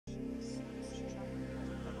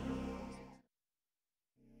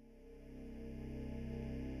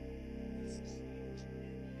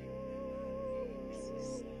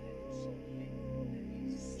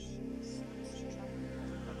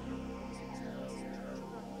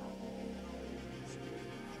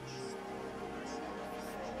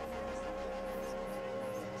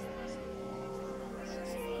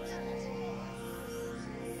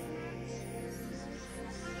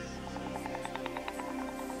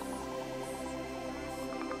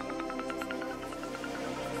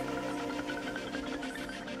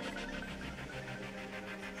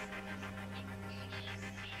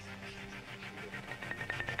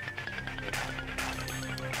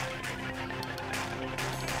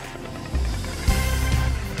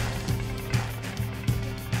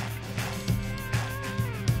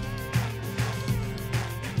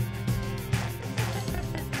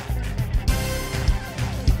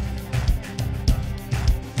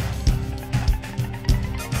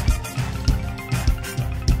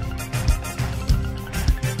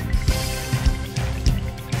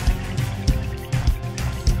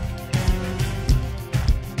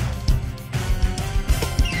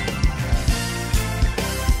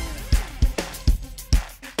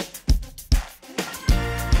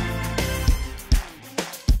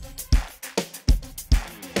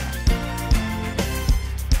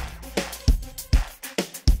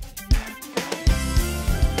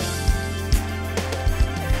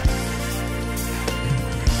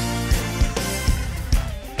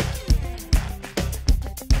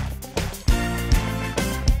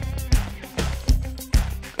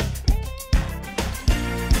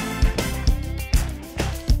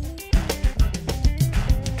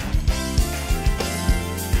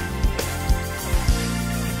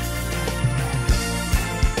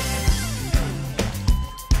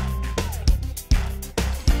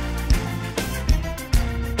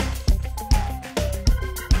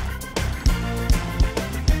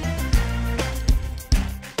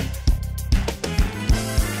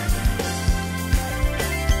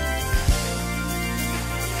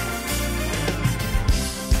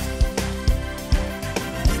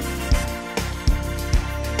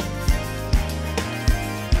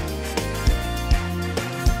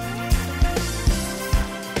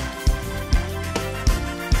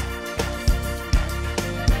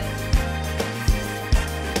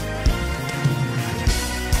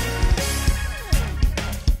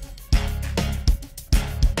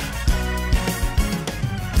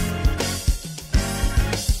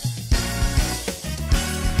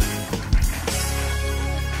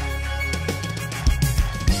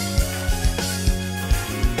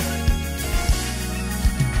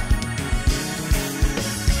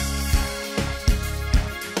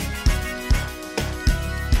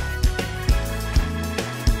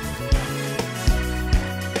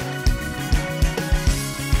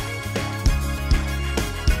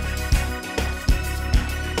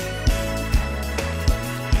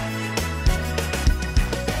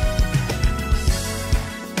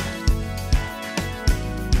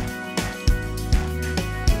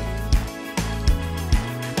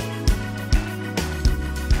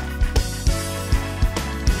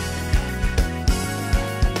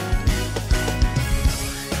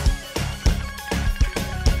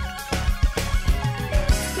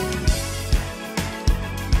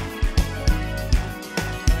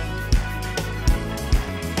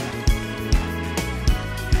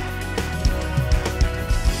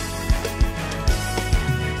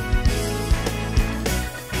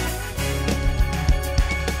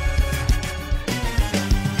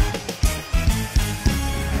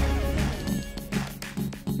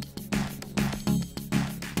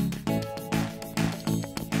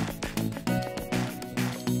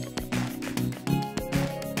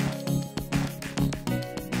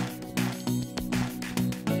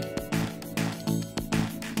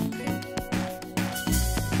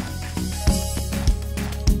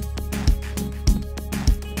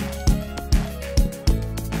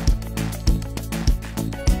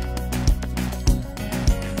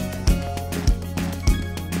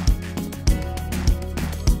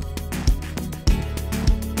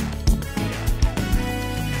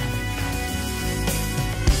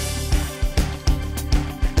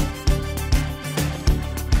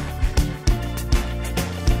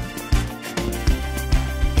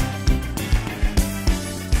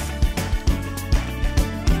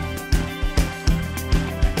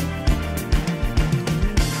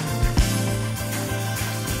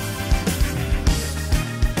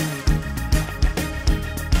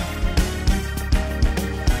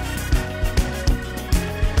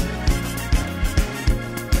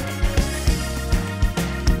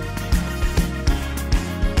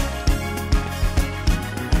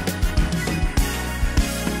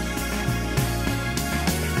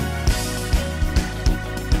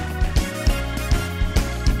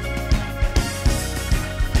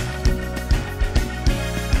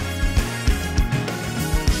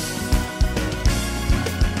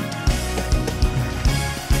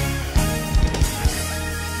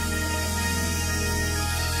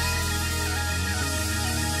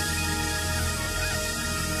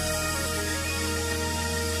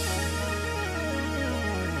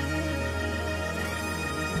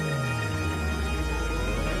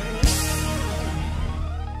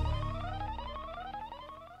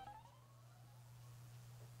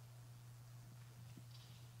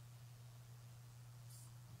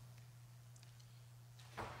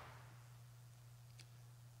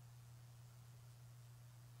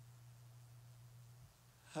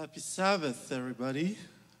Happy Sabbath, everybody.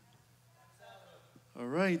 All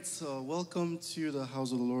right, so welcome to the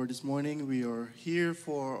house of the Lord this morning. We are here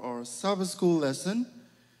for our Sabbath school lesson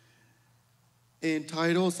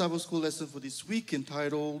Sabbath school lesson for this week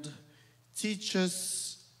entitled, Teach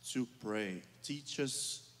Us to Pray. Teach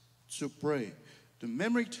Us to Pray. The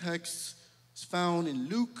memory text is found in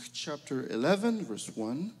Luke chapter 11, verse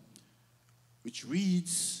 1, which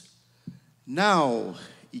reads, Now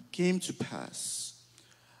it came to pass,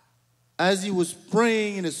 as he was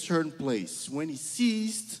praying in a certain place, when he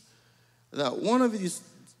ceased, that one of his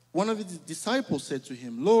disciples said to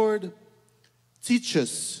him, Lord, teach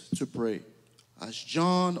us to pray, as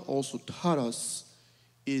John also taught us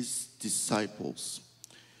his disciples.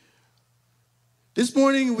 This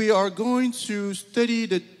morning we are going to study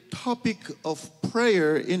the topic of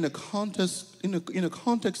prayer in the context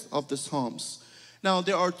of the Psalms. Now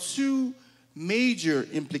there are two major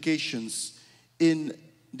implications in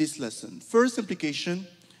this lesson. First implication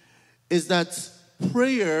is that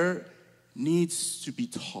prayer needs to be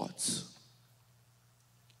taught.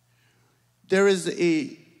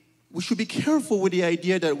 We should be careful with the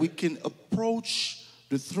idea that we can approach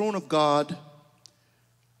the throne of God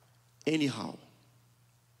anyhow.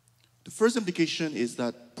 The first implication is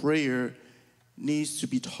that prayer needs to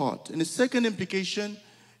be taught. And the second implication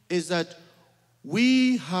is that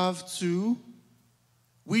we don't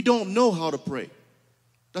know how to pray.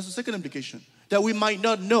 That's the second implication, that we might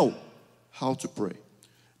not know how to pray.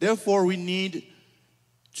 Therefore, we need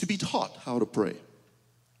to be taught how to pray.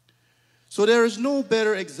 So there is no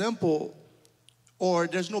better example, or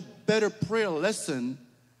there's no better prayer lesson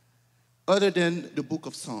other than the book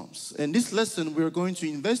of Psalms. And this lesson, we're going to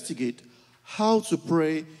investigate how to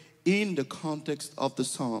pray in the context of the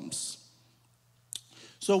Psalms.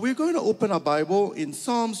 So we're going to open our Bible in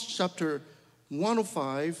Psalms chapter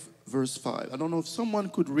 105, verse 5. I don't know if someone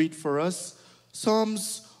could read for us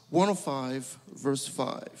Psalms 105, verse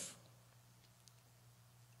 5.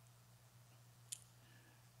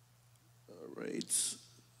 All right.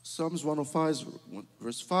 Psalms 105,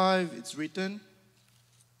 verse 5. It's written.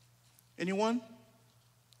 Anyone?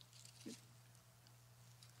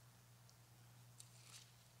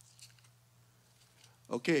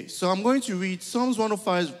 Okay, so I'm going to read Psalms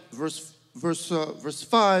 105, verse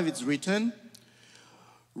 5. It's written,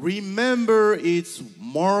 Remember its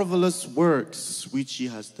marvelous works which he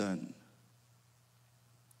has done,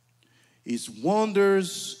 his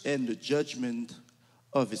wonders and the judgment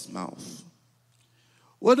of his mouth.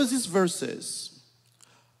 What does this verse say?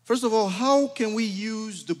 First of all, how can we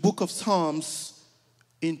use the book of Psalms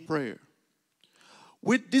in prayer?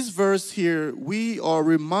 With this verse here, we are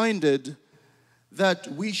reminded that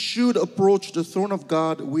we should approach the throne of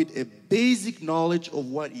God with a basic knowledge of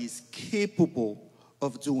what he is capable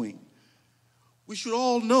of doing. We should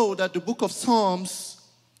all know that the book of Psalms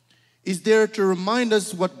is there to remind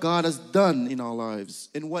us what God has done in our lives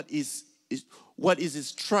and what is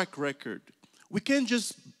his track record. We can't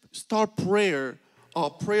just start our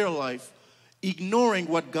prayer life, ignoring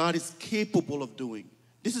what God is capable of doing.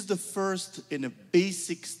 This is the first and a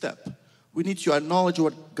basic step. We need to acknowledge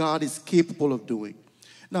what God is capable of doing.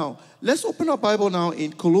 Now, let's open our Bible now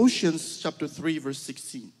in Colossians chapter 3, verse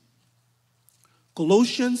 16.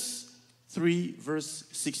 Colossians 3, verse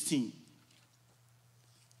 16.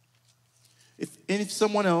 If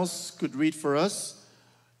someone else could read for us,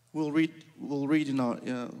 we'll read in our.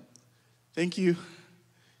 Thank you.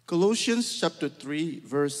 Colossians chapter 3,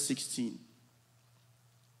 verse 16.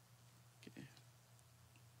 Okay.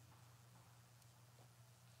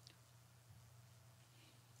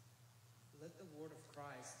 Let the word of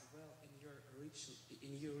Christ dwell in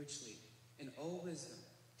you richly, in all wisdom,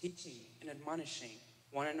 teaching and admonishing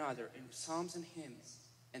one another in psalms and hymns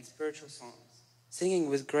and spiritual songs, singing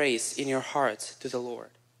with grace in your hearts to the Lord.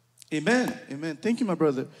 Amen. Amen. Thank you, my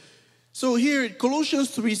brother. So here, Colossians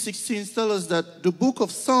 3:16 tells us that the book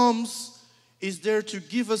of Psalms is there to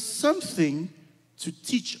give us something to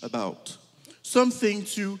teach about, something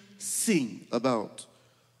to sing about.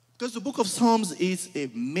 Because the book of Psalms is a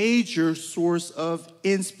major source of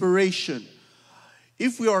inspiration.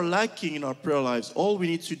 If we are lacking in our prayer lives, all we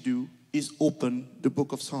need to do is open the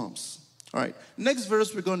book of Psalms. All right. Next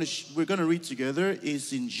verse we're going to read together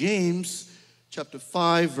is in James chapter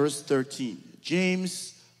 5, verse 13.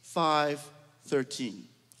 James 5:13.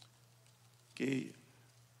 Okay.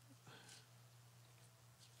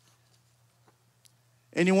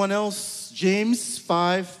 Anyone else? James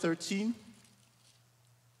 5:13.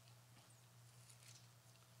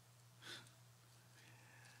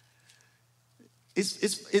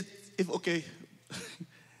 Okay.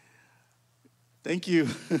 Thank you.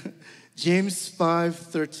 James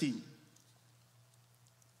 5:13.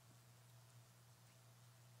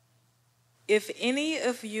 If any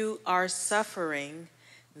of you are suffering,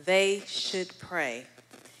 they should pray.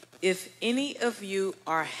 If any of you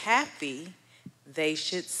are happy, they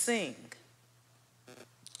should sing.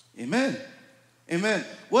 Amen. Amen.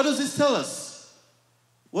 What does this tell us?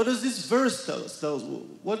 What does this verse tell us?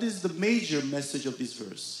 What is the major message of this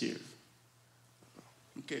verse here?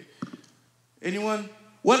 Okay. Anyone?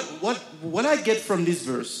 What I get from this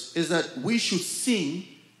verse is that we should sing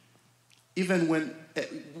even when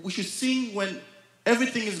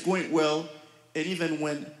everything is going well and even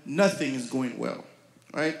when nothing is going well.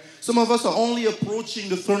 Right? Some of us are only approaching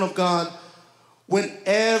the throne of God when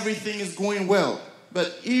everything is going well.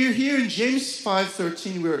 But here in James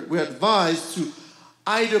 5:13, we're advised to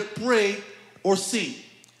either pray or sing.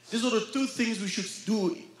 These are the two things we should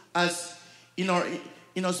do as in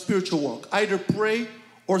our spiritual walk. Either pray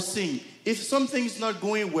or sing. If something is not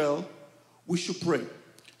going well, we should pray.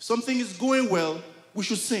 If something is going well, we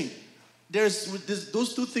should sing.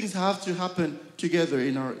 Those two things have to happen together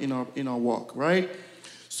in our walk, right?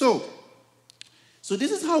 So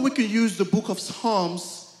this is how we can use the book of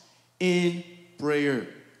Psalms in prayer.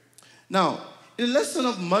 Now, in the lesson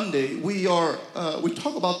of Monday, we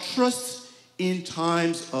talk about trust in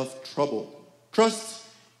times of trouble. Trust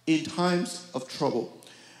in times of trouble.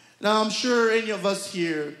 Now, I'm sure any of us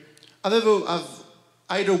here have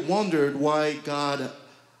either wondered why God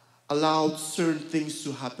allowed certain things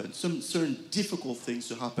to happen, some certain difficult things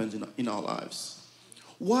to happen in our lives.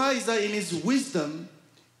 Why is that in His wisdom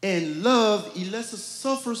and love, He lets us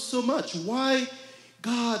suffer so much? Why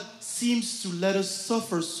God seems to let us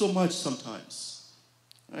suffer so much sometimes?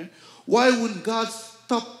 Right? Why wouldn't God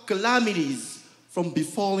stop calamities from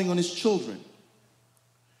befalling on His children?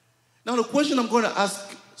 Now, the question I'm going to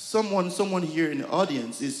ask someone here in the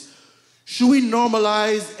audience is, should we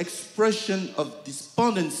normalize expression of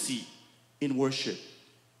despondency in worship?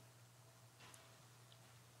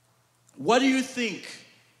 What do you think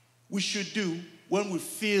we should do when we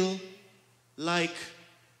feel like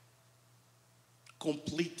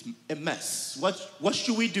complete a mess? What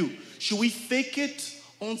should we do? Should we fake it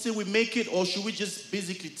until we make it, or should we just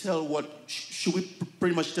basically should we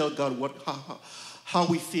pretty much tell God how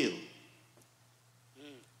we feel?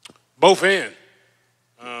 Both and.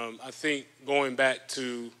 I think going back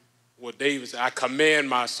to what David said, I command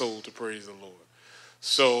my soul to praise the Lord.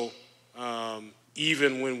 So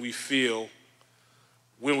even when we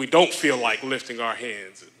don't feel like lifting our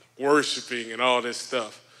hands and worshiping and all this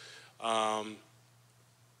stuff,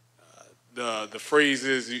 the phrase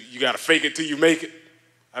is you got to fake it till you make it.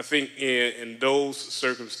 I think in those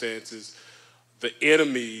circumstances, the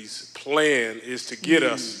enemy's plan is to get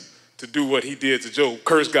us to do what he did to Job,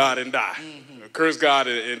 curse God and die. Curse God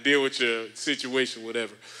and deal with your situation,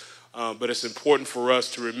 whatever. But it's important for us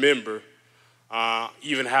to remember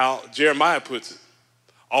even how Jeremiah puts it.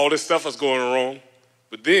 All this stuff is going wrong,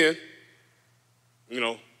 but then,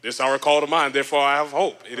 this hour call to mind, therefore I have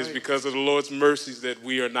hope. It is because of the Lord's mercies that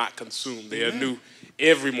we are not consumed. They are new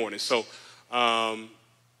every morning. So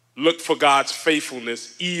look for God's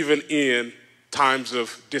faithfulness even in times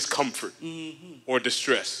of discomfort or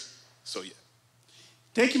distress. So, yeah.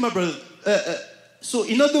 Thank you, my brother. So,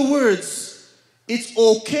 in other words, it's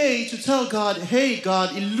okay to tell God, hey,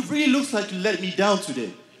 God, it really looks like you let me down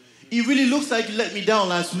today. It really looks like you let me down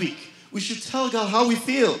last week. We should tell God how we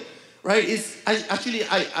feel, right?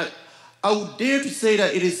 I would dare to say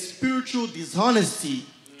that it is spiritual dishonesty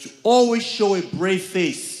to always show a brave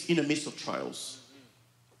face in the midst of trials.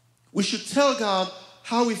 We should tell God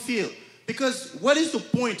how we feel. Because what is the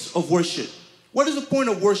point of worship? What is the point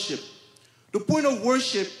of worship? The point of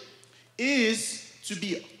worship is to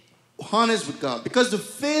be honest with God. Because the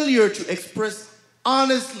failure to express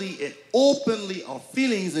honestly and openly our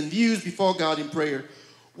feelings and views before God in prayer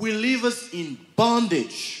will leave us in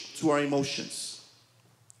bondage to our emotions.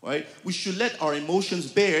 Right? We should let our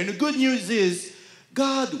emotions bear. And the good news is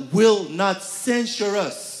God will not censure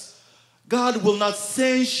us. God will not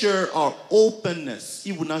censure our openness.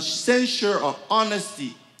 He will not censure our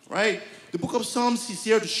honesty. Right? The book of Psalms is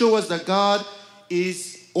here to show us that God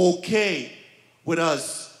is okay with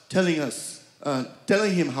us telling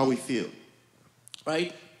him how we feel.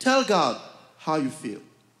 Right? Tell God how you feel.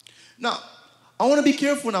 Now, I want to be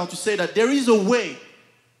careful now to say that there is a way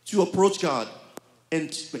to approach God and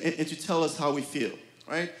to tell us how we feel.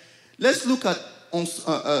 Right? Let's look at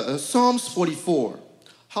Psalms 44.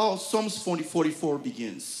 How Psalms 44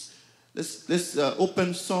 begins. Let's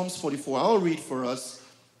open Psalms 44. I'll read for us.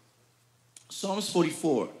 Psalms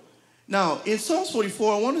 44. Now, in Psalms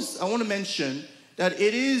 44, I want to mention that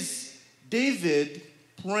it is David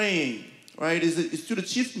praying, right? It's to the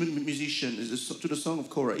chief musician, to the song of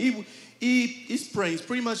Korah. He's praying, he's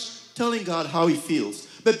pretty much telling God how he feels.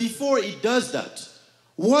 But before he does that,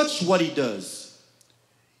 watch what he does.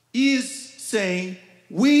 He is saying,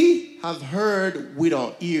 we have heard with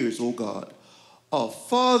our ears, O God. Our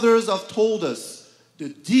fathers have told us the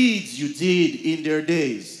deeds you did in their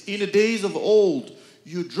days. In the days of old,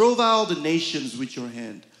 you drove out the nations with your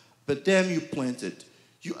hand, but them you planted.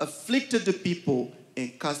 You afflicted the people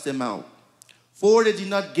and cast them out. For they did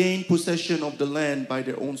not gain possession of the land by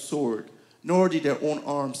their own sword, nor did their own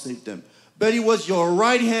arm save them. But it was your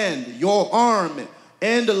right hand, your arm,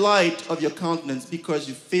 and the light of your countenance, because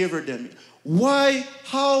you favored them. Why?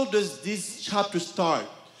 How does this chapter start?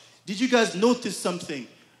 Did you guys notice something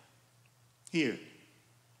here?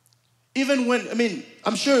 Even when,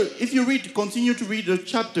 I'm sure if you continue to read the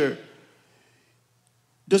chapter,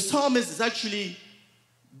 the psalmist is actually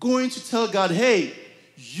going to tell God, hey,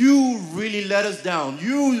 you really let us down.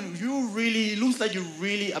 You really, it looks like you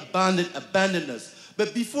really abandoned us.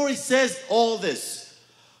 But before he says all this,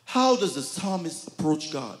 how does the psalmist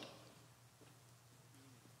approach God?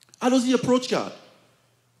 How does he approach God?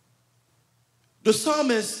 The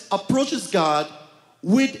psalmist approaches God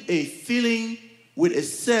with a feeling, with a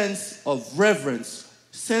sense of reverence,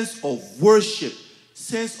 sense of worship,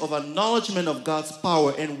 sense of acknowledgement of God's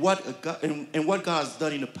power and what God has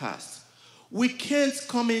done in the past. We can't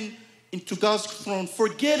come into God's throne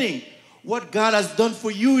forgetting what God has done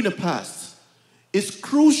for you in the past. It's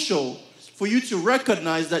crucial for you to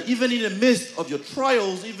recognize that even in the midst of your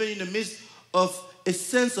trials, even in the midst of a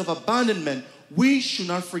sense of abandonment, we should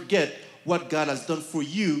not forget what God has done for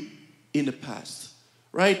you in the past,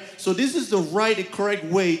 right? So this is the right and correct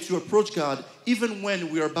way to approach God, even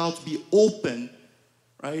when we are about to be open,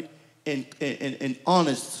 right, and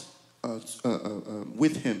honest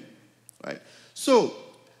with Him, right? So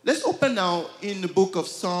let's open now in the book of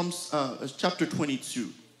Psalms, chapter 22.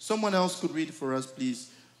 Someone else could read for us,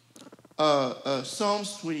 please.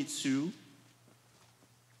 Psalms 22.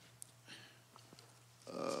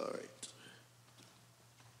 All right.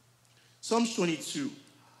 Psalms 22.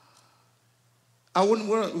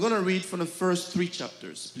 We're going to read from the first 3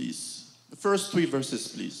 chapters, please. The first 3 verses,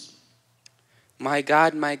 please. My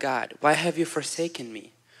God, why have you forsaken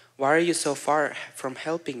me? Why are you so far from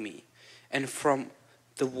helping me and from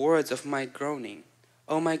the words of my groaning?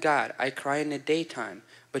 Oh my God, I cry in the daytime,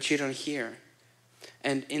 but you don't hear,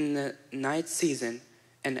 and in the night season,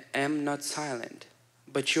 and am not silent,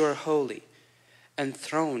 but you are holy,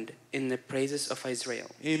 enthroned in the praises of Israel.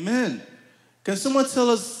 Amen. Can someone tell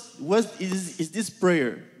us what is this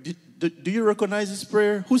prayer? Do you recognize this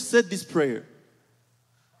prayer? Who said this prayer?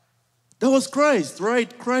 That was Christ,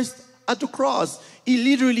 right? Christ at the cross. He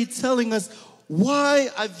literally telling us, why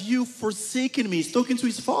have you forsaken me? He's talking to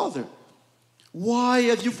his Father. Why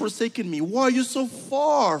have you forsaken me? Why are you so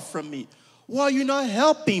far from me? Why are you not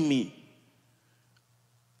helping me?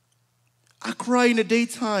 I cry in the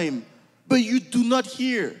daytime, but you do not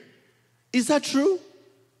hear. Is that true?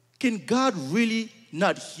 Can God really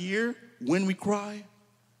not hear when we cry?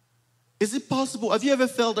 Is it possible? Have you ever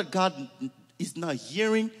felt that God is not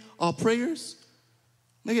hearing our prayers?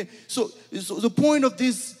 Okay, so the point of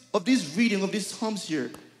this reading of these Psalms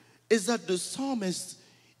here is that the psalmist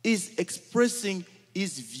is expressing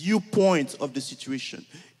his viewpoint of the situation.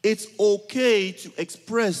 It's okay to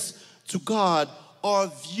express to God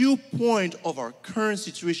our viewpoint of our current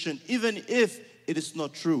situation, even if it is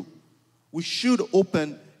not true. We should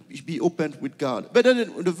be open with God. But then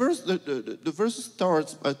the verse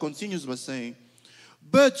continues by saying,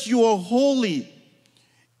 but you are holy,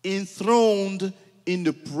 enthroned in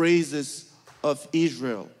the praises of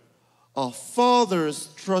Israel. Our fathers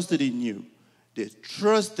trusted in you. They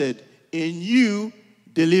trusted in you,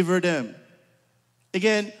 deliver them.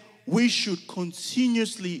 Again, we should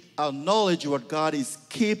continuously acknowledge what God is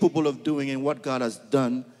capable of doing and what God has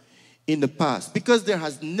done in the past. Because there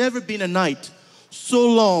has never been a night so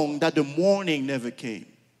long that the morning never came.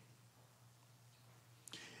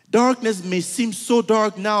 Darkness may seem so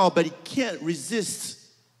dark now, but it can't resist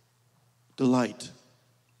the light.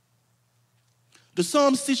 The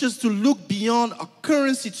Psalms teach us to look beyond our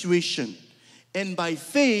current situation and by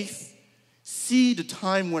faith see the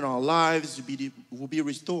time when our lives will be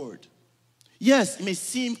restored. Yes, it may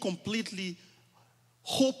seem completely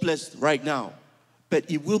hopeless right now, but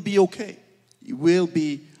it will be okay. It will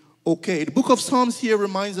be okay. The book of Psalms here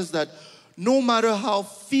reminds us that no matter how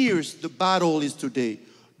fierce the battle is today,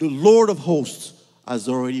 the Lord of hosts has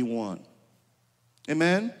already won.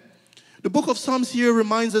 Amen? The book of Psalms here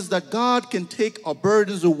reminds us that God can take our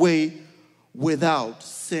burdens away without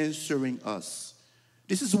censoring us.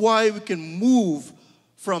 This is why we can move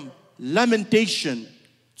from lamentation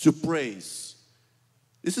to praise.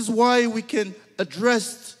 This is why we can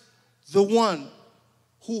address the one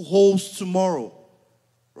who holds tomorrow,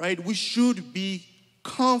 right? We should be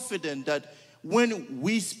confident that when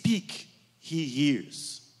we speak, he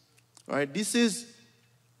hears, right? This is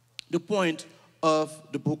the point of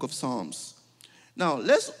the book of Psalms. Now,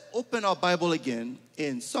 let's open our Bible again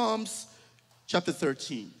in Psalms chapter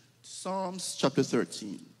 13. Psalms chapter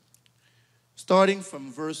 13. Starting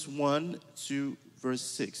from verse 1 to verse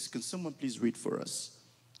 6. Can someone please read for us?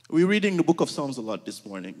 We're reading the book of Psalms a lot this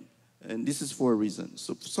morning, and this is for a reason.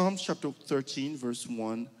 So Psalms chapter 13, verse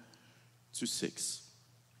 1 to 6.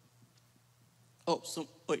 Oh,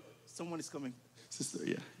 wait, someone is coming. Sister,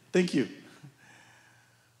 yeah. Thank you.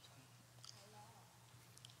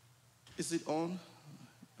 Is it on?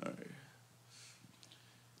 All right.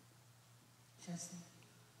 Testing.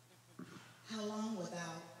 How long wilt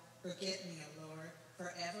thou forget me, O Lord,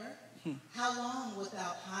 forever? How long wilt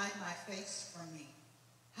thou hide my face from me?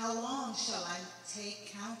 How long shall I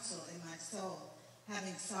take counsel in my soul,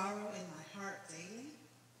 having sorrow in my heart daily?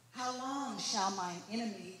 How long shall mine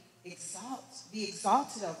enemy be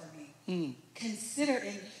exalted over me? Consider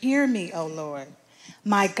and hear me, O Lord.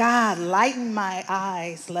 My God, lighten my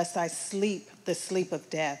eyes, lest I sleep the sleep of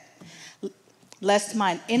death. Lest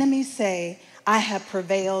mine enemies say, I have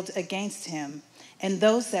prevailed against him, and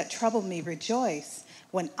those that trouble me rejoice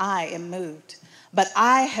when I am moved. But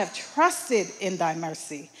I have trusted in thy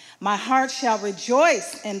mercy. My heart shall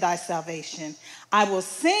rejoice in thy salvation. I will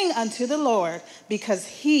sing unto the Lord, because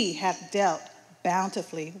he hath dealt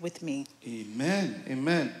bountifully with me. Amen.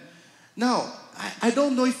 Amen. Now, I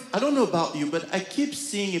don't know about you, but I keep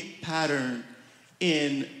seeing a pattern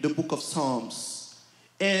in the book of Psalms.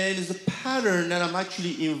 And it's a pattern that I'm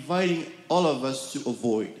actually inviting all of us to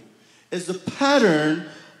avoid. It's the pattern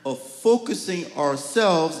of focusing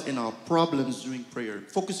ourselves and our problems during prayer.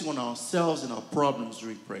 Focusing on ourselves and our problems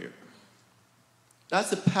during prayer.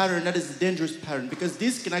 That's a pattern, that is a dangerous pattern, because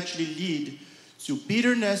this can actually lead to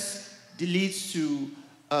bitterness, it leads to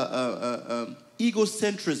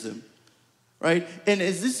egocentrism, right? And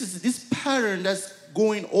as this is this pattern that's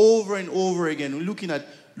going over and over again, we're looking at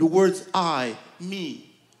the words I,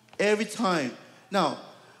 me, every time. Now,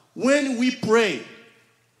 when we pray,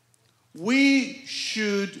 we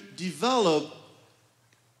should develop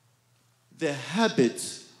the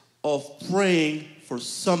habit of praying for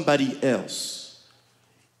somebody else.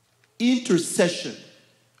 Intercession,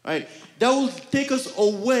 right? That will take us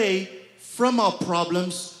away from our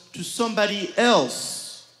problems to somebody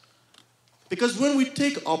else. Because when we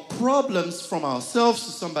take our problems from ourselves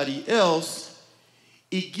to somebody else,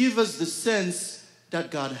 it gives us the sense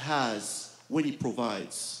that God has when he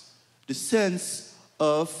provides. The sense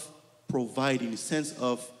of providing, the sense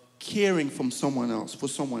of caring from someone else, for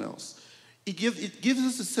someone else. It gives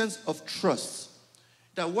us a sense of trust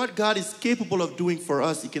that what God is capable of doing for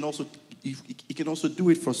us, he can also do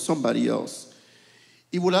it for somebody else.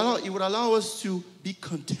 It would allow us to be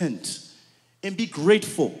content and be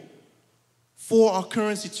grateful for our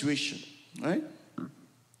current situation, right?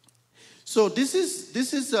 So this is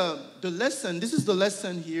the lesson. This is the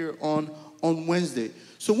lesson here on Wednesday.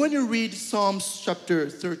 So when you read Psalms chapter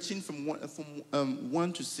 13 from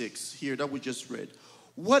 1 to 6 here that we just read,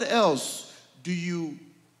 what else do you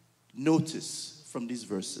notice from these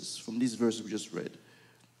verses we just read?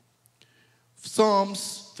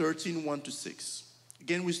 Psalms 13, 1 to 6.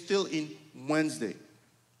 Again, we're still in Wednesday.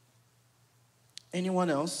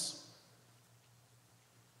 Anyone else?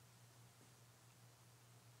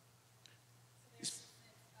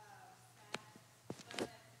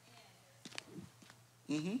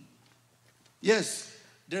 Mm-hmm. Yes,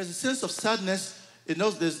 there's a sense of sadness, and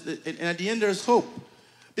at the end there's hope.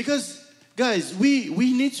 Because, guys, we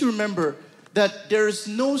need to remember that there is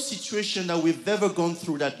no situation that we've ever gone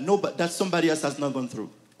through that somebody else has not gone through,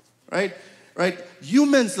 right? Right?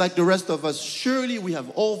 Humans like the rest of us, surely we have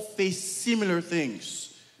all faced similar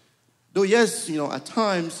things. Though yes, at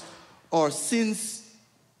times our sins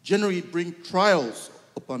generally bring trials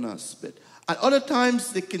upon us, but at other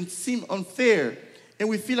times they can seem unfair. And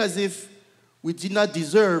we feel as if we did not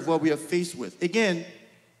deserve what we are faced with. Again,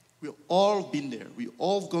 we've all been there. We've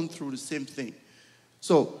all gone through the same thing.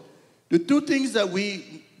 So, the two things that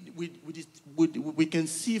we can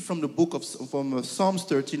see from the book of Psalms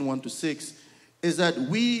 13, 1 to 6, is that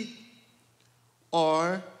we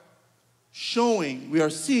are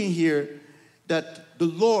seeing here that the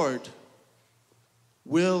Lord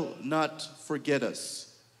will not forget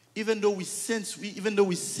us. even though we sense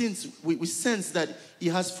that he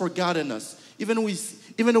has forgotten us, even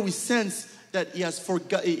though we sense that he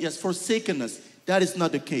has forsaken us, that is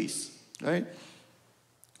not the case, right?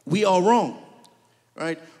 We are wrong,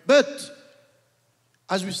 right? But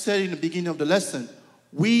as we said in the beginning of the lesson,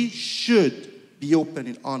 we should be open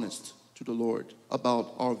and honest to the Lord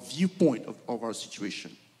about our viewpoint of our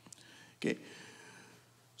situation. Okay.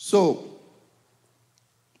 So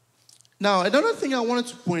now another thing I wanted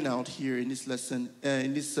to point out here in this lesson,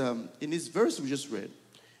 in this verse we just read,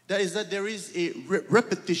 that is that there is a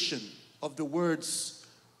repetition of the words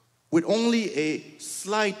with only a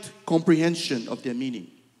slight comprehension of their meaning.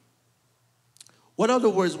 What are the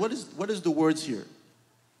words? What is the words here?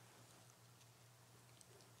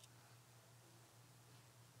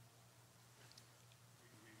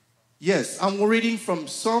 Yes, I'm reading from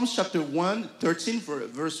Psalms chapter 113,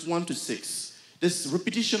 verse 1 to 6. This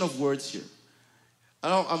repetition of words here.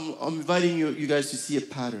 I'm inviting you guys to see a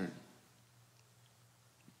pattern.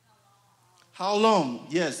 How long?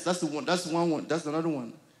 Yes, that's the one. That's one. That's another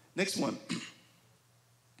one. Next one.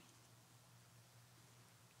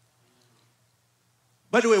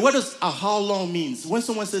 By the way, what does a how long means? When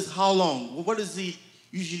someone says how long, what is he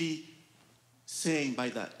usually saying by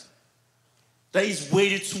that? That he's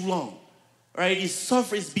waited too long, right?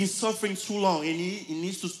 He's been suffering too long, and he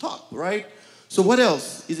needs to stop, right? So what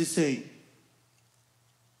else is he saying?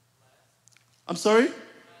 I'm sorry?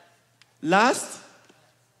 Last?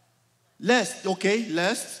 Less, okay,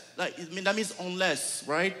 less. Like, that means unless,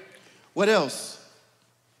 right? What else?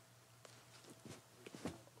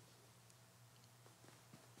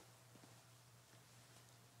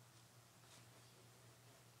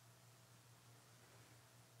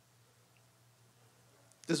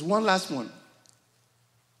 There's one last one.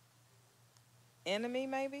 Enemy,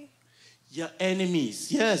 maybe? Your enemies.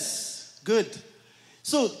 Yes. Good.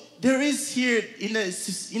 So there is here in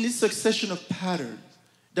this succession of patterns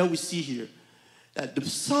that we see here that the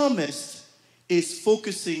psalmist is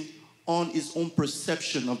focusing on his own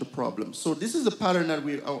perception of the problem. So this is the pattern that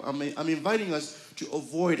I'm inviting us to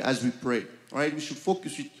avoid as we pray. Right? We should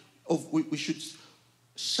focus. We should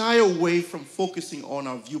shy away from focusing on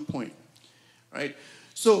our viewpoint. Right?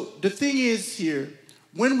 So the thing is here,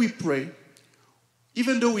 when we pray,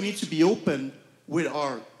 even though we need to be open with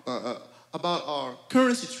about our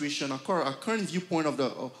current situation, our current viewpoint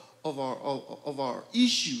of our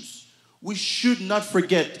issues, we should not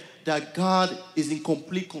forget that God is in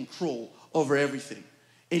complete control over everything,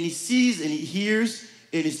 and He sees and He hears,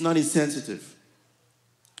 and is not insensitive.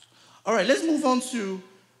 All right, let's move on to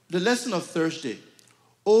the lesson of Thursday.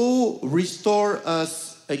 Oh, restore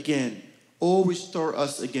us again. Oh, restore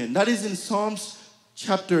us again. That is in Psalms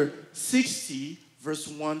chapter 60, verse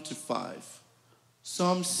 1 to 5.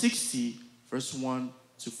 Psalm 60, verse 1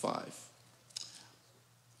 to 5.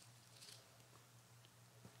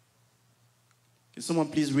 Can someone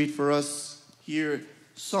please read for us here?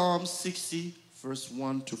 Psalm 60, verse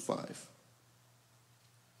 1 to 5.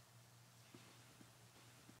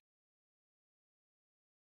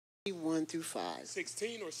 One through 5.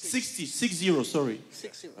 16 or 60, 60, sorry.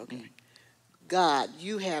 60, okay. God,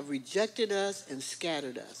 you have rejected us and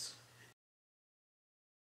scattered us.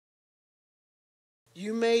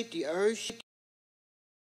 You made the earth shake.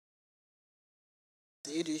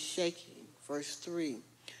 It is shaking. Verse 3.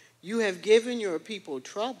 You have given your people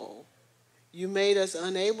trouble. You made us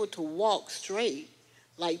unable to walk straight,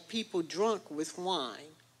 like people drunk with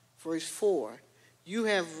wine. Verse 4. You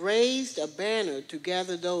have raised a banner to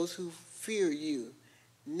gather those who fear you.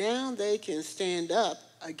 Now they can stand up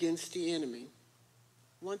against the enemy.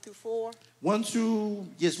 1 through 4? 1 to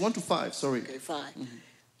 5, sorry. Okay, 5. Mm-hmm.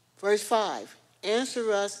 Verse 5.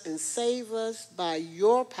 Answer us and save us by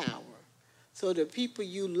your power, so the people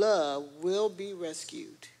you love will be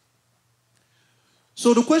rescued.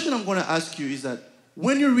 So the question I'm going to ask you is that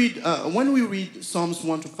when we read Psalms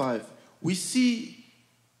 1 to 5, we see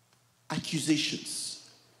accusations.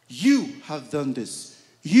 You have done this.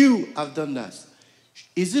 You have done that.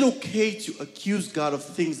 Is it okay to accuse God of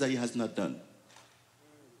things that He has not done?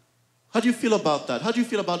 How do you feel about that? How do you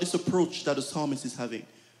feel about this approach that the psalmist is having?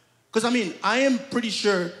 Because, I am pretty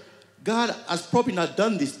sure God has probably not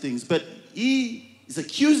done these things, but He is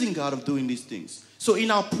accusing God of doing these things. So in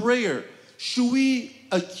our prayer, should we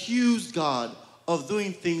accuse God of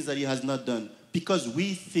doing things that He has not done because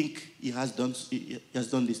we think He has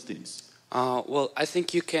done these things? Well, I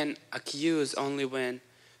think you can accuse only when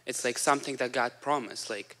it's like something that God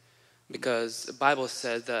promised, because the Bible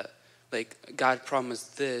says that God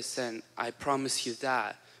promised this and I promise you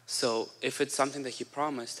that. So if it's something that He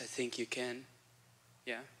promised, I think you can,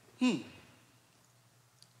 yeah.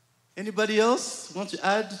 Anybody else want to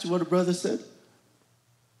add to what the brother said?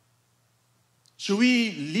 Should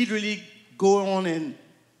we literally go on and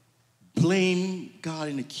blame God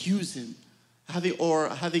and accuse him,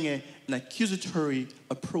 having an accusatory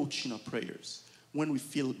approach in our prayers when we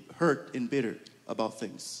feel hurt and bitter about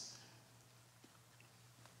things?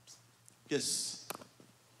 Yes.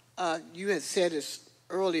 You had said this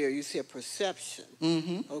earlier. You said perception.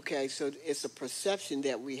 Mm-hmm. Okay, so it's a perception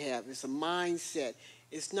that we have. It's a mindset.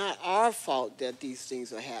 It's not our fault that these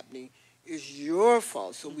things are happening. It's your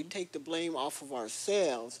fault. So we take the blame off of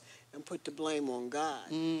ourselves and put the blame on God.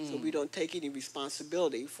 So we don't take any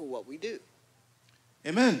responsibility for what we do.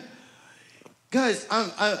 Amen. Guys,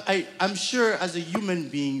 I'm sure as a human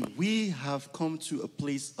being, we have come to a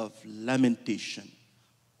place of lamentation,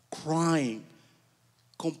 crying,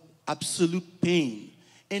 absolute pain.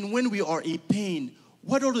 And when we are in pain,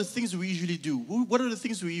 what are the things we usually do? What are the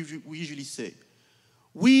things we usually say?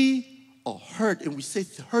 We are hurt and we say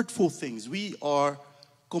hurtful things. We are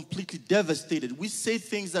completely devastated. We say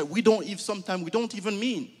things that sometimes we don't even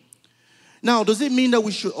mean. Now, does it mean that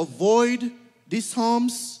we should avoid these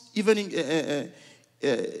psalms even in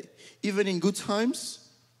good times?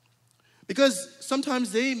 Because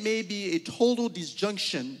sometimes there may be a total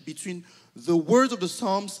disjunction between the words of the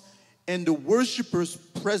psalms and the worshiper's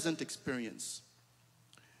present experience.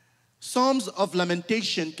 Psalms of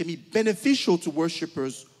lamentation can be beneficial to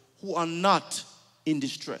worshipers who are not in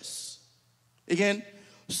distress. Again,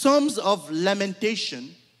 psalms of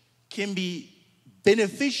lamentation can be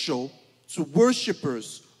beneficial to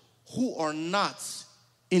worshipers who are not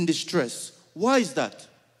in distress. Why is that?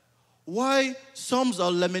 Why psalms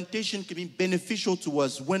of lamentation can be beneficial to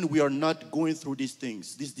us when we are not going through these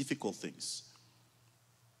things, these difficult things?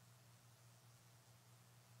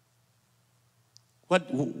 What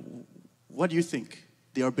do you think?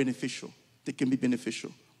 They are beneficial. They can be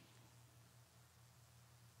beneficial.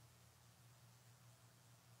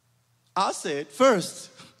 I'll say it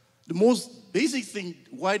first. The most basic thing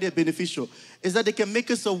why they're beneficial is that they can make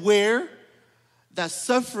us aware that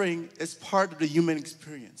suffering is part of the human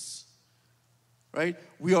experience. Right?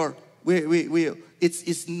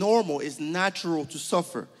 It's normal, it's natural to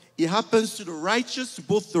suffer. It happens to the righteous,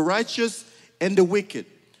 both the righteous and the wicked.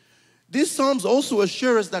 These psalms also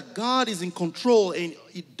assure us that God is in control and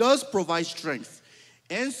it does provide strength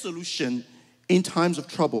and solution in times of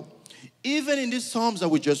trouble. Even in these psalms that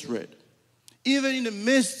we just read, even in the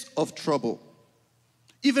midst of trouble,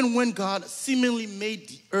 even when God seemingly made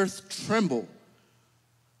the earth tremble,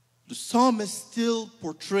 the psalmist still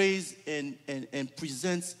portrays and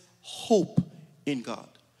presents hope in God.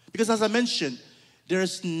 Because as I mentioned, there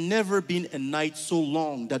has never been a night so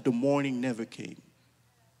long that the morning never came.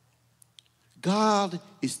 God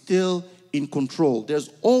is still in control.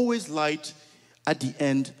 There's always light at the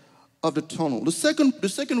end of the tunnel. The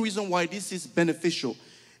second reason why this is beneficial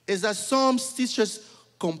is that Psalms teach us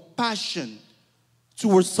compassion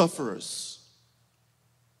towards sufferers.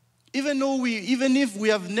 Even if we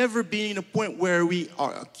have never been in a point where we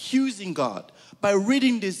are accusing God, by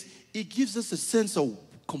reading this, it gives us a sense of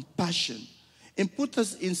compassion and puts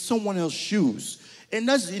us in someone else's shoes. And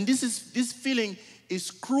this feeling is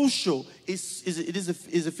crucial. It is a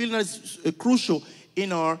feeling that is crucial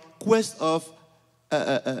in our quest of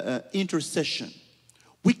intercession.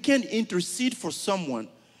 We can't intercede for someone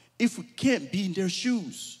if we can't be in their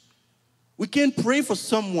shoes. We can't pray for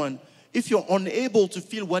someone if you're unable to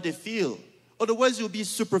feel what they feel. Otherwise, you'll be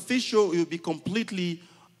superficial. You'll be completely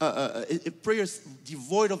prayers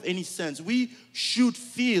devoid of any sense. We should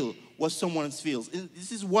feel what someone feels. And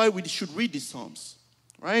this is why we should read these psalms,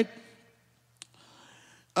 right?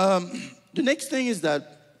 The next thing is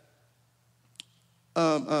that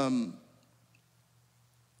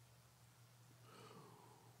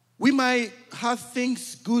we might have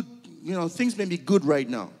things good, things may be good right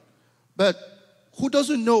now. But who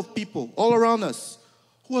doesn't know of people all around us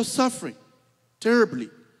who are suffering terribly?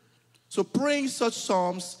 So praying such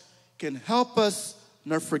psalms can help us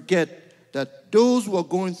not forget that those who are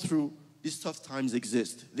going through these tough times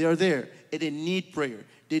exist. They are there and they need prayer.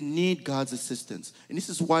 They need God's assistance. And this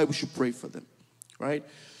is why we should pray for them, right?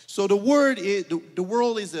 So the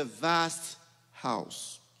world is a vast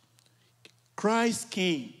house. Christ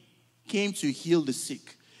came to heal the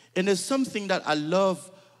sick. And there's something that I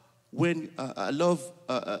love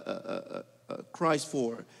Christ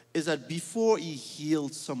for, is that before he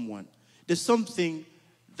healed someone, there's something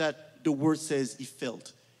that the word says he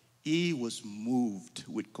felt. He was moved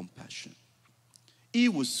with compassion. He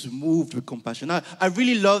was moved with compassion. I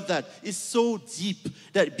really love that. It's so deep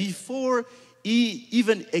that before he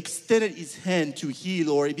even extended his hand to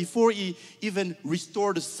heal, or before he even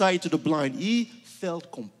restored the sight to the blind, he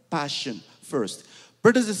felt compassion first.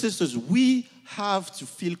 Brothers and sisters, we have to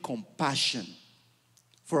feel compassion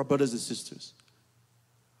for our brothers and sisters.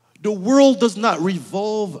 The world does not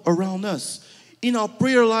revolve around us. In our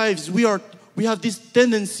prayer lives, we have this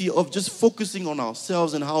tendency of just focusing on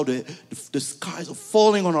ourselves and how the skies are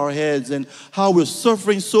falling on our heads and how we're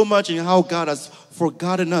suffering so much and how God has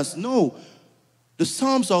forgotten us. No, the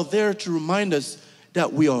Psalms are there to remind us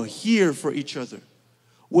that we are here for each other.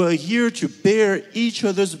 We're here to bear each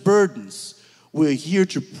other's burdens. We're here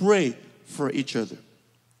to pray for each other.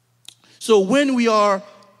 So when we are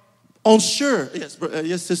unsure,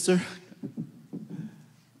 yes, sister.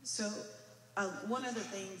 So one of the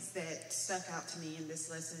things that stuck out to me in this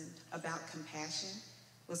lesson about compassion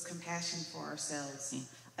was compassion for ourselves.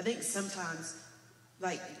 I think sometimes,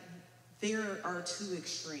 like, there are two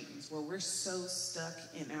extremes where we're so stuck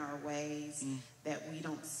in our ways that we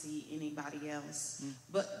don't see anybody else.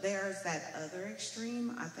 But there's that other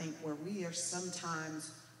extreme, I think, where we are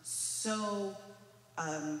sometimes so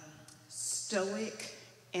stoic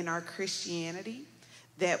in our Christianity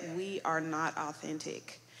that we are not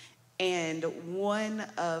authentic. And one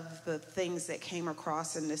of the things that came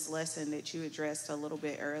across in this lesson that you addressed a little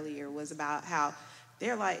bit earlier was about how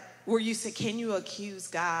they're like, where you said, can you accuse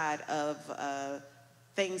God of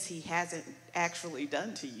things he hasn't actually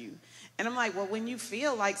done to you? And I'm like, well, when you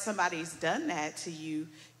feel like somebody's done that to you,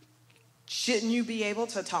 shouldn't you be able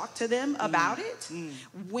to talk to them about it?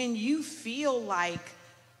 When you feel like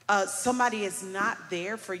somebody is not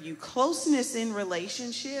there for you, closeness in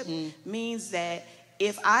relationship means that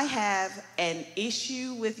if I have an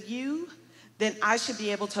issue with you, then I should be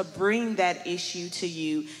able to bring that issue to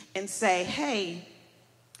you and say, hey,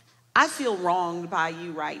 I feel wronged by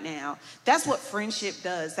you right now. That's what friendship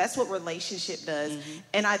does. That's what relationship does.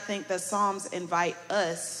 And I think the Psalms invite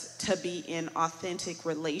us to be in authentic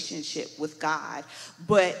relationship with God.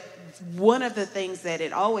 But one of the things that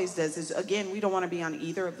it always does is, again, we don't want to be on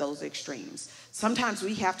either of those extremes. Sometimes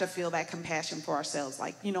we have to feel that compassion for ourselves.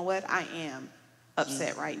 Like, you know what? I am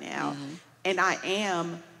upset right now. And I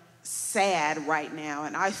am sad right now,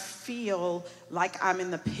 and I feel like I'm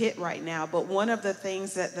in the pit right now. But one of the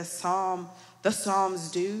things that the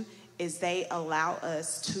Psalms do is they allow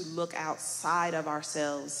us to look outside of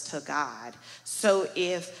ourselves to God. So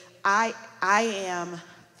if I am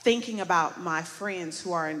thinking about my friends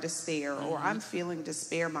who are in despair, or I'm feeling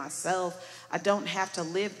despair myself, I don't have to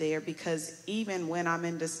live there, because even when I'm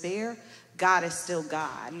in despair, God is still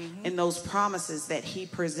God. And those promises that he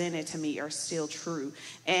presented to me are still true.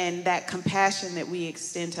 And that compassion that we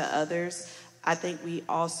extend to others, I think we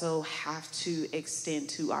also have to extend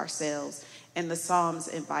to ourselves. And the Psalms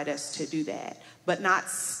invite us to do that, but not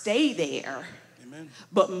stay there,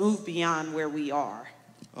 but move beyond where we are.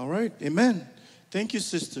 All right, amen. Thank you,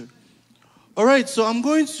 sister. All right, so I'm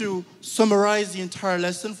going to summarize the entire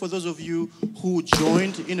lesson for those of you who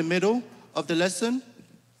joined in the middle of the lesson.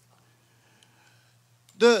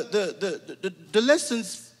 The lesson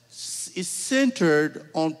is centered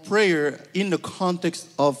on prayer in the context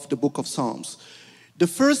of the book of Psalms. The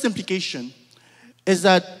first implication is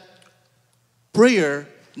that prayer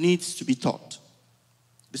needs to be taught.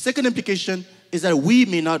 The second implication is that we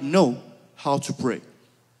may not know how to pray.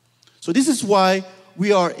 So this is why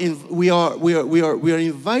we are invited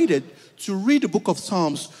to read the book of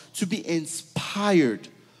Psalms to be inspired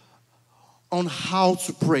on how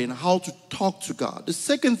to pray and how to talk to God. The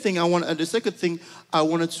second thing I wanted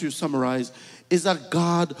to summarize is that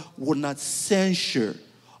God will not censure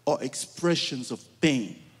our expressions of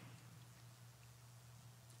pain.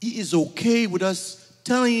 He is okay with us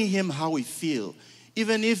telling him how we feel,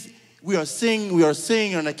 even if we are saying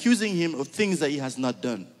and accusing him of things that he has not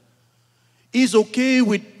done. He's okay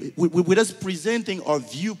with us presenting our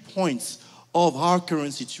viewpoints of our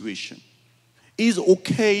current situation. He's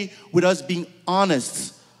okay with us being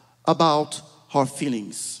honest about our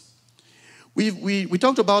feelings. We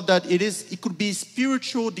talked about that it could be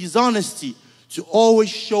spiritual dishonesty to always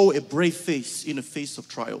show a brave face in the face of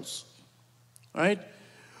trials. Right?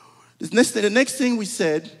 The next thing we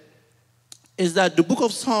said is that the book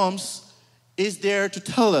of Psalms is there to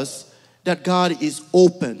tell us that God is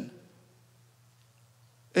open.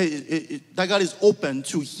 That God is open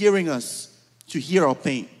to hearing us, to hear our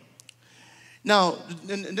pain. Now,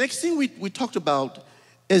 the next thing we talked about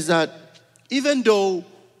is that even though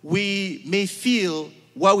we may feel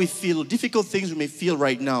what we feel, difficult things we may feel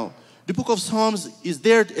right now, the book of Psalms is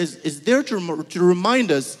there to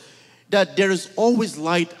remind us that there is always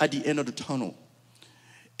light at the end of the tunnel.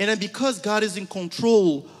 And then because God is in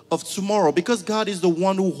control of tomorrow, because God is the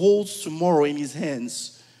one who holds tomorrow in his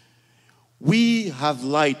hands, we have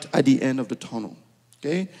light at the end of the tunnel.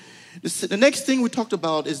 Okay? The next thing we talked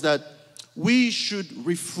about is that we should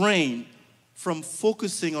refrain from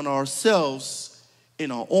focusing on ourselves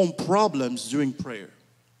and our own problems during prayer.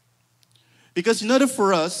 Because in order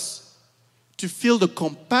for us to feel the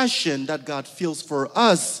compassion that God feels for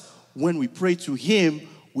us when we pray to him,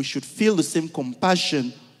 we should feel the same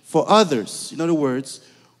compassion for others. In other words,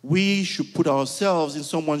 we should put ourselves in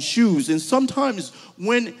someone's shoes. And sometimes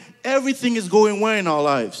when everything is going well in our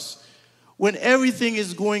lives, when everything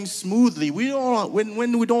is going smoothly,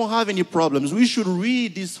 when we don't have any problems, we should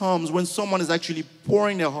read these Psalms when someone is actually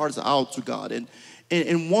pouring their hearts out to God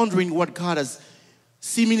and wondering what God has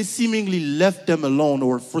seemingly left them alone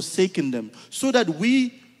or forsaken them, so that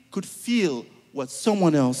we could feel what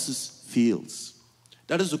someone else feels.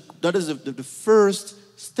 That is the first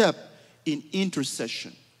step in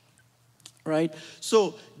intercession. Right?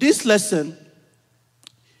 So this lesson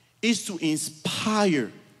is to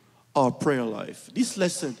inspire our prayer life. This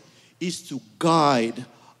lesson is to guide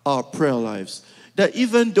our prayer lives. That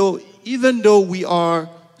even though we are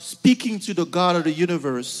speaking to the God of the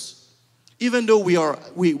universe, even though we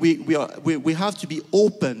have to be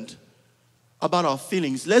opened about our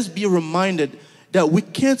feelings, let's be reminded that we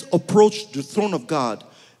can't approach the throne of God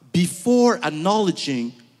before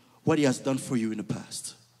acknowledging what he has done for you in the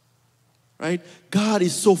past. Right? God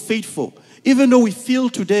is so faithful. Even though we feel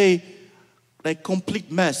today like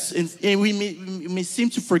complete mess, and we may seem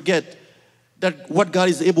to forget that what God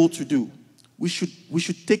is able to do, we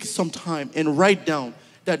should take some time and write down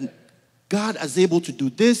that God is able to do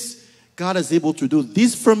this, God is able to do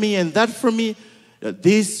this for me and that for me, that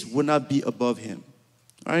this will not be above him.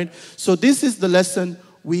 All right? So this is the lesson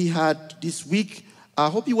we had this week. I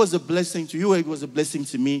hope it was a blessing to you. It was a blessing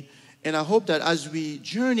to me. And I hope that as we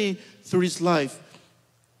journey through this life,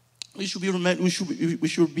 we should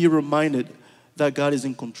be reminded that God is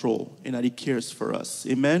in control and that he cares for us.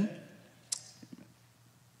 Amen?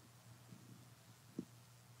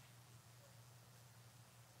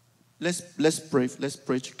 Let's pray. Let's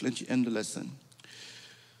pray to end the lesson.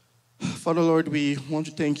 Father, Lord, we want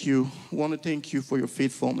to thank you. We want to thank you for your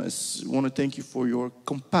faithfulness. We want to thank you for your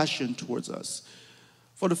compassion towards us.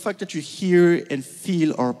 For the fact that you hear and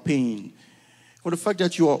feel our pain. For the fact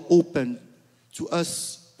that you are open to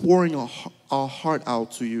us pouring our heart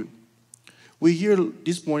out to you. We're here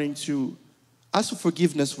this morning to ask for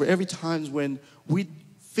forgiveness for every time when we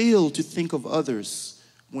fail to think of others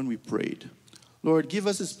when we prayed. Lord, give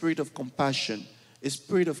us a spirit of compassion, a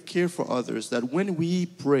spirit of care for others, that when we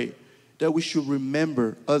pray, that we should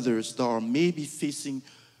remember others that are maybe facing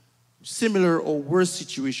similar or worse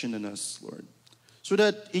situation than us, Lord. So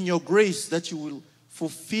that in your grace, that you will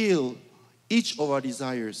fulfill each of our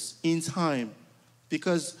desires in time,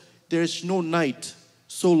 because there is no night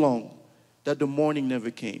so long that the morning never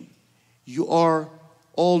came. You are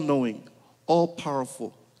all-knowing,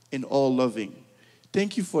 all-powerful, and all-loving.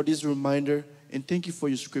 Thank you for this reminder, and thank you for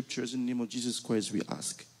your scriptures. In the name of Jesus Christ we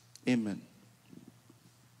ask. Amen.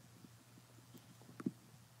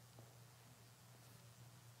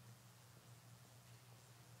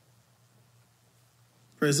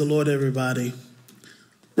 Praise the Lord, everybody.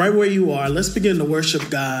 Right where you are, let's begin to worship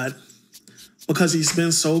God, because he's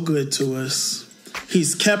been so good to us.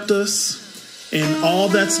 He's kept us in all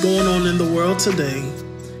that's going on in the world today.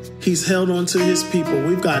 He's held on to his people.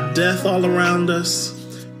 We've got death all around us.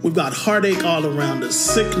 We've got heartache all around us,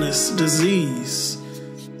 sickness, disease.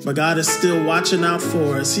 But God is still watching out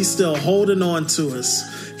for us. He's still holding on to us.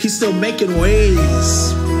 He's still making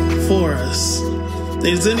ways for us.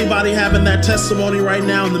 Is anybody having that testimony right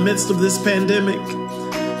now in the midst of this pandemic?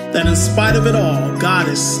 That in spite of it all, God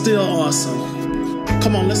is still awesome.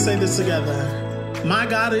 Come on, let's say this together. My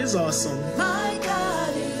God is awesome. My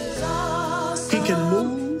God is awesome. He can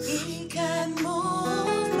move. He can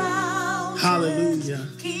move mountains. Hallelujah.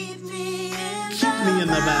 Keep me in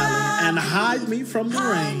the valley and hide me from the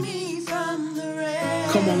rain.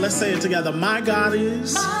 Come on, let's say it together. My God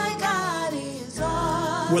is. My God is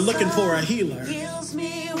awesome. We're looking for a healer. Heals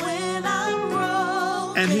me when I'm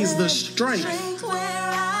broken. And he's the strength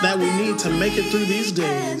that we need to make it through these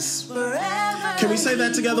days. Can we say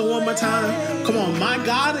that together one more time? Come on, my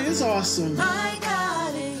God is awesome. My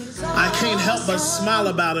God is awesome. I can't help but smile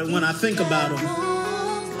about it when I think about him.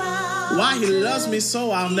 Why he loves me so,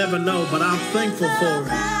 I'll never know, but I'm thankful for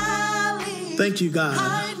it. Thank you, God.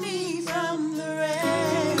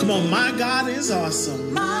 Come on, my God is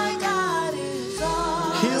awesome.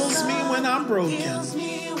 Heals me when I'm broken.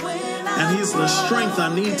 And he's the strength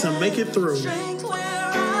I need to make it through.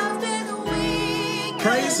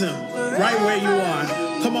 Praise him right where you are.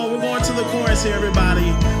 Come on, we're going to the chorus here, everybody.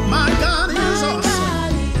 My God is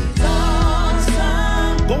awesome.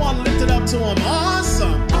 Go on, lift it up to him.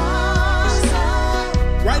 Awesome.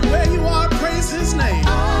 Right where you are, praise his name.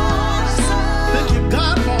 Thank you,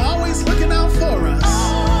 God, for always looking out for us.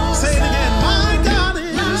 Say it again. My God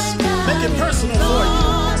is. Make it personal for you.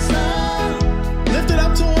 Lift it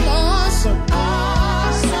up to him. Awesome.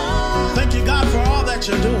 Thank you, God, for all that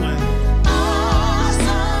you're doing.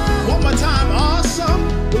 One more time. Awesome.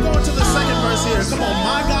 We're going to the second verse here. Come on.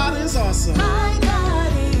 My God is awesome.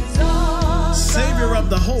 Savior of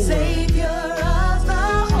the whole world.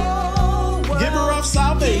 Giver of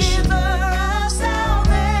salvation.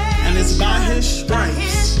 And it's by his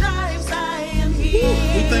stripes.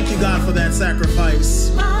 We thank you, God, for that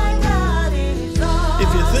sacrifice.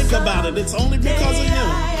 If you think about it, it's only because of him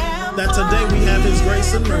that today we have his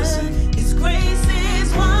grace and mercy.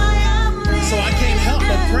 So I can't help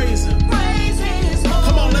but praise him.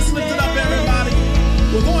 Come on, let's lift it up, everybody.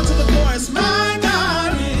 We're going to the chorus. My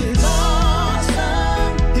God is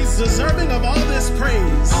awesome. He's deserving of all this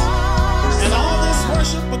praise and all this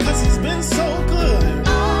worship because he's been so good.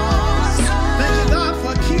 Thank you, God,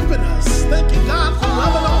 for keeping us. Thank you, God, for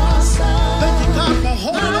loving on us. Thank you, God, for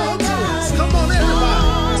holding on to us. Come on, everybody.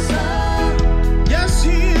 Yes,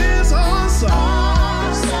 he is awesome.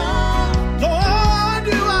 Lord,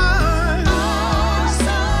 you are.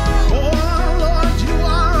 Oh, Lord, you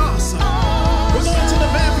are awesome. We're going to the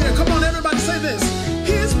vamp here. Come on, everybody, say this.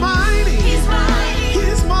 He's mighty. He's mighty.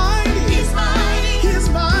 He's mighty. He's mighty. He's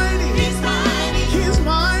mighty. He's mighty. He's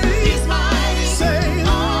mighty. He's mighty. Say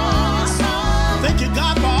awesome. Thank you,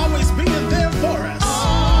 God, for always being there for us.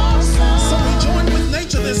 Awesome. So we join with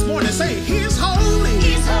nature this morning. Say, he's holy.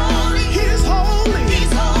 He's holy. He's holy.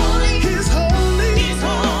 He's holy. He's holy. He's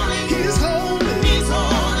holy. He's holy. He's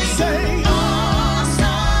holy. Say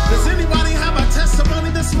awesome. Does anybody have a testimony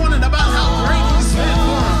this morning about how great he's been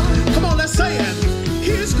for them? Come on, let's say it.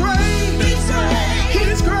 He's great. He's great.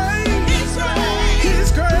 He's great. He's great.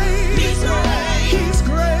 He's great. He's great. He's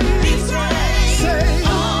great. He's great. Say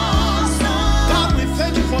awesome. God, we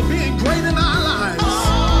thank you for being great in our lives.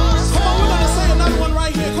 Awesome. Come on, we're going to say another one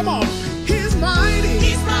right here. Come on. He's mighty.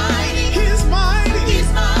 He's mighty. He's mighty. He's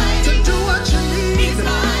mighty. To do what you need. He's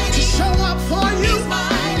mighty. To show up for you. He's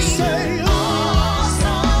mighty. Say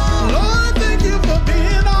awesome. Lord, thank you for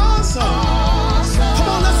being awesome. Awesome. Come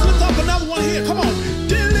on, let's lift up another one here. Come on.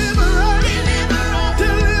 Deliverer. Deliverer.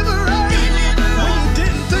 Deliverer. When you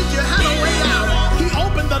didn't think you had a way out, he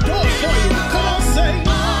opened the door for you. Come on, say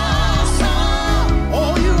awesome.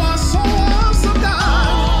 Oh, you are so awesome,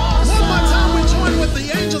 God. One more time, we join with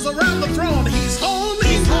the angels around the throne. He's holy.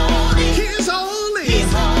 He's holy. He's holy.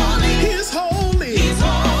 He's holy. He's holy. He's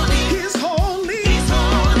holy. He's holy. He's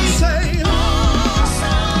holy. Say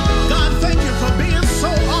awesome. God, thank you for being so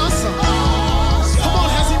awesome. Awesome. Come on,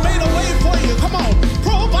 has he made a way for you? Come on.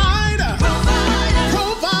 Provider. Provider.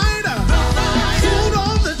 Provider. Provider. Food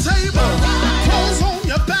on the table. Provider. Clothes on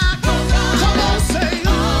your back. Provider. Come on, say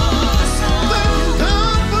awesome. Thank you,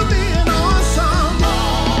 God, for being awesome.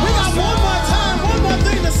 We got one more time, one more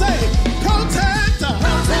thing to say. Protector. A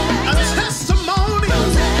testimony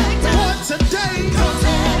for today.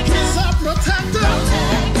 He's a protector.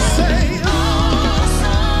 Say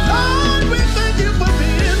awesome. Lord, we thank you for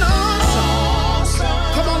being awesome.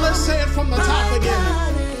 Come on, let's say it from the top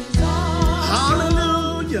again.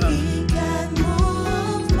 Hallelujah.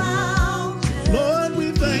 Lord,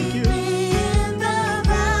 we thank you.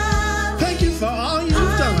 Thank you for all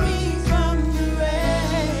you've done.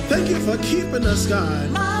 Thank you for keeping us, God.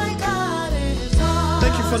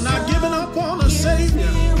 Thank you for not giving up on us, Savior.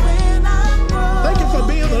 Thank you for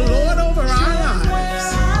being the Lord over our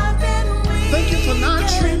lives. Thank you for not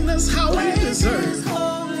treating us how we deserve.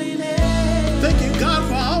 Thank you, God,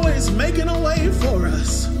 for always making a way for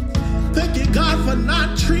us. Thank you, God, for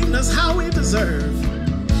not treating us how we deserve.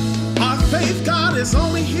 Our faith, God, is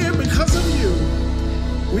only here because of you.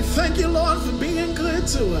 We thank you, Lord, for being good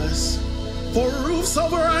to us. For roofs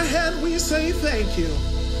over our head, we say thank you.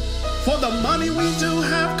 For the money we do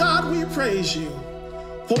have, God, we praise you.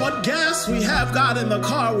 For what gas we have, God, in the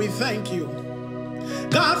car, we thank you.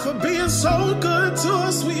 God, for being so good to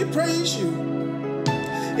us, we praise you.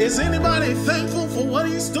 Is anybody thankful for what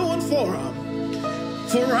he's doing for them?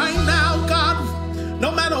 For right now, God,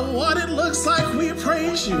 no matter what it looks like, we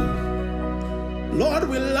praise you. Lord,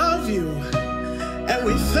 we love you. And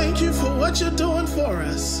we thank you for what you're doing for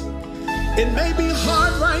us. It may be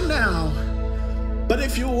hard right now, but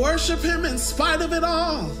if you worship him in spite of it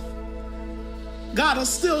all, God will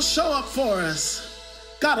still show up for us.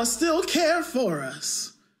 God will still care for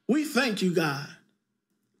us. We thank you, God.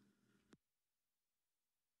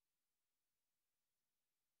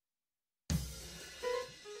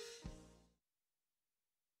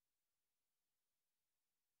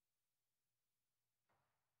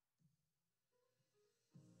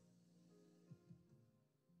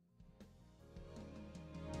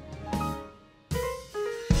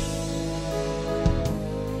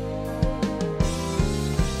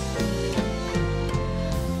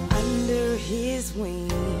 his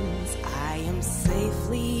wings, I am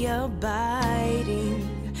safely abiding.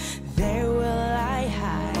 There will I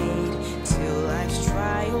hide till life's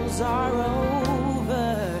trials are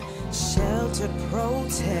over. Sheltered,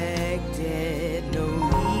 protected, no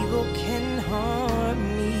evil can harm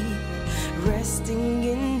me. Resting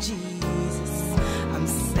in Jesus, I'm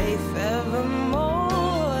safe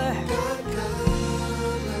evermore. God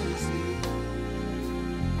covers me.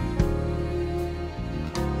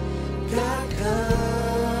 God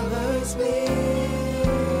covers me.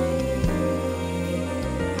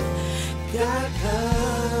 God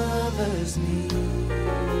covers me.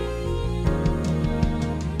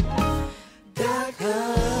 God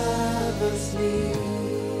covers me.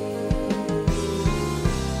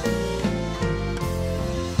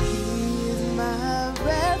 He is my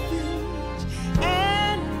refuge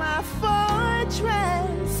and my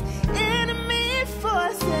fortress. Enemy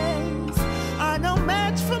forces are no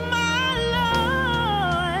match for my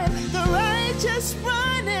Lord. The righteous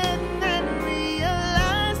run in and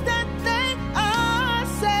realize that they are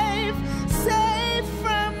safe, safe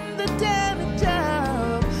from the damage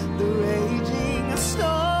of the raging storm.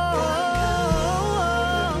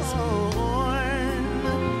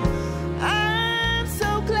 I'm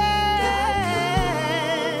so glad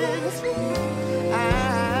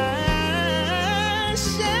I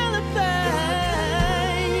shall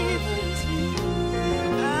abide.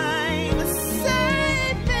 I'm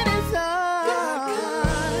safe in His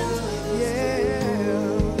arms.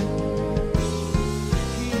 Yeah.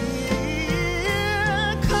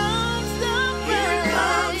 Here comes the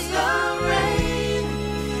rain.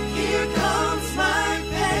 Here comes my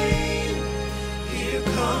pain. Here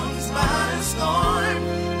comes my storm.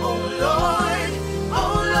 Oh Lord,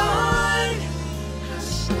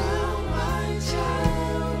 hush now, my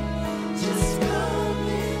child. Just come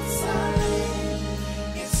inside.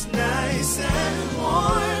 It's nice and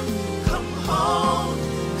warm. Come home,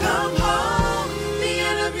 come home. The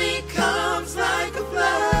enemy comes like a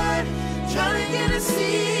flood, trying to get a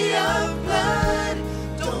sea of blood.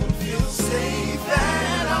 Don't feel safe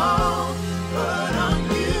at all, but on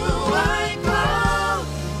you I call.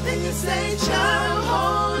 Then you say, child,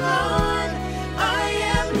 hold on. I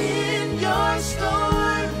am in your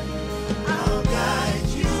storm. I'll guide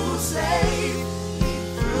you safely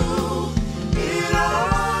through it all.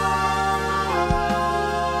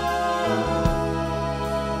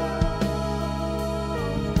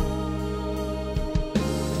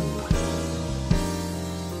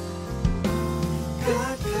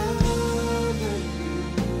 God covered me.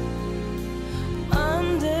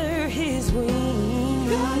 Under His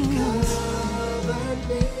wings, God covered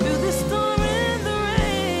me. Through the storm and the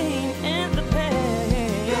rain and the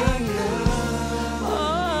pain, God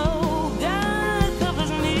oh, God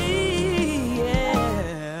covers me,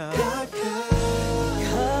 yeah. God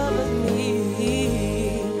covers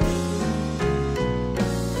me.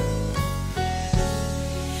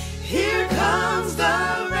 Here comes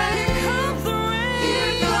the rain.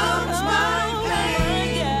 Here comes my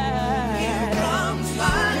pain. Here comes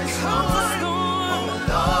my storm.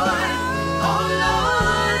 Oh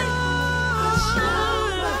Lord, hush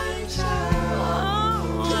now, my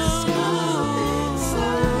child. Just come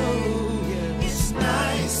inside. It's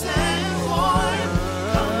nice and warm.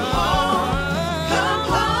 Come home.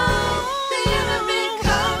 The enemy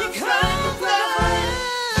comes like a flood,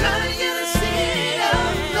 trying to get a sea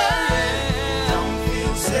of blood. Don't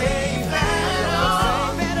feel safe at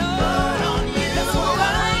all, but on you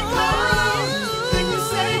I call. Then you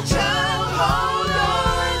say, child, hold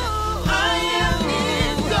on. I am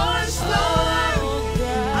in your storm.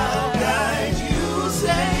 I'll guide you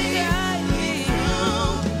safely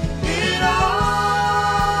through it all.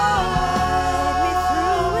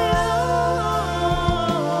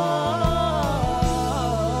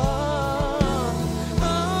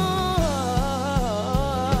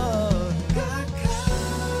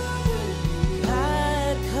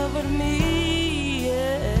 God covered me,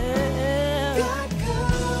 yeah. God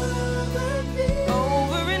covered me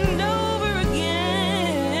over and over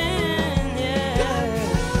again, yeah. God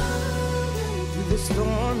covered me through the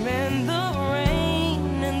storm and the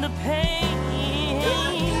rain and the pain.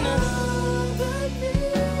 God covered me.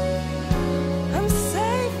 I'm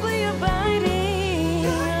safely abiding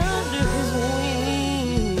under His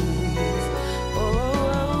wings.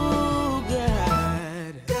 Oh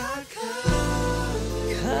God, God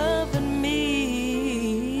covered me.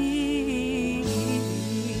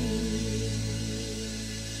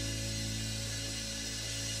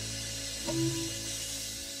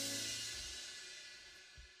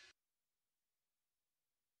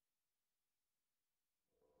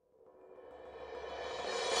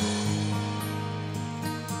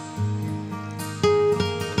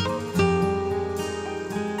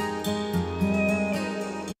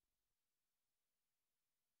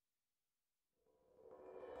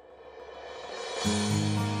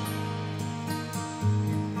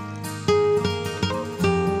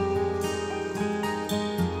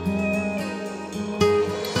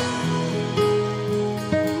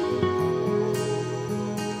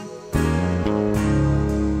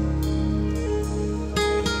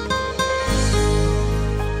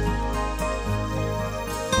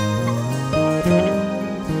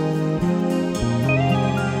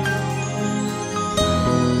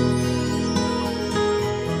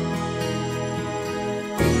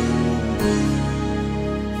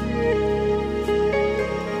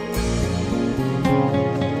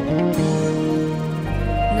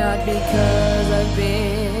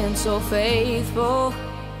 so faithful,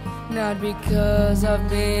 not because I've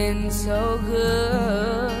been so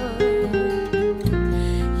good.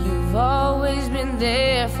 You've always been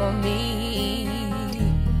there for me,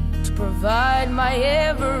 to provide my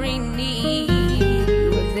every need.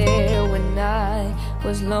 You were there when I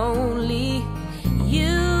was lonely.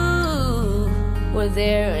 You were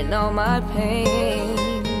there in all my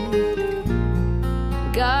pain,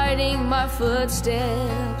 guiding my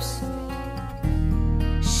footsteps,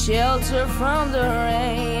 shelter from the rain.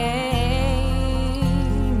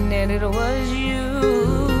 And it was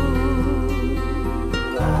you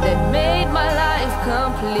that made my life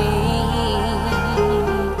complete.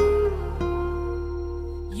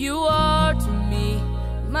 You are to me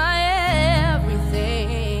my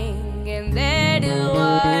everything, and that is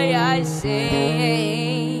why I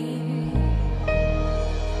sing.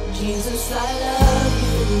 Jesus, I love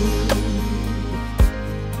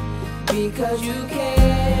you because you care.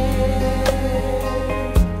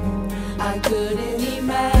 I couldn't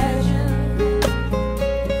imagine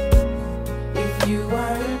if you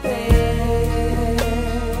weren't there.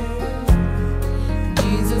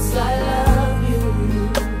 Jesus, I love you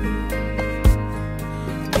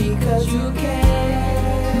because you care.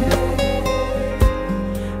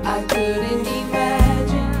 I couldn't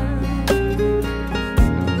imagine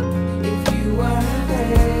if you weren't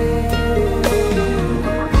there.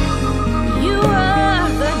 You are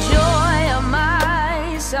the joy of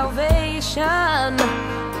my salvation.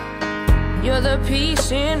 You're the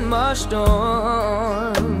peace in my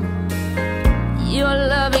storm. Your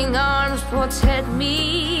loving arms protect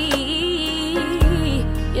me.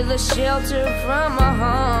 You're the shelter from my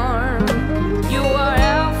harm. You are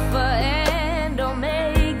Alpha and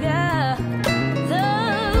Omega,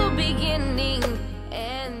 the beginning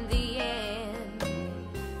and the end.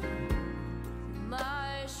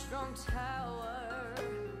 My strong tower,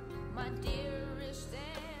 my dearest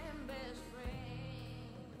and best friend.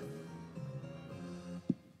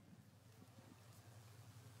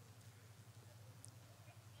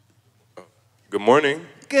 Good morning.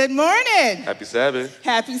 Good morning. Happy Sabbath.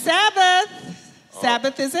 Happy Sabbath.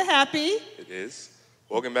 Sabbath is a happy. It is.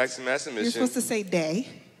 Welcome back to Master Mission. You're supposed to say day.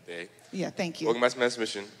 Day. Yeah, thank you. Welcome back to Master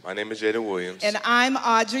Mission. My name is Jaden Williams. And I'm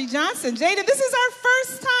Audrey Johnson. Jaden, this is our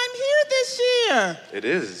first time here this year. It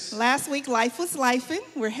is. Last week, life was lifing.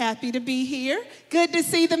 We're happy to be here. Good to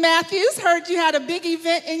see the Matthews. Heard you had a big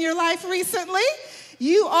event in your life recently.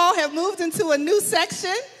 You all have moved into a new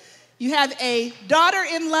section. You have a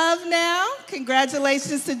daughter-in-love now.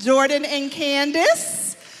 Congratulations to Jordan and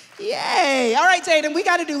Candace. Yay. All right, Jaden, we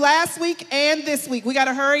got to do last week and this week. We got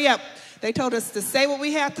to hurry up. They told us to say what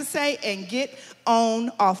we have to say and get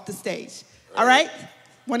on off the stage. All right?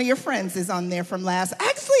 One of your friends is on there from last.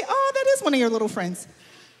 Actually, oh, that is one of your little friends.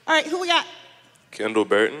 All right, who we got? Kendall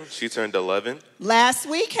Burton. She turned 11. Last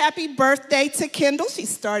week, happy birthday to Kendall. She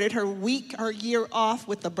started her year off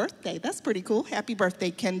with a birthday. That's pretty cool. Happy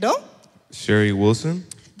birthday, Kendall. Sherry Wilson.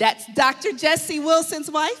 That's Dr. Jesse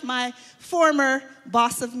Wilson's wife, my former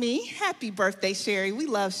boss of me. Happy birthday, Sherry. We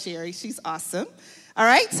love Sherry. She's awesome. All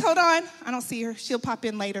right, hold on. I don't see her. She'll pop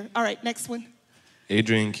in later. All right, next one.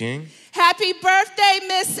 Adrian King. Happy birthday,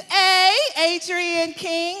 Miss A. Adrian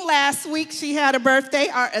King. Last week she had a birthday.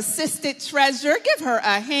 Our assistant treasurer. Give her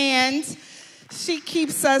a hand. She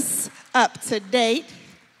keeps us up to date.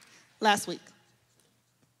 Last week.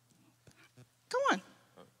 Come on.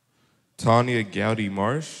 Tanya Gowdy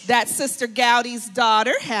Marsh. That's Sister Gowdy's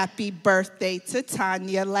daughter. Happy birthday to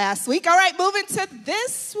Tanya last week. All right, moving to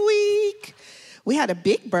this week. We had a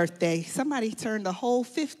big birthday. Somebody turned a whole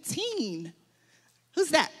 15. Who's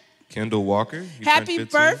that? Kendall Walker. Happy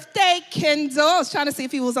birthday, Kendall. I was trying to see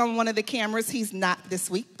if he was on one of the cameras. He's not this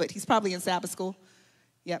week, but he's probably in Sabbath school.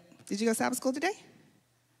 Yep. Did you go to Sabbath school today?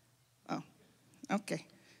 Oh, okay.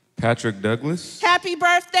 Patrick Douglas. Happy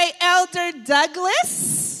birthday, Elder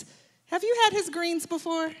Douglas. Have you had his greens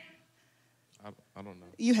before? I don't know.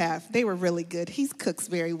 You have. They were really good. He cooks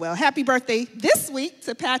very well. Happy birthday this week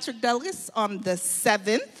to Patrick Douglas on the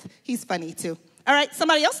 7th. He's funny, too. All right,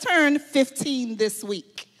 somebody else turned 15 this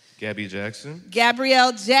week. Gabby Jackson.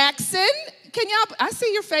 Gabrielle Jackson. Can y'all, I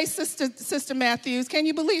see your face, Sister Matthews. Can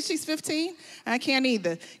you believe she's 15? I can't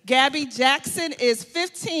either. Gabby Jackson is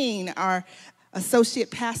 15, our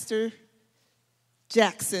associate pastor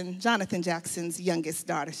Jackson, Jonathan Jackson's youngest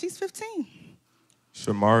daughter. She's 15.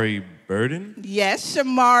 Shamari Burden. Yes,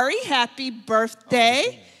 Shamari, happy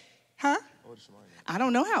birthday. Huh? I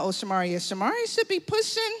don't know how old Shamari is. Shamari should be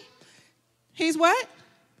pushing, he's what?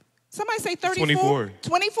 Somebody say 34? 24.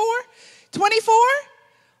 24? 24?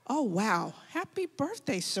 Oh, wow. Happy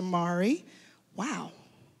birthday, Shamari. Wow.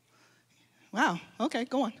 Wow. Okay,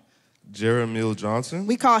 go on. Jeremiel Johnson.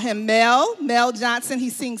 We call him Mel Johnson. He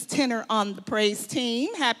sings tenor on the praise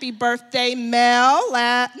team. Happy birthday, Mel.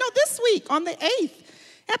 This week on the 8th.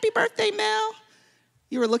 Happy birthday, Mel.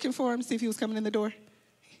 You were looking for him, see if he was coming in the door?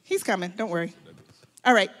 He's coming, don't worry.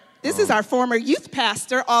 All right, this is our former youth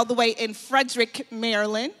pastor all the way in Frederick,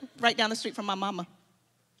 Maryland, right down the street from my mama.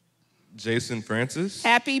 Jason Francis.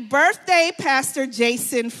 Happy birthday, Pastor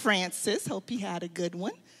Jason Francis. Hope he had a good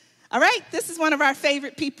one. All right, this is one of our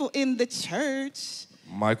favorite people in the church.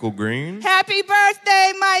 Michael Green. Happy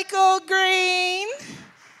birthday, Michael Green.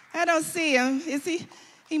 I don't see him. Is he?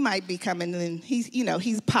 He might be coming in.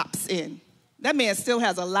 He pops in. That man still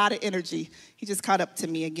has a lot of energy. He just caught up to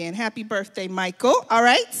me again. Happy birthday, Michael. All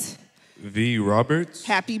right. V. Roberts.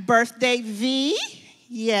 Happy birthday, V.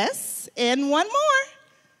 Yes. And one more.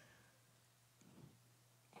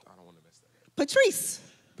 I don't want to mess that up. Patrice.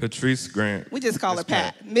 Patrice Grant. We just call her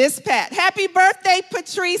Pat. Miss Pat. Happy birthday,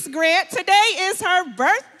 Patrice Grant. Today is her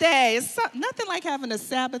birthday. It's nothing like having a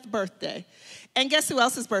Sabbath birthday. And guess who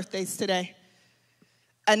else's birthday's today?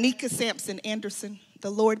 Anika Sampson Anderson.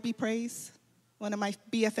 The Lord be praised. One of my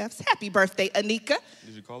BFFs. Happy birthday, Anika.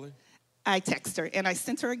 Did you call her? I text her and I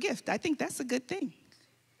sent her a gift. I think that's a good thing.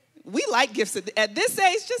 We like gifts. At this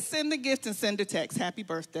age, just send the gift and send a text. Happy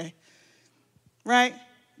birthday. Right?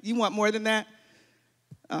 You want more than that?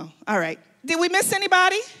 Oh, all right. Did we miss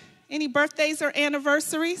anybody? Any birthdays or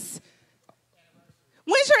anniversaries?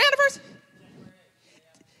 When's your anniversary?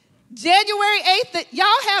 January 8th. Y'all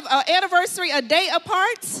have an anniversary a day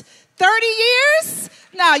apart? 30 years?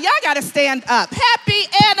 Now, y'all got to stand up. Happy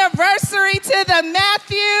anniversary to the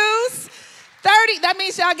Matthews. 30, that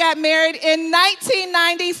means y'all got married in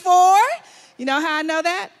 1994. You know how I know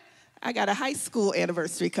that? I got a high school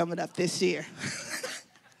anniversary coming up this year.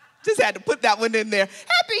 Just had to put that one in there.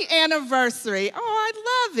 Happy anniversary. Oh,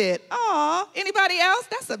 I love it. Oh, anybody else?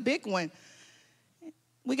 That's a big one.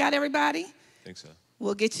 We got everybody? I think so.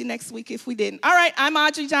 We'll get you next week if we didn't. All right, I'm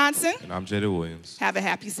Audrey Johnson. And I'm Jada Williams. Have a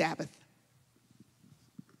happy Sabbath.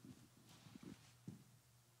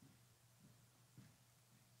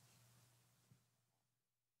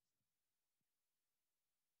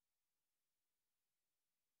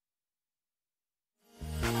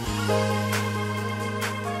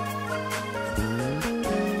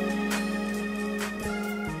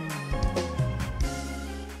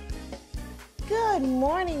 Good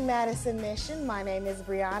morning, Madison Mission. My name is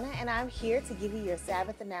Brianna, and I'm here to give you your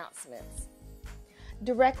Sabbath announcements.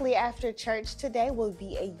 Directly after church today will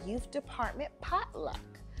be a youth department potluck.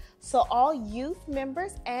 So all youth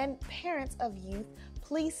members and parents of youth,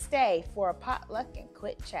 please stay for a potluck and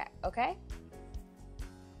quit chat, okay?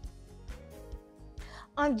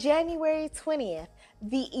 On January 20th,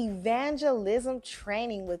 the evangelism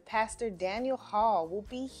training with Pastor Daniel Hall will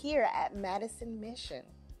be here at Madison Mission.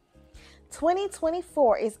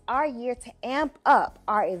 2024 is our year to amp up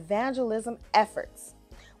our evangelism efforts.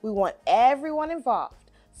 We want everyone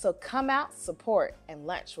involved, so come out, support, and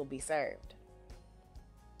lunch will be served.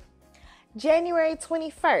 January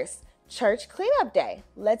 21st, Church Cleanup Day.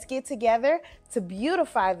 Let's get together to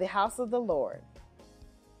beautify the house of the Lord.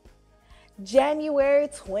 January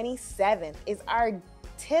 27th is our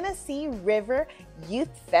Tennessee River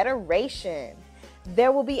Youth Federation.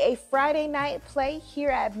 There will be a Friday night play here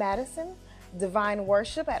at Madison, divine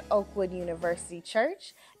worship at Oakwood University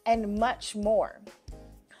Church, and much more.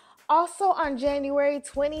 Also on January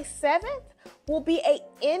 27th will be an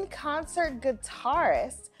in-concert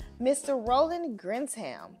guitarist, Mr. Roland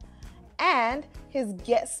Grinsham, and his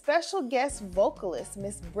special guest vocalist,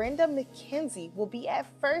 Miss Brenda McKenzie, will be at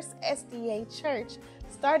First SDA Church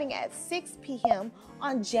starting at 6 p.m.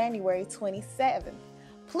 on January 27th.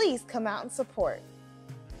 Please come out and support.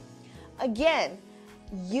 Again,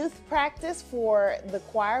 youth practice for the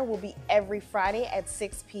choir will be every Friday at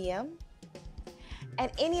 6 p.m.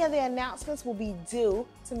 And any of the announcements will be due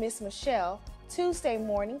to Miss Michelle Tuesday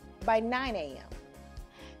morning by 9 a.m.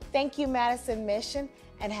 Thank you, Madison Mission,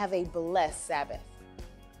 and have a blessed Sabbath.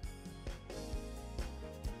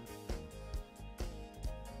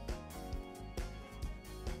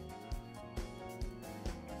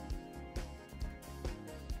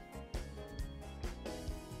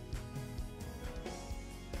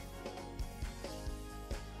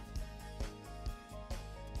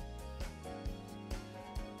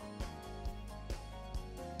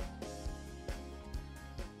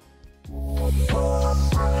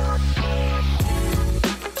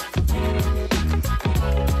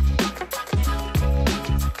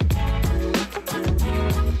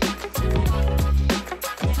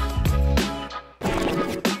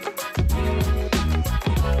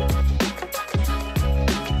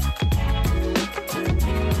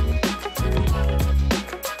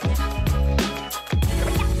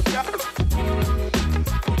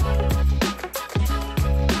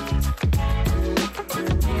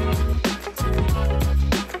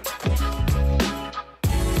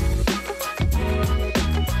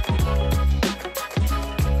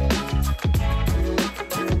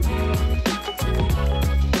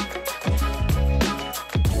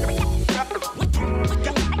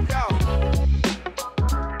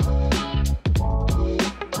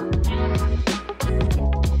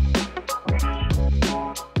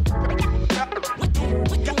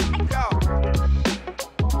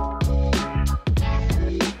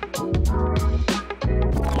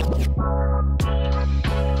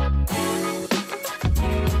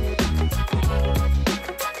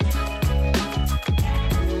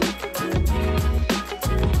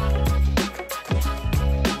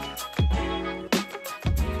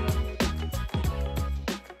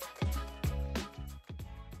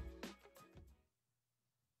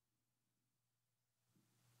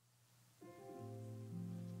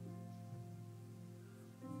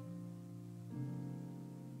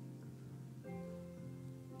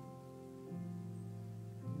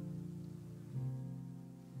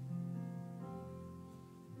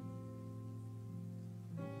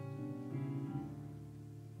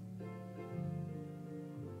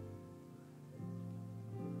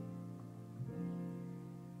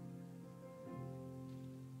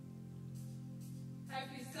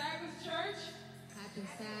 Happy Sabbath, church. Happy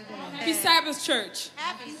Sabbath. Happy Sabbath, church.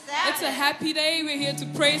 Happy Sabbath. It's a happy day. We're here to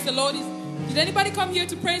praise the Lord. Did anybody come here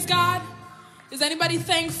to praise God? Is anybody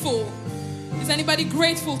thankful? Is anybody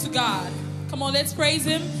grateful to God? Come on, let's praise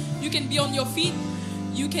Him. You can be on your feet.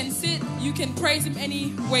 You can sit. You can praise Him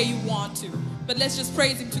any way you want to. But let's just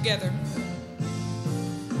praise Him together.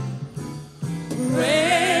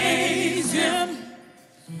 Praise Him.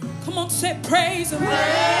 Come on, say praise Him.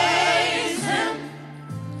 Praise Him.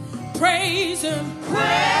 Praise Him.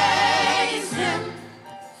 Praise Him.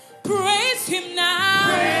 Praise Him now.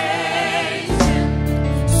 Praise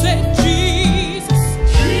Him. Say Jesus.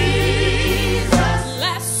 Jesus.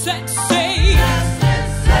 Blessed Savior.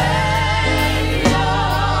 Blessed Savior.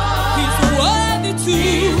 He's worthy to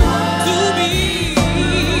be.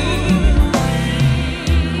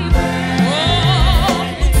 Oh,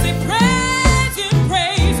 say praise Him,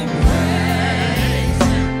 praise Him.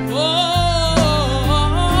 Oh,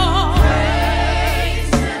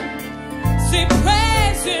 say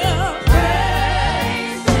praise Him.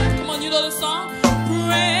 Come on, you know the song.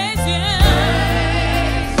 Praise Him.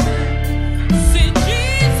 Say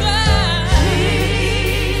Jesus.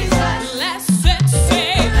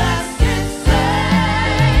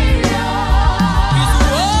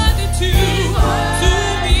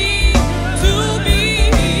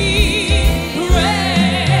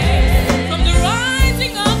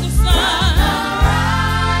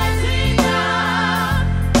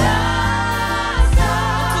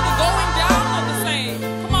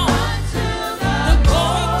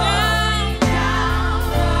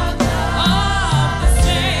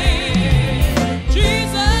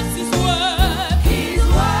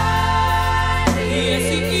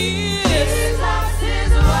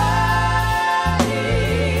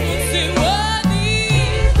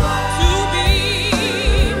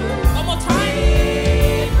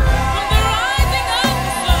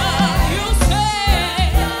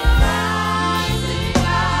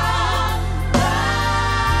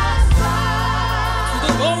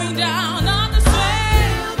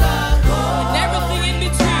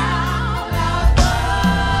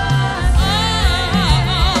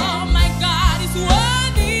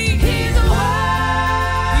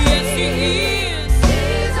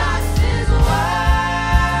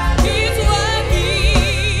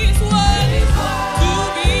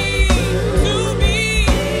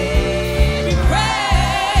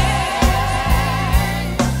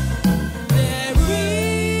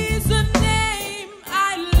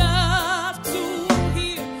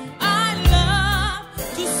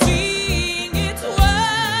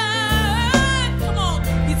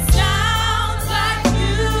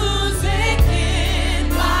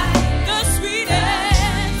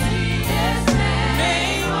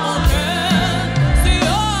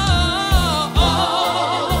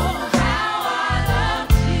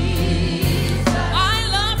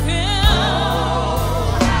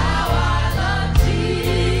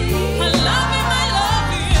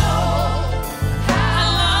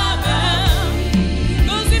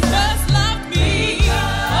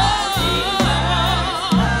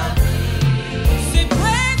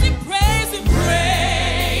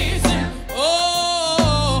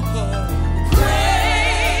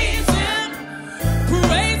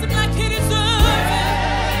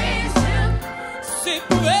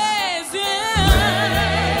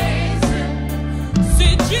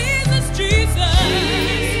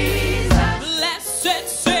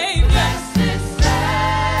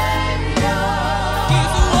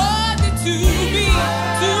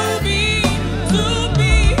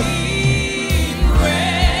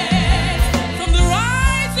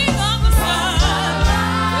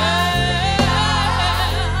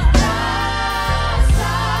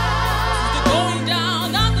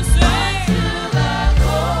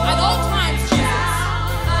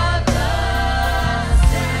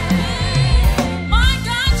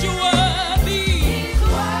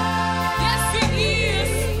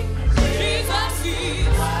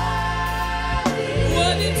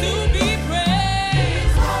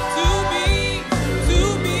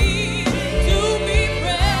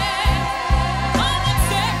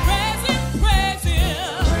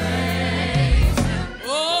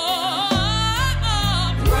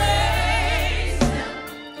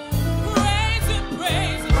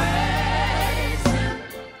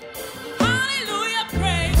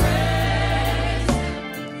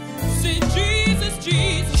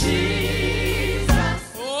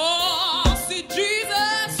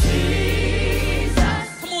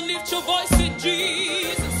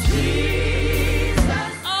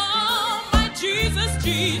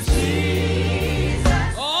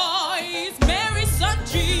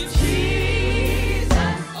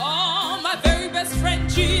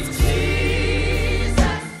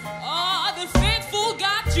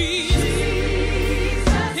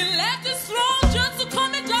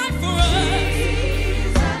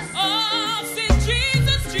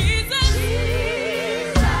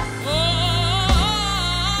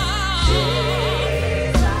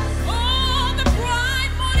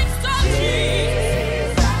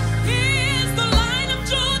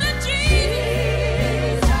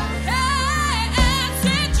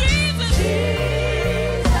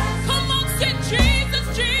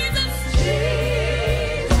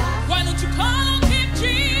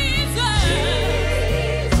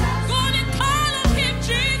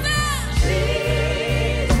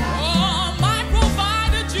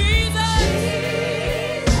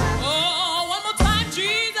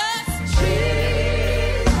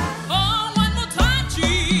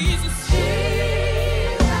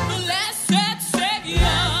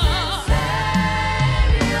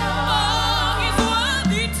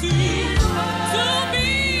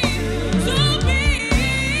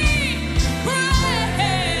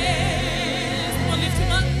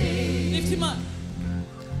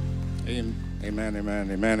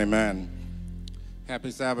 Amen, amen, amen.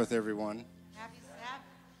 Happy Sabbath, everyone. Happy Sabbath.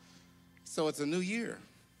 So it's a new year.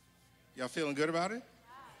 Y'all feeling good about it?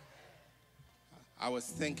 I was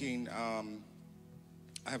thinking, I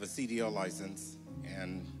have a CDL license,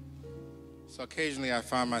 and so occasionally I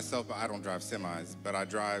find myself, I don't drive semis, but I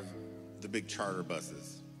drive the big charter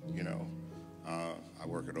buses, you know. I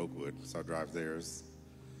work at Oakwood, so I drive theirs.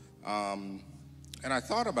 And I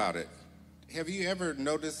thought about it. Have you ever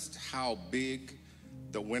noticed how big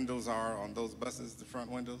the windows are on those buses, the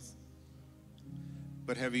front windows?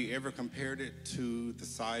 But have you ever compared it to the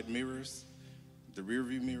side mirrors, the rear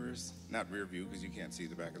view mirrors? Not rear view, because you can't see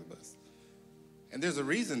the back of the bus. And there's a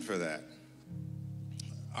reason for that.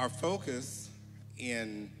 Our focus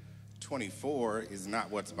in 24 is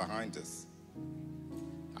not what's behind us.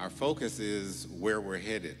 Our focus is where we're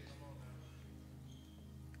headed.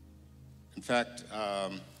 In fact,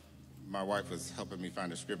 my wife was helping me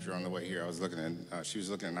find a scripture on the way here. I was looking at, she was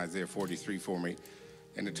looking at Isaiah 43 for me,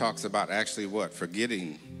 and it talks about actually what?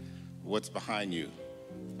 Forgetting what's behind you.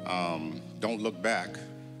 Don't look back.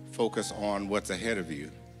 Focus on what's ahead of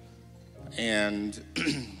you. And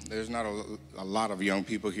there's not a lot of young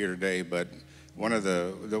people here today, but one of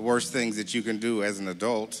the worst things that you can do as an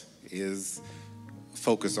adult is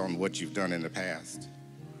focus on what you've done in the past,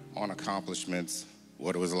 on accomplishments,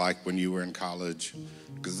 what it was like when you were in college,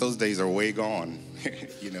 because those days are way gone,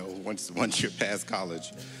 you know, once you're past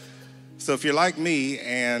college. So if you're like me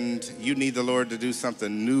and you need the Lord to do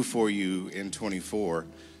something new for you in 24,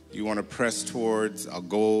 you want to press towards a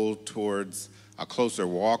goal, towards a closer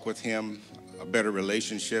walk with Him, a better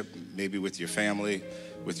relationship, maybe with your family,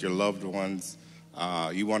 with your loved ones.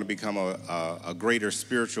 You want to become a greater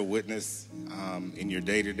spiritual witness in your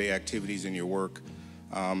day-to-day activities, in your work.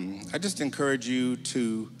 I just encourage you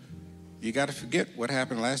you got to forget what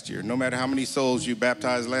happened last year. No matter how many souls you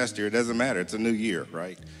baptized last year, it doesn't matter. It's a new year,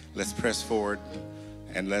 right? Let's press forward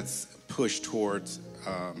and let's push towards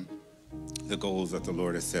the goals that the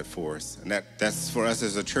Lord has set for us. And that's for us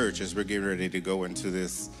as a church as we're getting ready to go into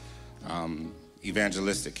this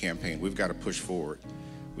evangelistic campaign. We've got to push forward.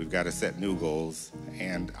 We've got to set new goals.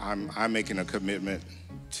 And I'm making a commitment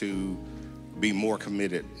to be more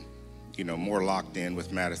committed, you know, more locked in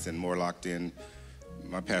with Madison, more locked in.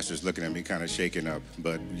 My pastor's looking at me kind of shaking up,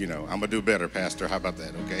 but, you know, I'm going to do better, Pastor. How about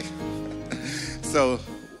that, okay? So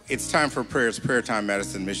it's time for prayer. It's prayer time,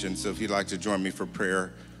 Madison Mission. So if you'd like to join me for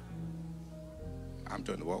prayer, I'm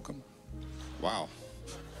doing the welcome. Wow.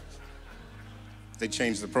 They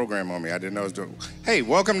changed the program on me. I didn't know I was doing. Hey,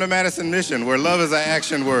 welcome to Madison Mission, where love is an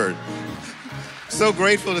action word. So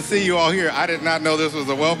grateful to see you all here. I did not know this was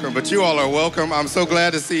a welcome, but you all are welcome. I'm so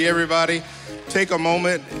glad to see everybody. Take a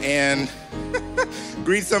moment and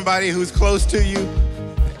greet somebody who's close to you,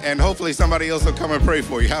 and hopefully somebody else will come and pray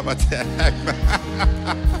for you. How about that?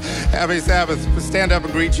 Happy Sabbath. Stand up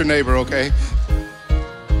and greet your neighbor, okay?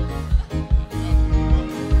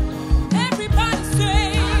 Everybody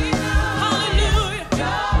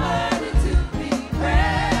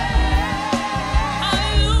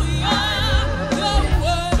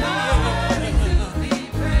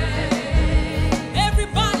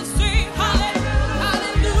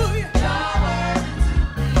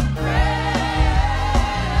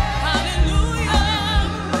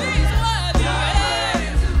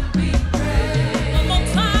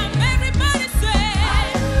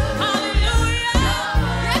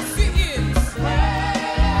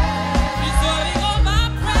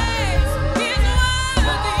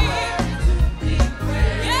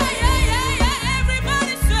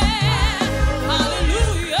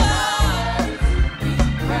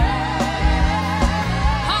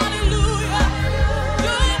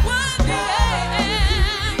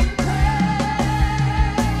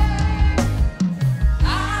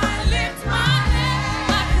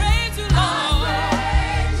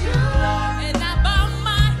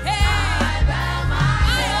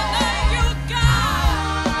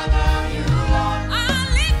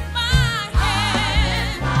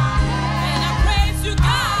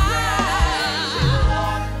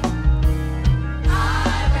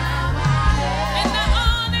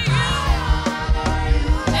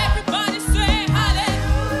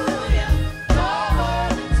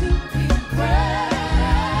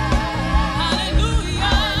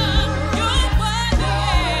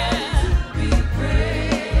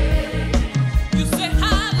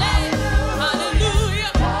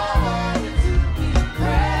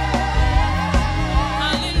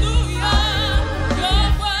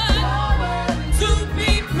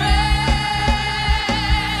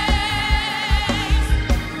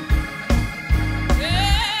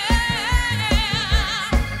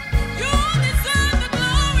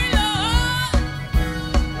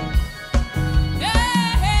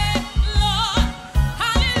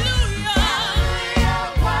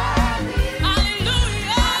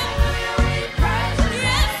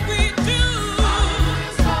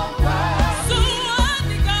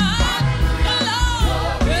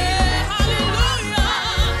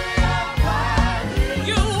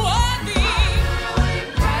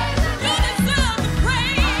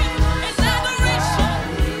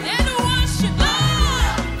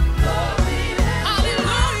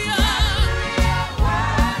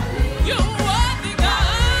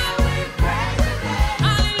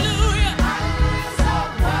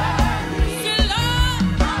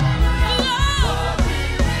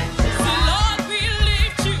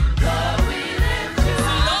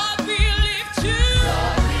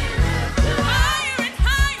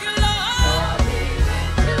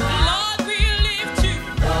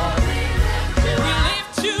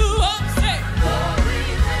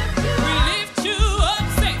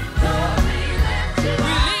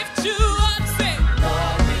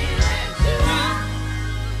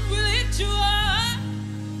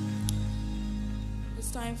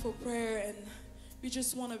we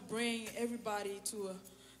just want to bring everybody to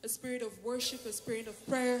a spirit of worship, a spirit of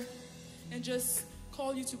prayer, and just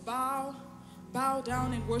call you to bow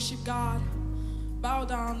down and worship God, bow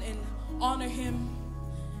down and honor Him,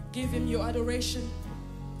 give Him your adoration.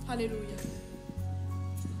 Hallelujah.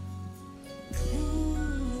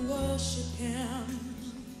 Worship Him.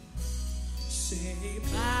 Say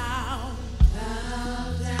bow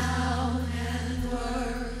down and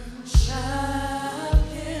worship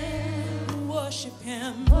Him. Worship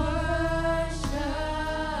Him. Worship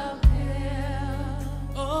Him.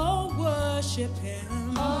 Oh, worship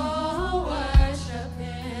Him. Oh, worship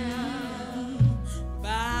Him.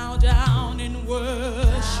 Bow down and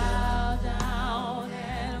worship. Bow down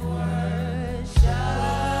and worship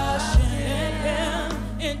Him.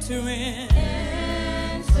 Enter in.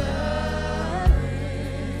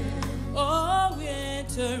 Oh,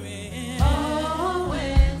 enter in. Oh,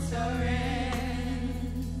 enter in.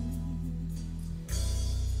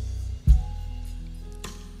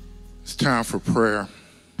 It's time for prayer.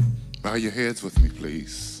 Bow your heads with me,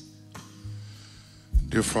 please.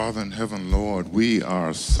 Dear Father in heaven, Lord, we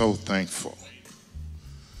are so thankful.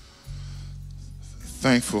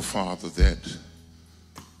 Thankful, Father, that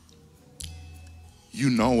you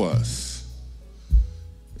know us,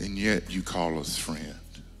 and yet you call us friend.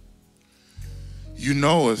 You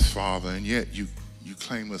know us, Father, and yet you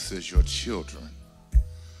claim us as your children.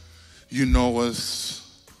 You know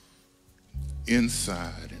us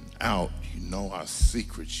inside and out. You know our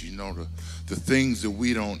secrets. You know the things that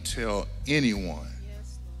we don't tell anyone.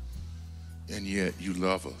 And yet you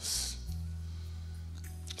love us.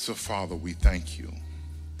 So, Father, we thank you.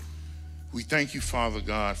 We thank you, Father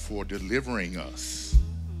God, for delivering us.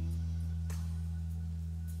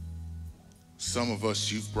 Some of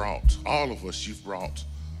us you've brought, all of us you've brought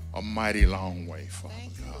a mighty long way, Father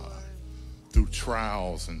God. Through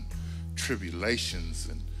trials and tribulations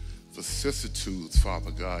and vicissitudes,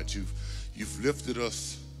 Father God, you've lifted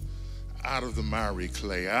us out of the miry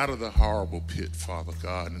clay, out of the horrible pit, Father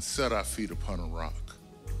God, and set our feet upon a rock.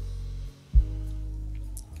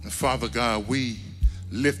 And Father God, we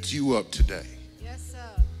lift you up today. Yes,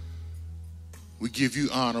 sir. We give you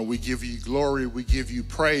honor, we give you glory, we give you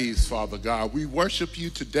praise, Father God. We worship you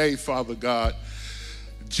today, Father God,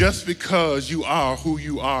 just because you are who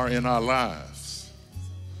you are in our lives.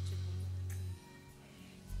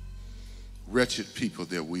 Wretched people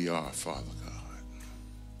that we are, Father God.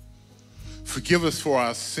 Forgive us for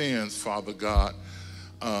our sins, Father God.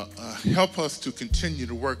 Help us to continue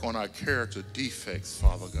to work on our character defects,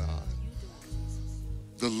 Father God.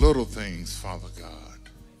 The little things, Father God.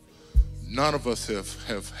 None of us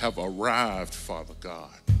have arrived, Father God.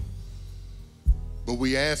 But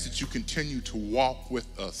we ask that you continue to walk with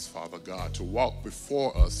us, Father God, to walk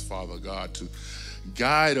before us, Father God, to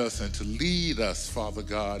guide us and to lead us, Father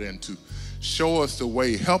God, and to show us the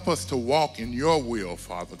way. Help us to walk in your will,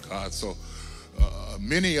 Father God. So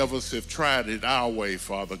many of us have tried it our way,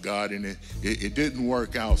 Father God, and it didn't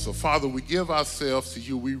work out. So, Father, we give ourselves to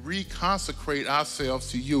you. We reconsecrate ourselves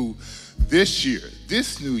to you this year,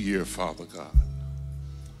 this new year, Father God.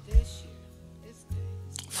 This year, this day.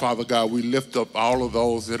 Father God, we lift up all of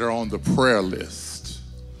those that are on the prayer list.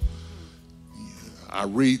 I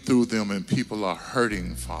read through them and people are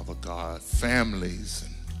hurting, Father God, families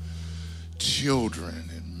and children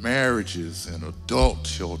and marriages and adult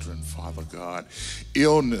children, Father God,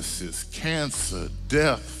 illnesses, cancer,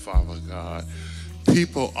 death, Father God.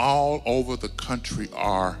 People all over the country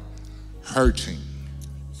are hurting.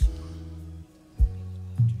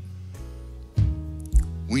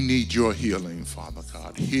 We need your healing, Father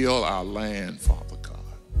God. Heal our land, Father God.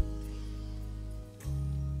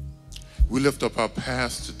 We lift up our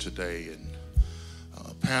pastor today and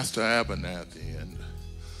Pastor Abernathy and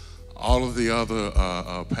all of the other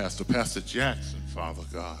Pastor Jackson, Father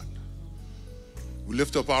God. We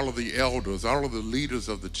lift up all of the elders, all of the leaders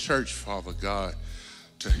of the church, Father God,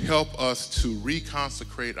 to help us to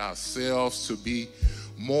reconsecrate ourselves, to be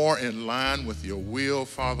more in line with your will,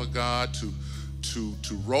 Father God, to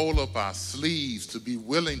roll up our sleeves, to be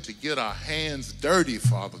willing to get our hands dirty,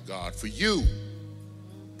 Father God, for you.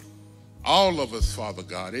 All of us, Father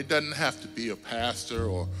God. It doesn't have to be a pastor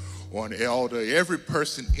or an elder. Every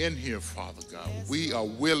person in here, Father God, we are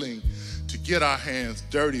willing to get our hands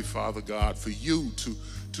dirty, Father God, for you to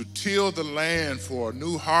till the land for a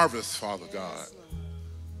new harvest, Father God.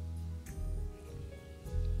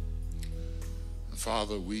 And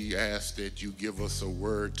Father, we ask that you give us a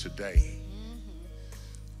word today.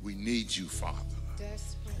 We need you, Father.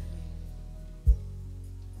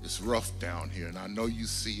 It's rough down here, and I know you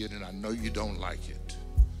see it, and I know you don't like it.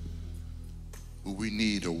 but we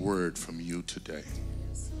need a word from you today.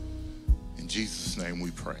 In Jesus' name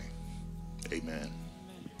we pray. Amen.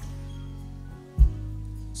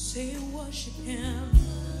 Say worship him.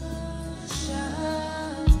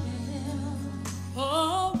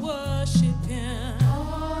 Oh, worship him.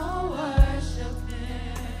 Oh, worship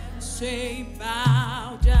him. Say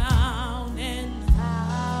bow down and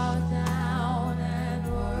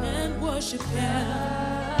worship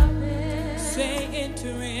him. Say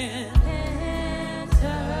enter in.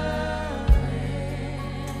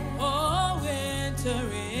 Oh,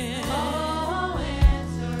 enter in.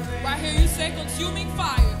 Right here you say consuming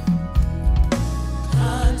fire.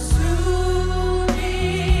 Consuming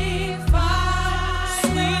fire.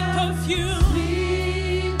 Sweet perfume.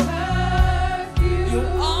 Sweet perfume. Your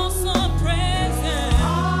awesome presence.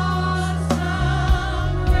 Awesome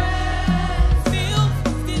presence. Fills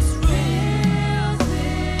this room.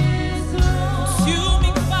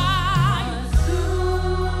 Consuming fire. Consuming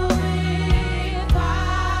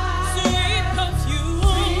fire. Sweet perfume.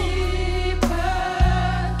 Sweet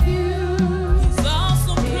perfume. His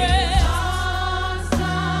awesome presence.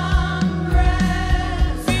 Awesome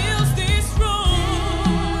presence. Fills this room.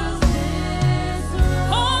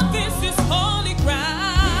 Oh, this is holy ground.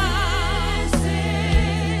 This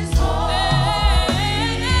is holy ground.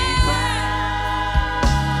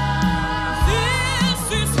 This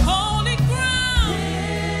is holy ground.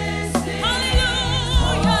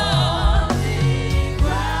 Hallelujah.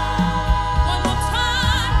 One more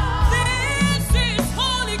time. This is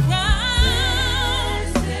holy ground.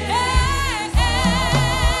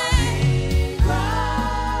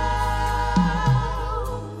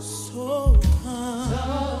 So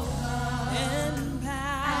come and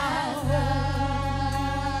bow down.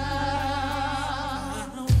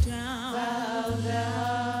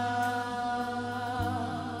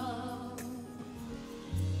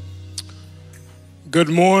 Good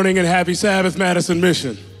morning and happy Sabbath, Madison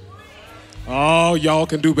Mission. Oh, y'all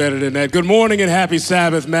can do better than that. Good morning and happy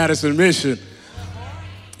Sabbath, Madison Mission.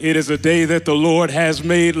 It is a day that the Lord has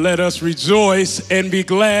made. Let us rejoice and be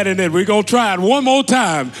glad in it. We're going to try it one more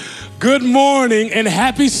time. Good morning and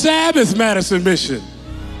happy Sabbath, Madison Mission.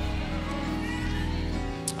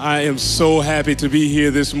 I am so happy to be here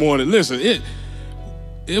this morning. Listen,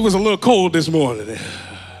 it was a little cold this morning.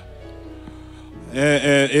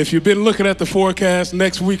 And if you've been looking at the forecast,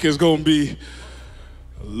 next week is going to be,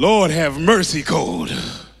 Lord have mercy, cold.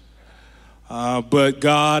 But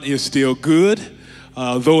God is still good.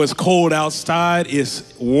 Though it's cold outside,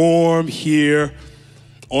 it's warm here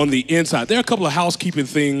on the inside. There are a couple of housekeeping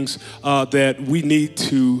things that we need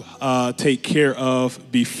to take care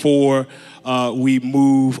of before we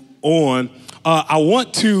move on. I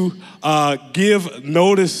want to give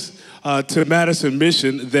notice to Madison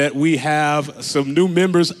Mission that we have some new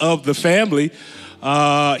members of the family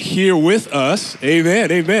here with us.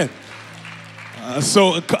 Amen, amen.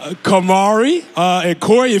 So Kamari and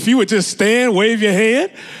Corey, if you would just stand, wave your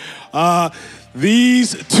hand.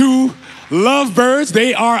 These two lovebirds,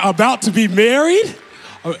 they are about to be married.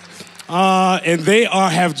 And they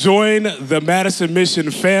have joined the Madison Mission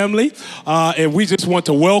family. And we just want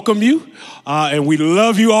to welcome you. And we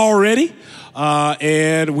love you already.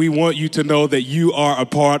 And we want you to know that you are a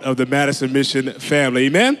part of the Madison Mission family.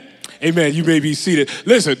 Amen? Amen. You may be seated.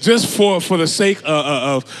 Listen, just for the sake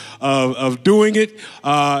of doing it,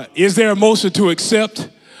 is there a motion to accept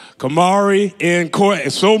Kamari and Corey?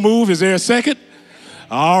 So move. Is there a second?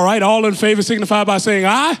 All right. All in favor signify by saying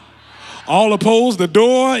aye. All opposed. The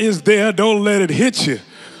door is there. Don't let it hit you.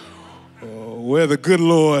 Where the good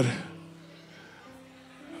Lord.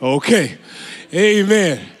 Okay.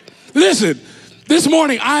 Amen. Listen, this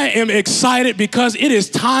morning I am excited because it is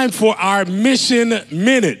time for our Mission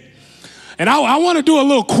Minute. And I want to do a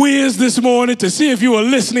little quiz this morning to see if you were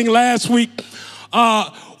listening last week.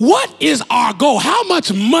 What is our goal? How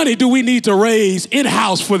much money do we need to raise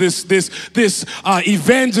in-house for this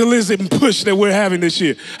evangelism push that we're having this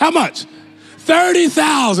year? How much?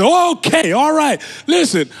 $30,000. Okay, all right.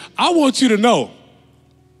 Listen, I want you to know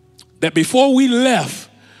that before we left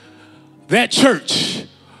that church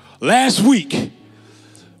last week,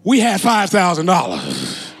 we had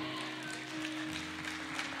 $5,000.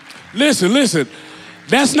 Listen,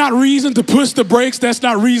 that's not reason to push the brakes. That's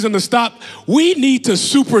not reason to stop. We need to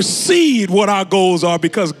supersede what our goals are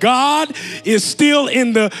because God is still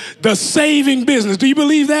in the saving business. Do you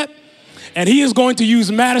believe that? And he is going to use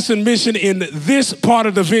Madison Mission in this part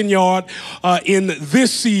of the vineyard in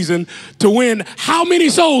this season to win. How many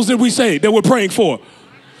souls did we say that we're praying for?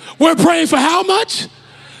 We're praying for how much?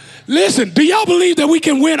 Listen, do y'all believe that we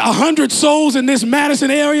can win 100 souls in this Madison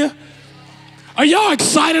area? Are y'all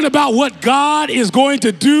excited about what God is going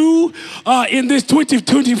to do in this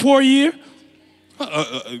 2024 year?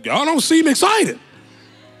 Y'all don't seem excited.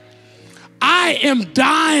 I am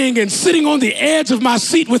dying and sitting on the edge of my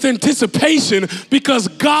seat with anticipation because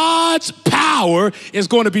God's power is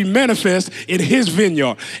going to be manifest in his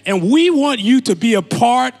vineyard. And we want you to be a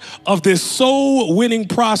part of this soul winning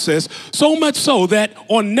process, so much so that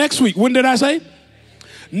on next week, when did I say?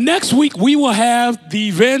 Next week, we will have the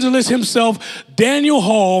evangelist himself, Daniel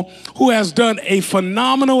Hall, who has done a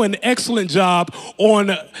phenomenal and excellent job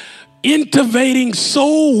on innovating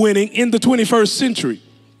soul winning in the 21st century.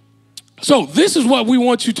 So this is what we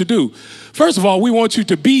want you to do. First of all, we want you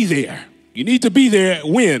to be there. You need to be there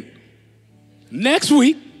when? Next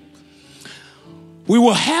week, we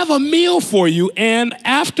will have a meal for you. And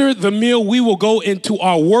after the meal, we will go into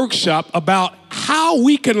our workshop about how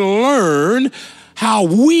we can learn how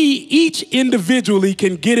we each individually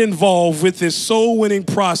can get involved with this soul winning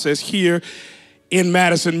process here in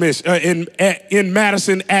Madison, in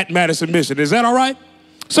Madison at Madison Mission. Is that all right?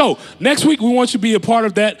 So next week, we want you to be a part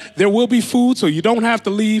of that. There will be food, so you don't have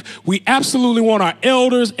to leave. We absolutely want our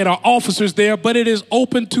elders and our officers there, but it is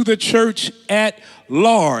open to the church at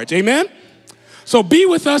large. Amen? So be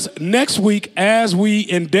with us next week as we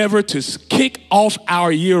endeavor to kick off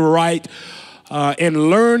our year right and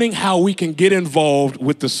learning how we can get involved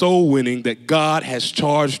with the soul winning that God has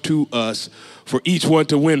charged to us for each one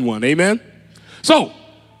to win one. Amen? So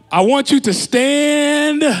I want you to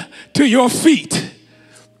stand to your feet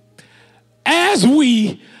as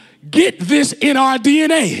we get this in our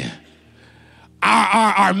DNA,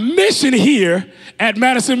 our mission here at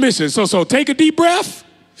Madison Mission. So take a deep breath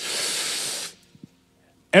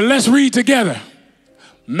and let's read together.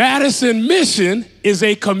 Madison Mission is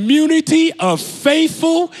a community of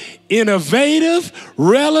faithful, innovative,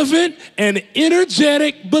 relevant, and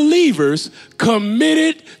energetic believers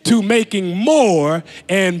committed to making more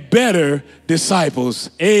and better disciples.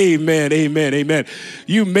 Amen, amen, amen.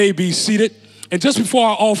 You may be seated. And just before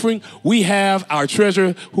our offering, we have our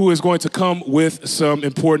treasurer who is going to come with some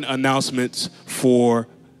important announcements for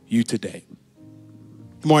you today.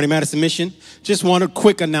 Good morning, Madison Mission. Just want a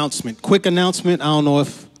quick announcement. I don't know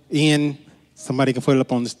if Ian, somebody can put it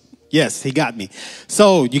up on this. Yes, he got me.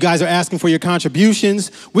 So you guys are asking for your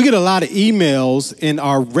contributions. We get a lot of emails in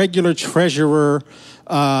our regular treasurer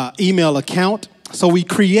email account. So we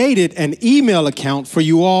created an email account for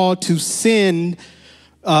you all to send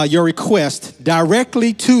your request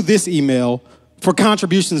directly to this email for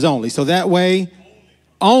contributions only. So that way,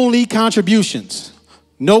 only contributions.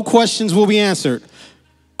 No questions will be answered.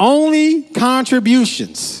 Only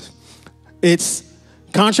contributions. It's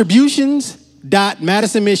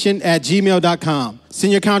contributions.madisonmission@gmail.com.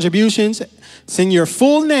 Send your contributions. Send your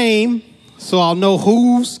full name so I'll know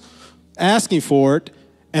who's asking for it,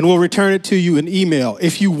 and we'll return it to you in email.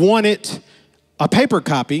 If you want it a paper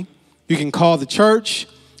copy, you can call the church,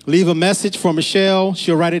 leave a message for Michelle.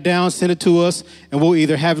 She'll write it down, send it to us, and we'll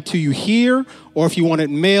either have it to you here, or if you want it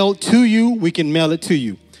mailed to you, we can mail it to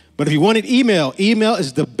you. But if you want it email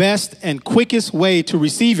is the best and quickest way to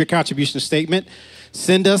receive your contribution statement.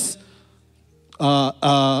 Send us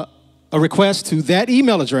a request to that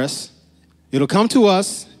email address. It'll come to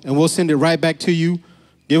us, and we'll send it right back to you.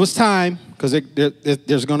 Give us time, because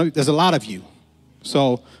there's a lot of you.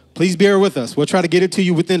 So please bear with us. We'll try to get it to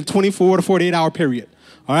you within a 24 to 48-hour period.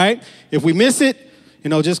 All right? If we miss it,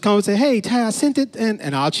 just come and say, hey, Ty, I sent it,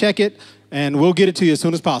 and I'll check it, and we'll get it to you as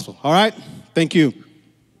soon as possible. All right? Thank you.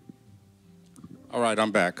 All right,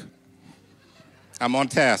 I'm back. I'm on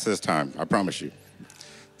task this time, I promise you.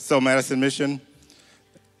 So, Madison Mission,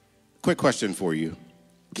 quick question for you.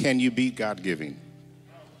 Can you beat God giving?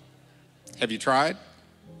 Have you tried?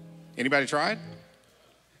 Anybody tried?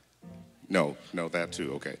 No, that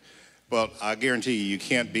too, okay. Well, I guarantee you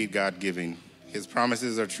can't beat God giving. His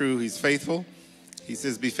promises are true, he's faithful. He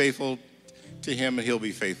says be faithful to him and he'll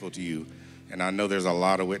be faithful to you. And I know there's a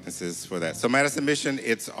lot of witnesses for that. So Madison Mission,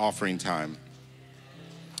 it's offering time.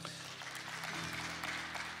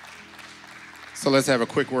 So let's have a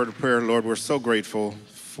quick word of prayer. Lord, we're so grateful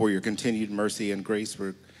for your continued mercy and grace.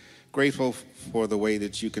 We're grateful for the way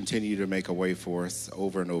that you continue to make a way for us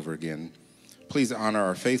over and over again. Please honor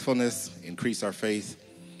our faithfulness, increase our faith,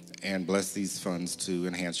 and bless these funds to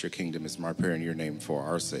enhance your kingdom. It's my prayer in your name for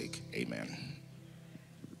our sake. Amen.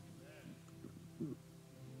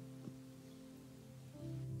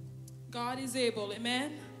 God is able,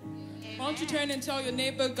 amen? Why don't you turn and tell your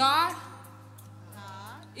neighbor, God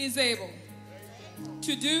is able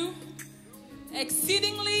to do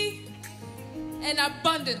exceedingly and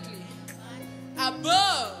abundantly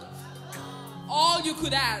above all you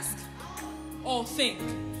could ask or think.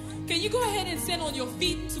 Can you go ahead and stand on your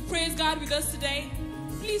feet to praise God with us today?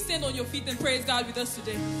 Please stand on your feet and praise God with us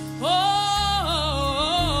today. Oh,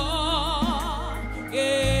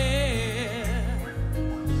 yeah.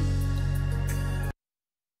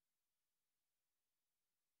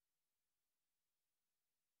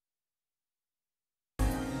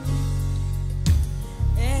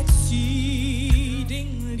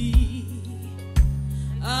 Exceedingly,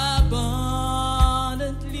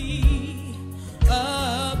 abundantly,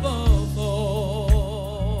 above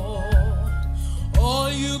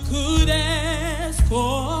all you could ask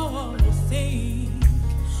or think,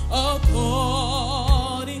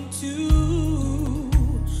 according to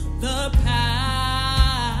the power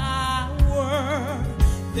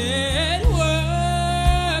that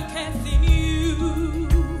worketh in you.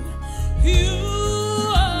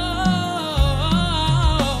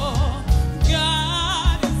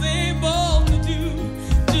 God is able to do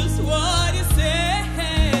just what He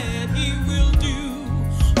said He will do.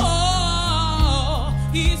 Oh,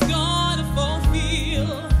 He's gonna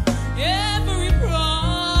fulfill every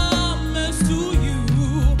promise to you.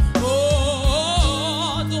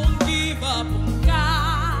 Oh, don't give up on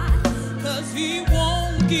God, 'cause He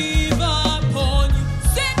won't give up on you.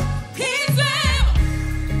 Say He's able.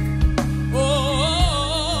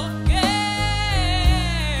 Oh,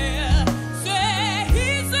 yeah. Say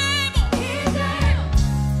He's able. He's able.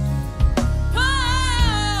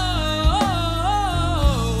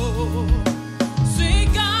 Oh, say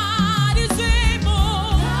God is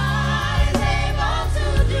able. God is able to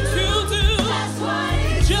do just what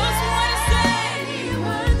He said He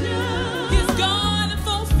would do. He's gonna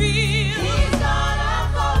fulfill. He's gonna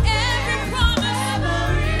fulfill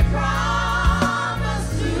every promise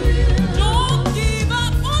to you. Don't give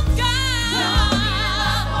up on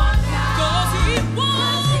God, 'cause He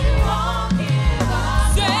won't give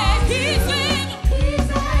up. Say He's able. He's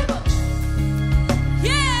able.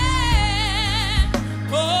 Yeah.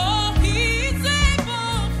 Oh, He's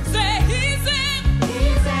able. Say He's able.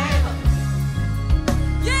 He's able.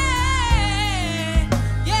 Yeah.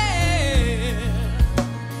 Yeah.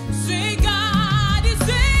 Say God is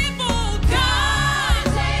able. God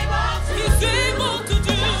is able to do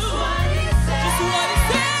just what He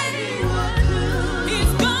said He would do.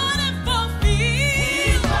 He's gonna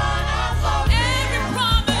fulfill every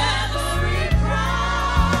promise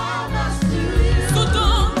to you. So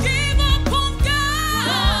don't give up on God.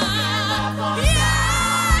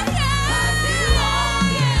 Yeah, yeah.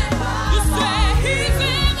 You say He's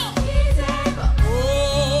able. He's able. Oh,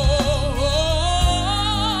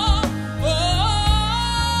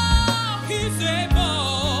 He's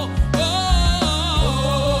able.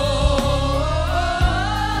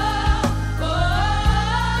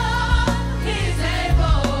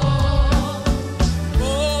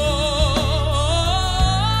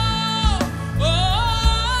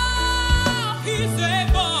 He's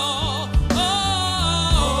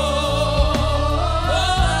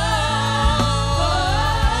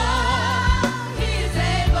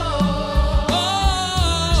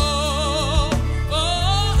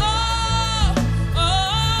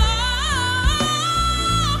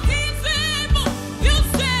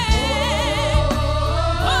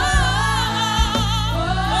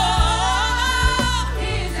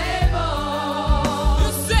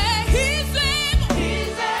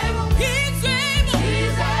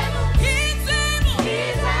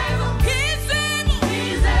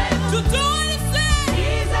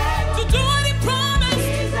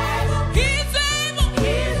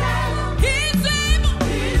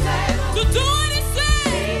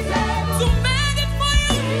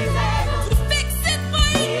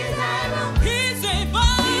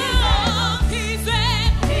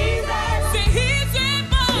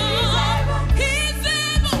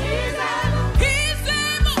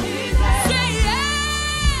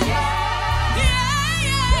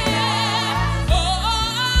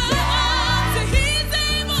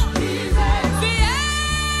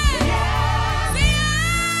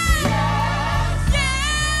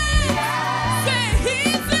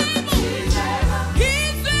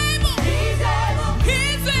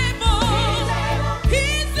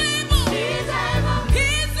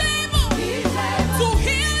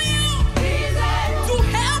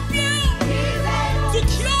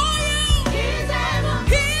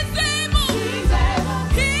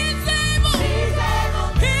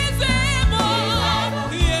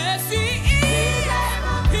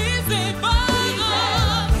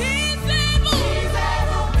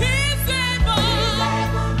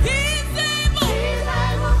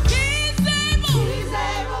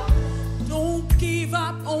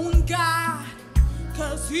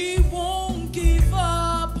He won't give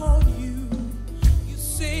up on you.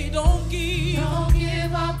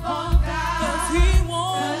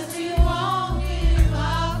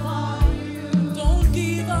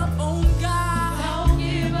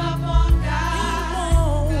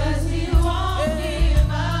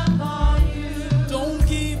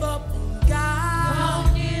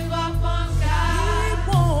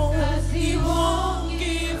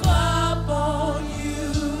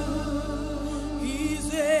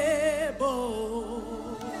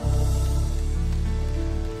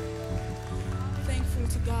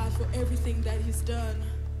 He's done.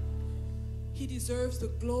 He deserves the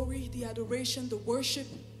glory, the adoration, the worship.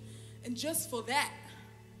 And just for that,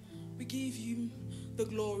 we give Him the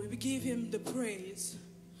glory. We give Him the praise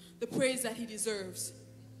that He deserves.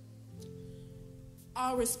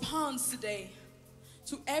 Our response today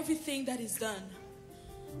to everything that is done,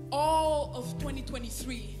 all of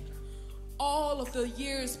 2023, all of the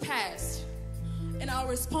years past, and our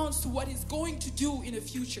response to what He's going to do in the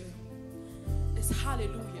future is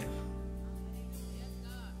hallelujah.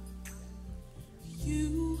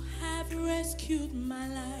 You have rescued my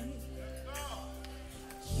life.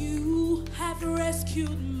 You have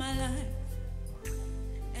rescued my life.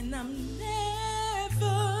 And I'm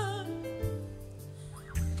never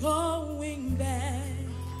going back.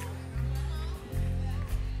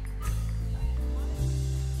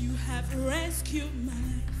 You have rescued my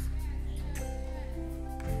life.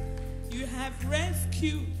 You have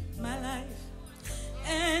rescued my life.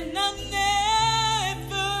 And I'm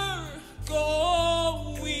never going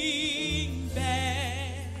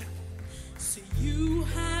back. So you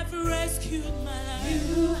have rescued my life.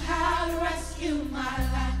 You have rescued my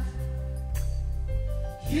life.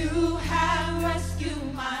 You have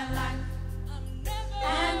rescued my life.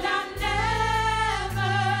 And I'm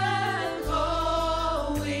never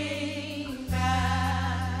going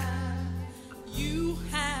back. You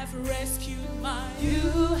have rescued my life.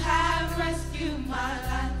 You have rescued my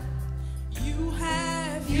life.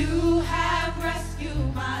 You have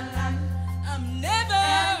rescued my life. I'm never,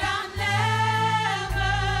 and I'm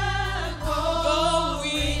never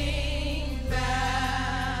going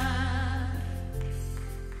back.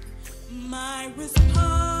 My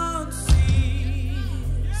response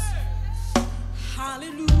is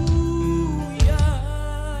hallelujah.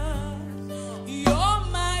 You're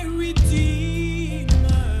my Redeemer.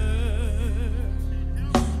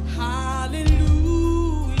 Hallelujah.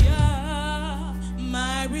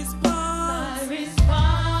 My response is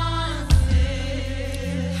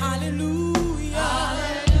hallelujah.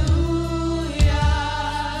 Hallelujah.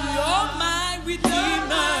 You're my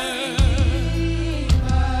Redeemer.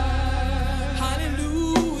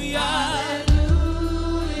 Hallelujah.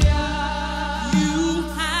 You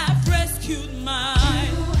have rescued my life.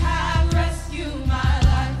 You have rescued my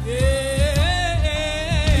life. Yeah.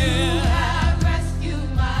 You have rescued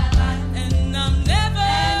my life. And I'm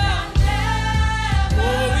never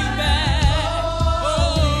going back.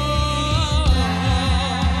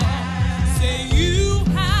 Say you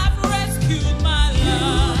have rescued my life.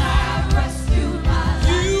 You have rescued my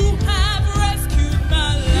life. You have rescued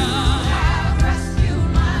my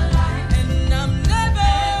life. And I'm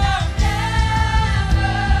never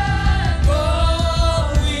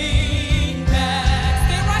going back.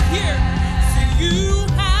 Stay right here. Say you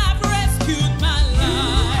have rescued my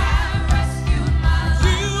life.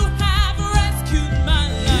 You have rescued my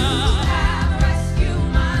life.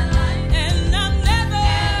 And I'm never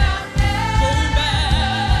going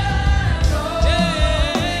back.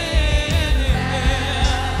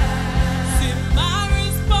 See, my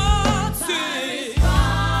response is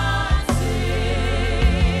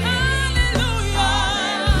hallelujah.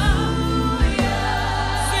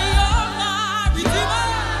 Say you're my Redeemer.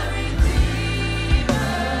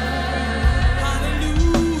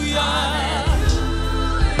 Hallelujah.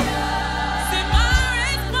 Say my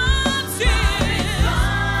response is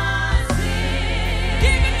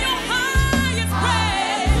giving your highest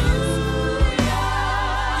praise.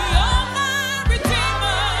 You're my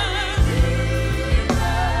Redeemer.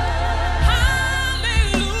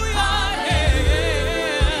 Hallelujah.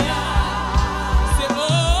 Say,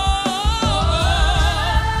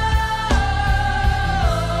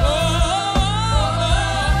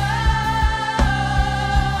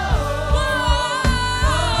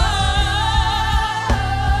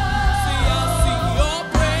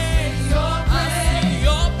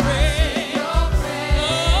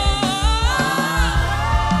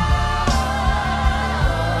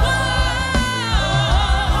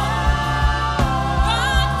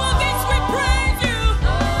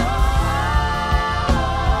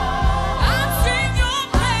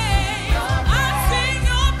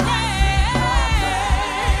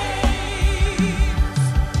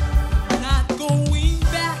 not going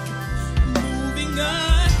back, moving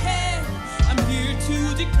ahead. I'm here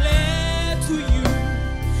to declare to you,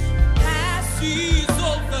 past is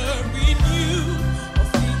over in you. All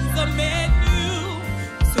things are made new.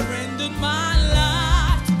 Surrendered my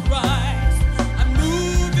life to Christ. I'm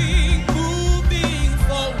moving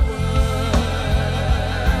forward.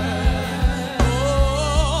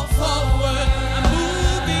 Oh, forward. I'm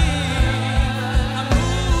moving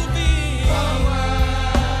forward.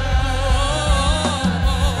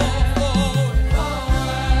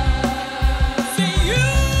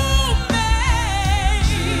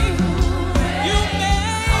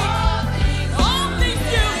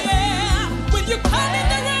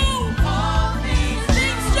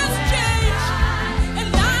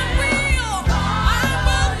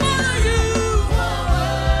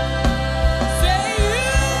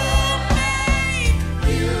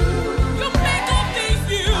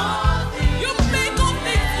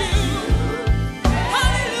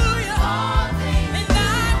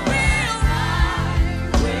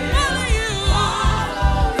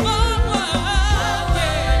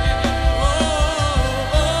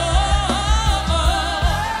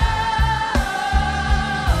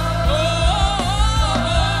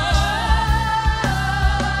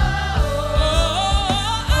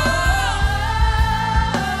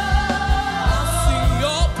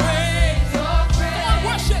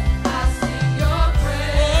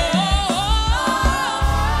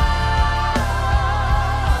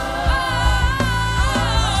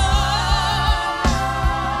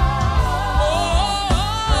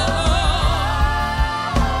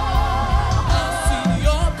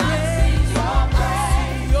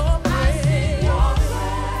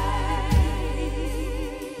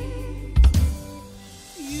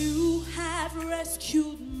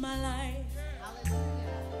 rescued my life.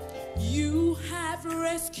 You have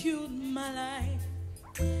rescued my life.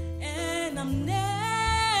 And I'm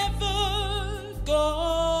never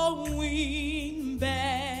going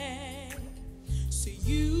back. So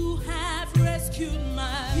you have rescued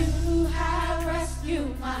my life. You have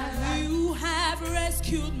rescued my life. You have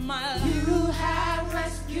rescued my life. You have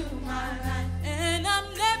rescued my life. And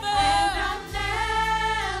I'm never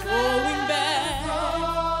going back.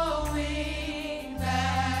 Going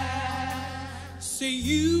back. So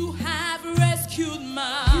you have rescued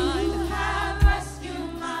my life. You have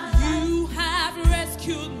rescued my life. You have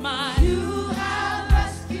rescued my life. You have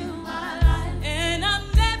rescued my life. And I'm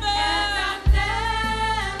never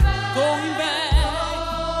going back.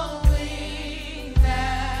 Going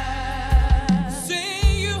back.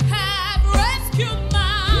 Say you have rescued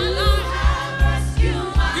my life. You have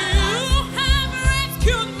rescued my life. You have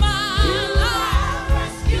rescued my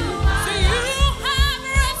life. Say you have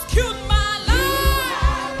rescued my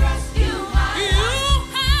life. You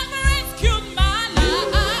have rescued my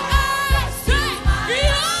life. Say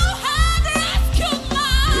you have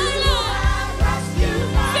rescued my life.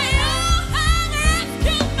 Say you have rescued my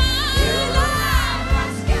life.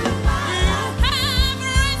 You have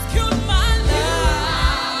rescued my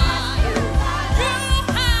life. You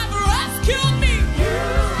have rescued me.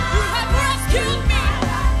 You have rescued me.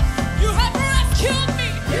 You have rescued me.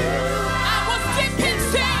 I was deep in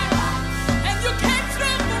sin, and you came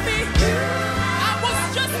through for me. I was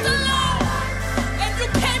just alone, and you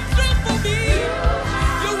came through for me.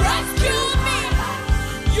 You rescued me.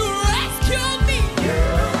 You rescued me.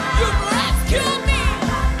 You've rescued me.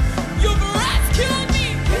 You've rescued me.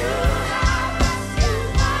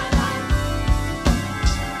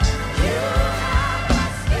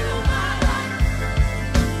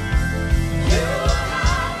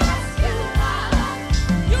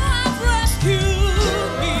 You have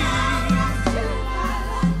rescued me.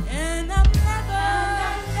 And I'm never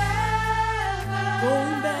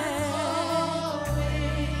going back.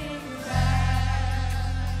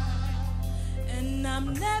 And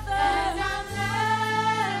I'm never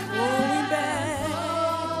going back.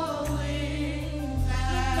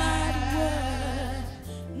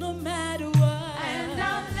 No matter what,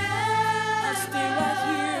 I'll stay right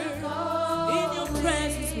here in your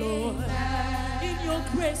presence, Lord, in your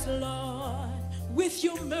grace, Lord, with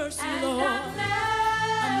your mercy, Lord.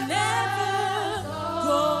 I'm never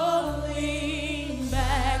going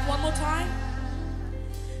back. One more time.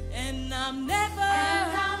 And I'm never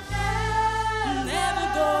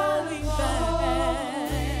going back.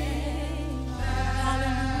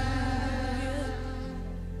 Hallelujah.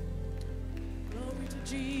 Glory to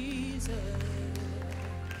Jesus.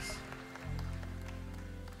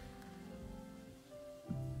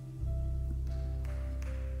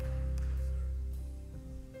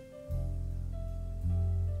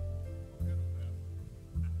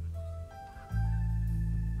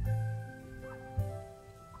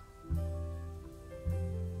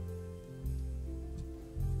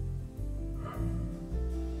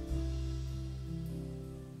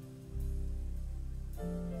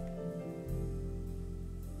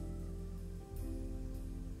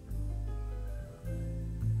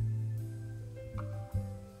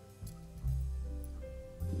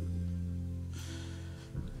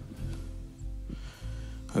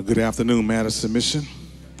 Good afternoon, Madison Mission.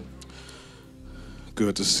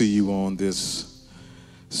 Good to see you on this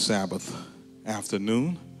Sabbath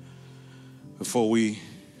afternoon. Before we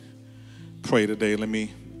pray today, let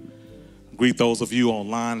me greet those of you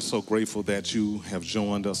online. So grateful that you have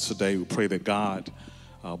joined us today. We pray that God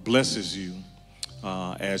blesses you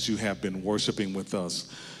as you have been worshiping with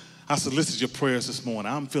us. I solicit your prayers this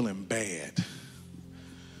morning. I'm feeling bad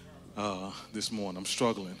this morning. I'm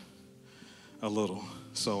struggling a little.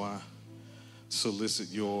 So I solicit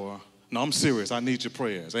your, no, I'm serious. I need your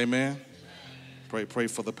prayers. Amen? Pray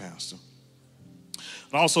for the pastor.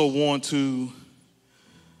 I also want to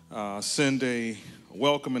send a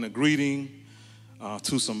welcome and a greeting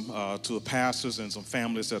to the pastors and some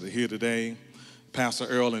families that are here today. Pastor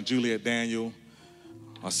Earl and Juliet Daniel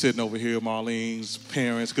are sitting over here. Marlene's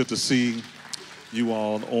parents. Good to see you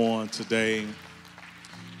all on today.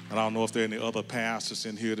 And I don't know if there are any other pastors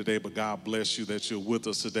in here today, but God bless you that you're with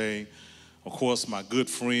us today. Of course, my good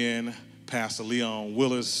friend, Pastor Leon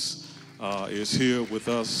Willis, is here with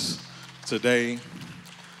us today.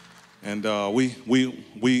 And I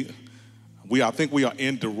think we are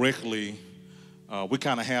indirectly, we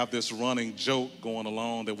kind of have this running joke going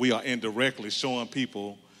along that we are indirectly showing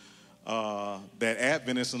people that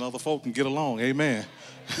Adventists and other folk can get along. Amen.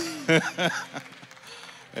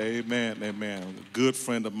 Amen, amen. A good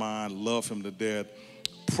friend of mine, love him to death.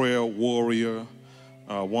 Prayer warrior,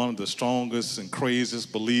 one of the strongest and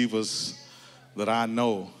craziest believers that I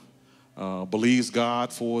know. Believes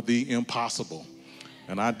God for the impossible.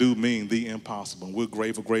 And I do mean the impossible. And we're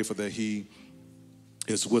grateful that he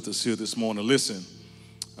is with us here this morning. Listen,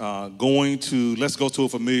 let's go to a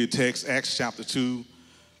familiar text, Acts chapter 2.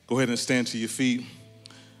 Go ahead and stand to your feet.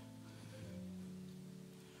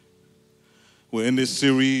 We're in this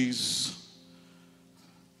series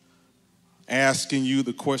asking you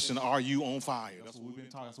the question, are you on fire? That's what we've been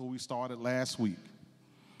talking. That's what we started last week.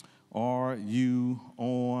 Are you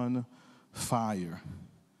on fire?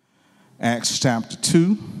 Acts chapter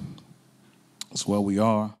 2. That's where we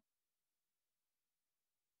are.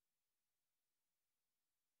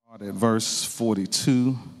 At verse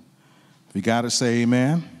 42. If you got to say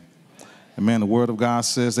amen. Amen. The word of God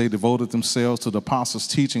says they devoted themselves to the apostles'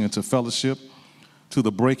 teaching and to fellowship, to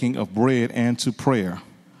the breaking of bread and to prayer.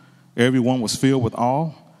 Everyone was filled with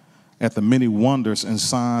awe at the many wonders and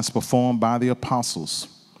signs performed by the apostles.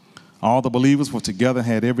 All the believers were together and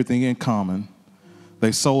had everything in common.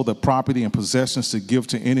 They sold their property and possessions to give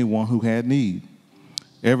to anyone who had need.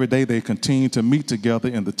 Every day they continued to meet together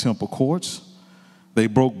in the temple courts. They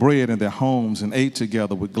broke bread in their homes and ate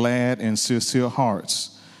together with glad and sincere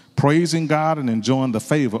hearts, praising God and enjoying the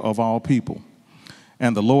favor of all people.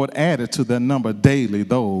 And the Lord added to their number daily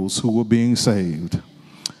those who were being saved.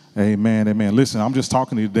 Amen, amen. Listen, I'm just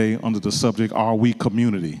talking today under the subject, are we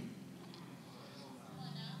community?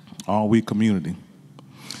 Are we community?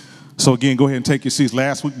 So again, go ahead and take your seats.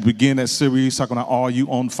 Last week we began that series talking about are you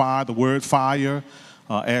on fire? The word fire,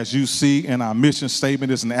 as you see in our mission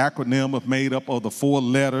statement, is an acronym made up of the 4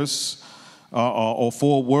 letters or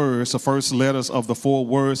 4 words, the first letters of the 4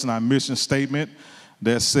 words in our mission statement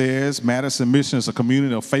that says Madison Mission is a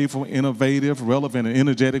community of faithful, innovative, relevant, and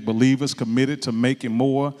energetic believers committed to making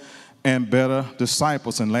more and better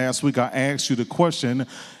disciples. And last week I asked you the question,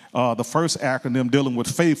 the first acronym dealing with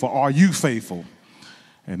faithful, are you faithful?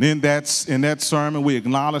 And in that sermon, we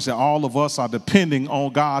acknowledge that all of us are depending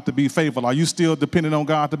on God to be faithful. Are you still depending on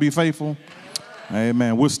God to be faithful?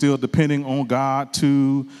 Amen. We're still depending on God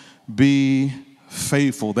to be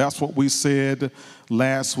faithful. That's what we said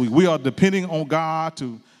last week. We are depending on God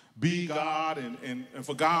to be God and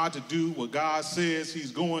for God to do what God says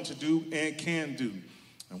he's going to do and can do.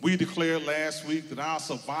 And we declared last week that our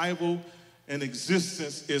survival and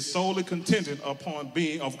existence is solely contingent upon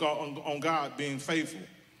on God being faithful.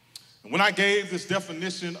 And when I gave this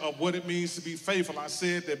definition of what it means to be faithful, I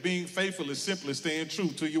said that being faithful is simply staying true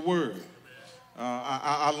to your word.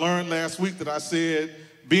 I learned last week that I said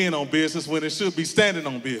being on business when it should be standing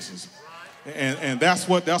on business. And that's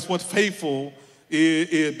what faithful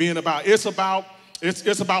is being about. It's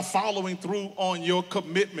about following through on your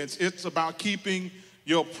commitments. It's about keeping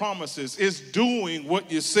your promises. It's doing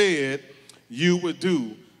what you said you would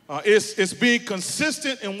do. It's being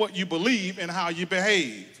consistent in what you believe and how you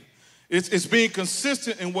behave. It's being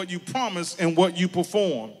consistent in what you promise and what you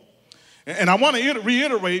perform. And I want to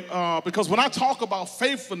reiterate, because when I talk about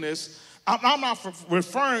faithfulness, I'm not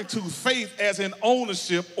referring to faith as an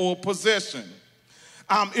ownership or possession.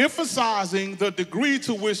 I'm emphasizing the degree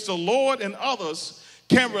to which the Lord and others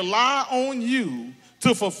can rely on you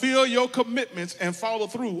to fulfill your commitments and follow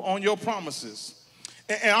through on your promises.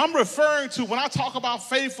 And I'm referring to, when I talk about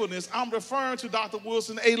faithfulness, I'm referring to, Dr.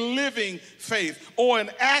 Wilson, a living faith or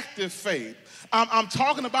an active faith. I'm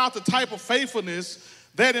talking about the type of faithfulness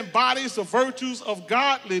that embodies the virtues of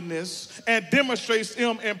godliness and demonstrates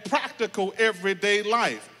them in practical everyday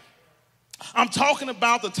life. I'm talking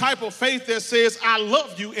about the type of faith that says, I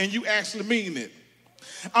love you, and you actually mean it.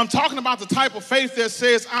 I'm talking about the type of faith that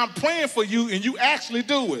says, I'm praying for you, and you actually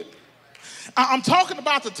do it. I'm talking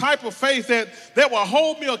about the type of faith that will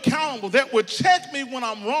hold me accountable, that will check me when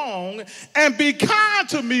I'm wrong, and be kind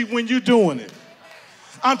to me when you're doing it.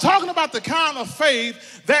 I'm talking about the kind of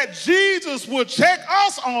faith that Jesus will check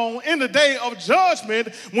us on in the day of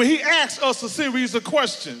judgment when he asks us a series of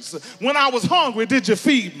questions. When I was hungry, did you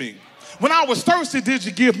feed me? When I was thirsty, did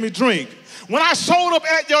you give me drink? When I showed up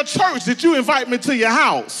at your church, did you invite me to your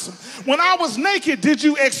house? When I was naked, did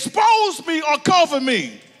you expose me or cover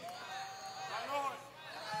me?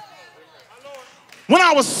 When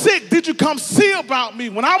I was sick, did you come see about me?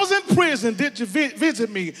 When I was in prison, did you visit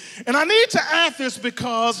me? And I need to add this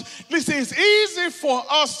because, listen, it's easy for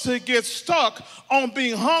us to get stuck on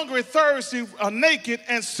being hungry, thirsty, naked,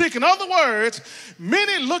 and sick. In other words,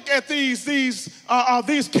 many look at these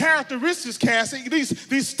characteristics, Cassie,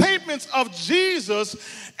 these statements of Jesus,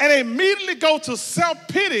 and immediately go to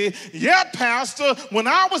self-pity. Yeah, Pastor, when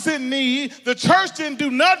I was in need, the church didn't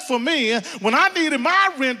do nothing for me. When I needed my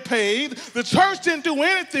rent paid, the church didn't do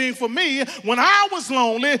anything for me. When I was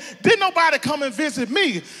lonely, didn't nobody come and visit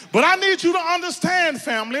me. But I need you to understand,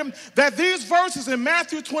 family, that these verses in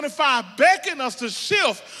Matthew 25 beckon us to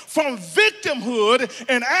shift from victimhood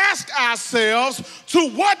and ask ourselves, to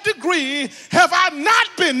what degree have I not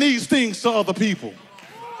been these things to other people?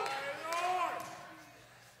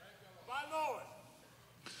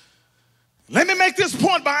 Let me make this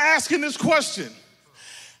point by asking this question.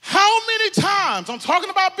 How many times, I'm talking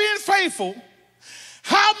about being faithful,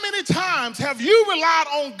 how many times have you relied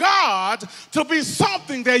on God to be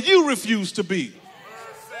something that you refuse to be?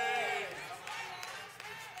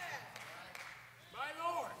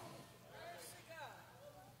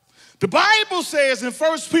 The Bible says in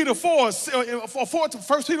 1 Peter 1,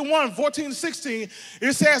 14 to 16,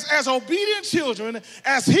 it says, as obedient children,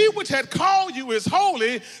 as he which had called you is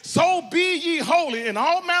holy, so be ye holy in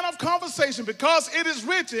all manner of conversation, because it is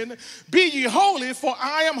written, be ye holy, for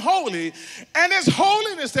I am holy. And this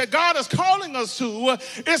holiness that God is calling us to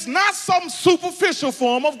is not some superficial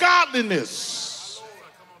form of godliness.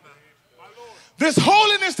 This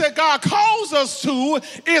holiness that God calls us to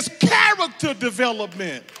is character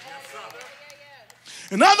development.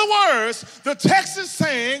 In other words, the text is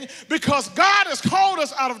saying, because God has called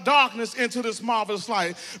us out of darkness into this marvelous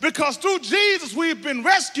light, because through Jesus we've been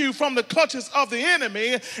rescued from the clutches of the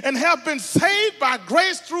enemy and have been saved by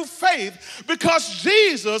grace through faith, because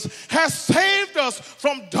Jesus has saved us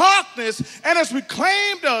from darkness and has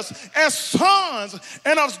reclaimed us as sons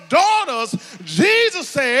and as daughters. Jesus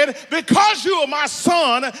said, because you are my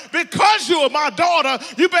son, because you are my daughter,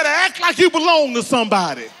 you better act like you belong to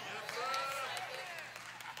somebody.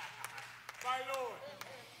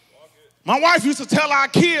 My wife used to tell our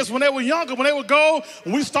kids when they were younger, when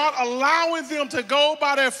we start allowing them to go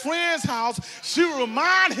by their friend's house, she would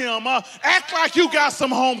remind him, act like you got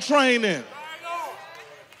some home training.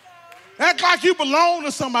 Act like you belong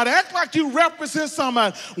to somebody. Act like you represent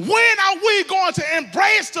somebody. When are we going to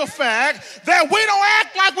embrace the fact that we don't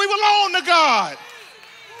act like we belong to God?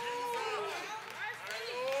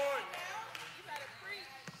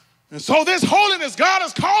 And so this holiness, God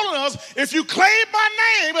is calling us, if you claim my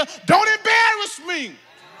name, don't embarrass me.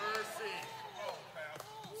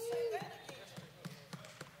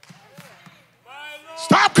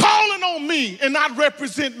 Stop calling on me and not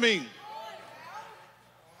represent me.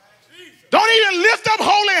 Don't even lift up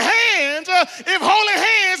holy hands if holy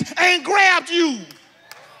hands ain't grabbed you.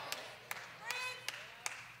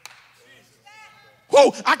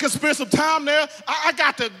 Whoa, I can spend some time there. I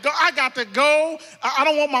got to go. I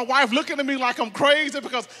don't want my wife looking at me like I'm crazy,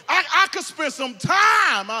 because I could spend some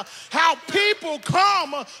time how people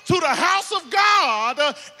come to the house of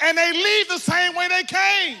God and they leave the same way they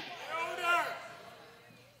came.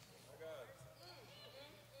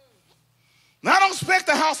 Now, I don't expect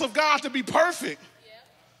the house of God to be perfect,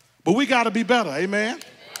 but we got to be better. Amen?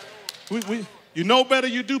 You know better,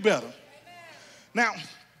 you do better. Now,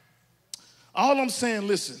 all I'm saying,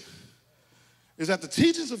 listen, is that the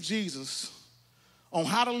teachings of Jesus on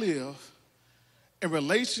how to live in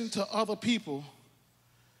relation to other people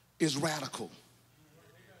is radical.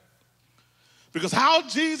 Because how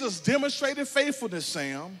Jesus demonstrated faithfulness,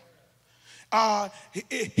 Sam,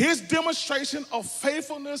 his demonstration of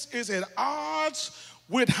faithfulness is at odds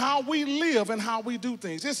with how we live and how we do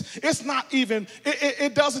things. It's not even,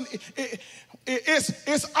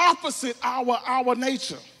 it's opposite our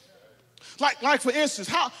nature. Like for instance,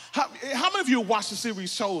 how many of you watched the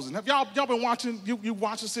series Chosen? Have y'all been watching? You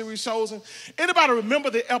watch the series Chosen? Anybody remember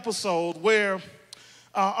the episode where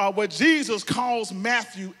Jesus calls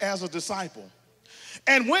Matthew as a disciple?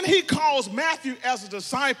 And when he calls Matthew as a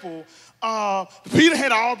disciple, Peter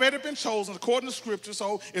had already been chosen according to Scripture,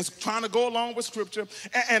 so it's trying to go along with Scripture.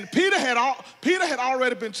 And Peter had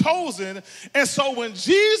already been chosen, and so when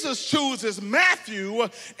Jesus chooses Matthew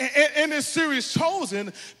in this series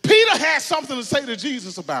Chosen, Peter had something to say to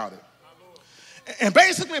Jesus about it. And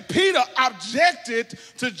basically, Peter objected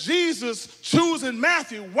to Jesus choosing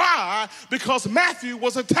Matthew. Why? Because Matthew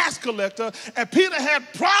was a tax collector, and Peter had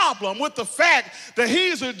a problem with the fact that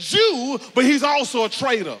he's a Jew, but he's also a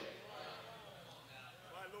traitor.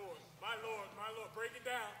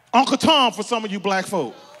 Uncle Tom for some of you black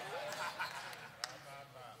folk.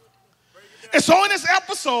 And so in this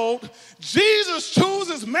episode, Jesus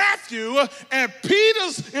chooses Matthew, and Peter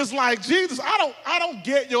is like, Jesus, I don't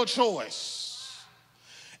get your choice.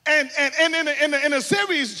 And in the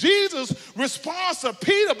series, Jesus responds to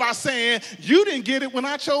Peter by saying, you didn't get it when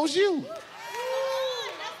I chose you.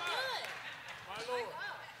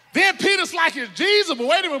 Then Peter's like, it's Jesus, but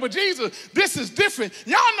wait a minute, but Jesus, this is different.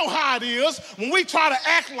 Y'all know how it is when we try to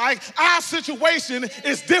act like our situation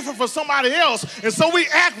is different from somebody else. And so we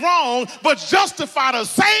act wrong, but justify the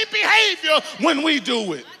same behavior when we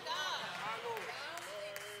do it.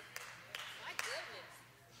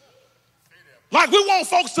 Like we want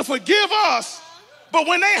folks to forgive us, but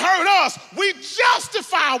when they hurt us, we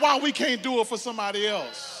justify why we can't do it for somebody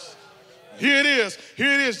else. Here it is.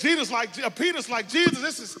 Peter's like,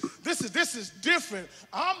 Jesus, this is different.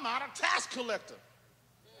 I'm not a tax collector.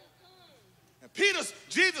 And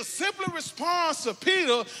Jesus simply responds to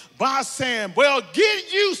Peter by saying, well,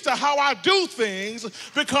 get used to how I do things,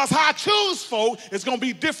 because how I choose folk is going to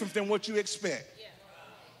be different than what you expect.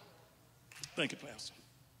 Thank you, Pastor.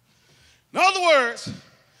 In other words,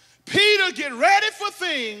 Peter, get ready for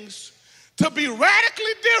things to be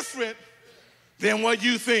radically different than what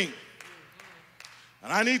you think.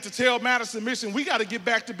 And I need to tell Madison Mission, we got to get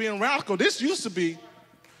back to being radical. This used to be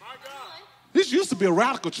a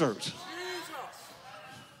radical church.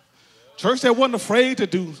 Church that wasn't afraid to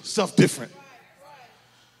do stuff different.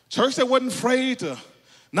 Church that wasn't afraid to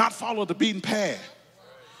not follow the beaten path.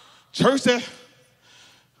 Church that,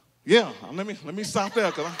 let me stop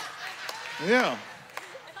there,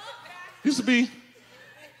 used to be,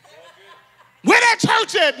 where that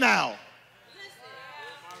church at now?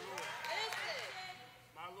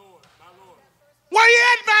 Where you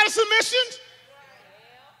at, Madison Mission?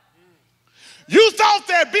 You thought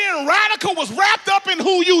that being radical was wrapped up in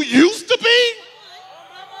who you used to be?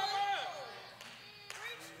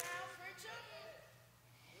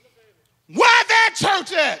 Where's that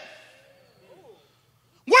church at?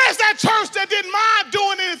 Where's that church that didn't mind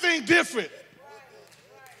doing anything different?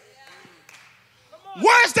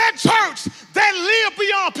 Where's that church that lived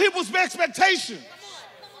beyond people's expectations?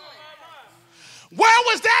 Where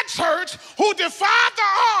was that church who defied the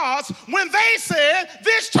odds when they said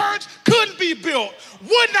this church couldn't be built,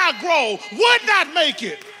 would not grow, would not make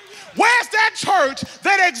it? Where's that church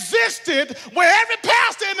that existed where every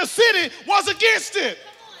pastor in the city was against it?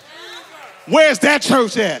 Where's that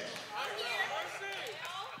church at?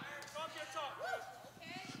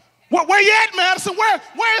 Where you at, Madison?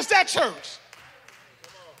 Where is that church?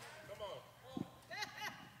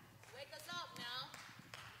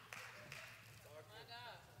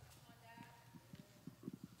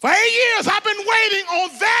 For 8 years, I've been waiting on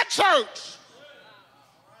that church.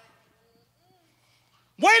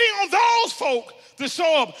 Waiting on those folk to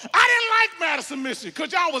show up. I didn't like Madison Mission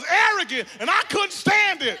because y'all was arrogant and I couldn't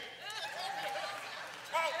stand it.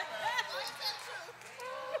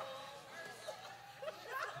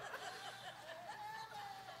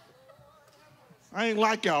 I ain't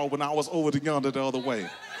like y'all when I was over yonder the other way.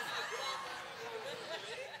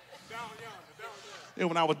 Yeah,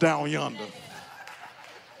 when I was down yonder.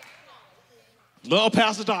 Love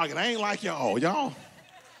Pastor Doggett. I ain't like y'all. Y'all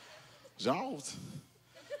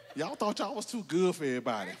thought y'all was too good for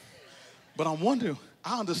everybody. But I'm wondering,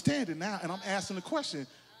 I understand it now, and I'm asking the question,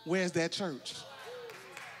 where's that church?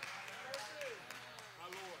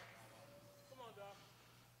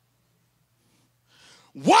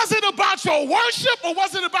 Was it about your worship or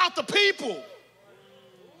was it about the people?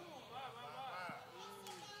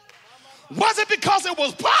 Was it because it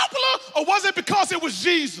was popular or was it because it was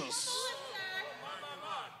Jesus?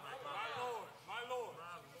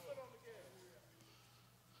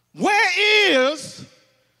 Where is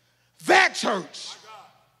that church?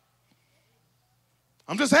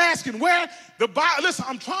 I'm just asking where the Bible. Listen,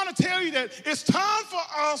 I'm trying to tell you that it's time for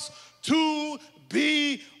us to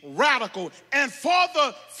be radical. And for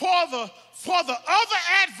the other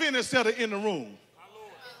Adventists that are in the room,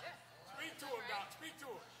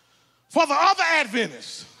 for the other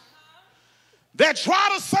Adventists that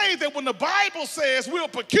try to say that when the Bible says we're a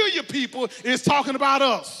peculiar people, it's talking about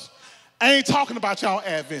us. I ain't talking about y'all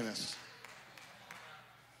Adventists.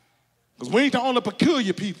 Because we ain't the only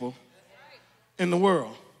peculiar people in the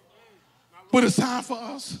world. But it's time for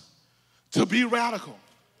us to be radical.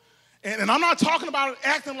 And I'm not talking about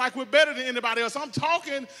acting like we're better than anybody else. I'm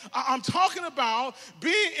talking about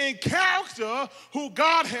being in character who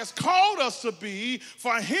God has called us to be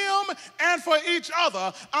for him and for each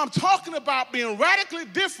other. I'm talking about being radically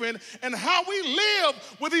different in how we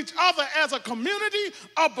live with each other as a community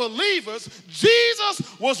of believers.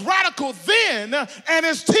 Jesus was radical then, and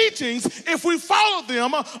his teachings, if we follow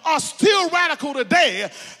them, are still radical today.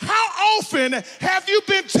 How often have you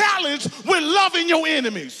been challenged with loving your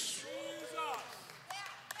enemies?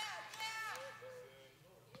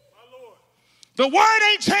 The word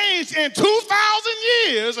ain't changed in 2,000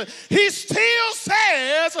 years. He still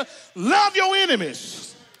says, love your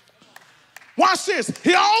enemies. Watch this.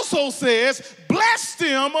 He also says, bless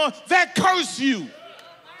them that curse you.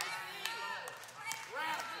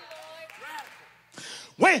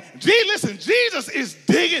 Wait, listen, Jesus is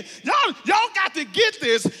digging. Y'all got to get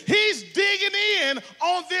this. He's digging in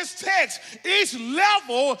on this text. Each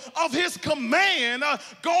level of his command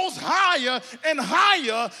goes higher and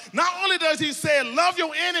higher. Not only does he say, love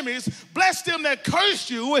your enemies, bless them that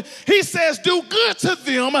curse you, he says, do good to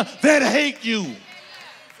them that hate you.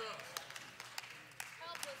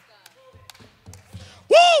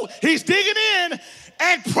 Woo! He's digging in.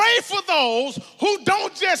 And pray for those who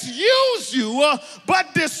don't just use you,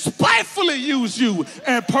 but despitefully use you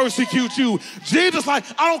and persecute you. Jesus, like,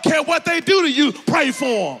 I don't care what they do to you, pray for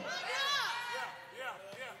them.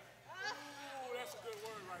 That's a good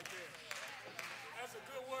word right there. That's a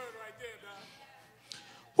good word right there, Doc.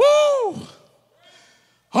 Woo!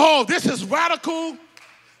 Oh, this is radical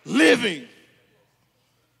living.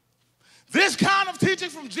 This kind of teaching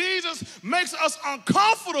from Jesus makes us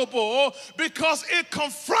uncomfortable because it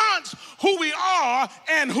confronts who we are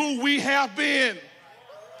and who we have been.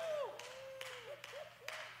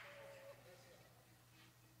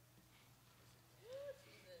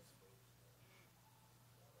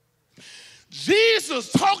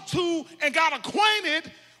 Jesus talked to and got acquainted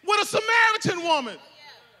with a Samaritan woman.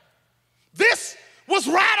 This was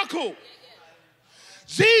radical.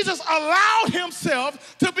 Jesus allowed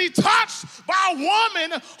himself to be touched by a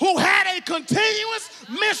woman who had a continuous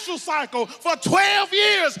menstrual cycle for 12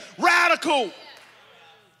 years. Radical.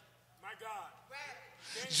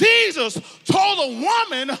 Jesus told a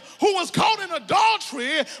woman who was caught in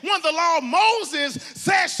adultery when the law of Moses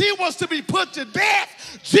said she was to be put to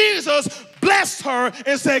death. Jesus blessed her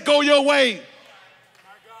and said, go your way.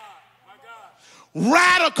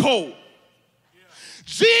 Radical.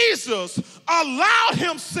 Jesus allowed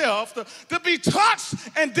himself to be touched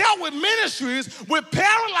and dealt with ministries with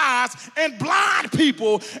paralyzed and blind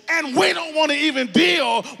people, and we don't want to even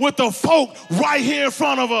deal with the folk right here in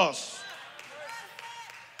front of us.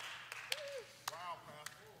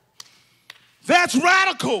 That's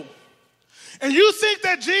radical. And you think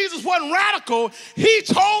that Jesus wasn't radical? He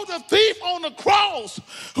told the thief on the cross,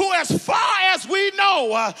 who as far as we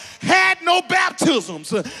know had no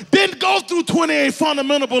baptisms, didn't go through 28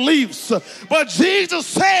 fundamental beliefs, but Jesus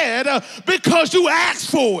said, because you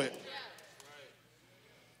asked for it,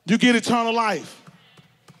 you get eternal life.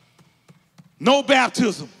 No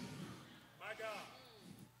baptism.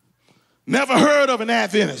 Never heard of an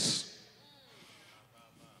Adventist.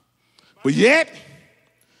 But yet,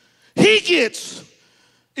 he gets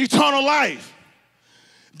eternal life.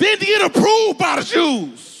 Didn't get approved by the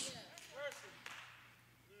Jews.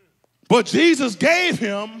 But Jesus gave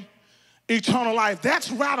him eternal life. That's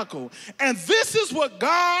radical. And this is what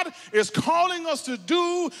God is calling us to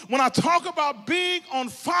do. When I talk about being on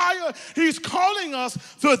fire, he's calling us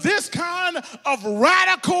to this kind of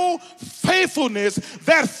radical faithfulness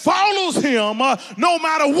that follows him no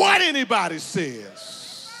matter what anybody says.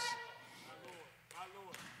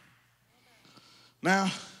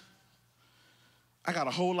 Now, I got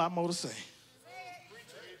a whole lot more to say.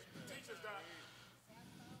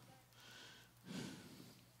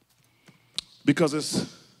 Because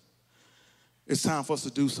it's time for us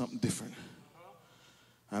to do something different.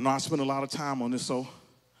 I know I spent a lot of time on this, so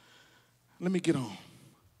let me get on.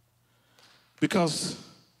 Because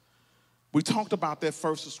we talked about that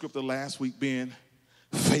first scripture last week being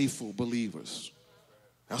faithful believers.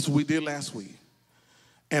 That's what we did last week.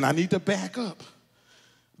 And I need to back up,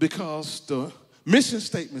 because the mission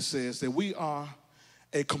statement says that we are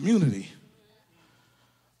a community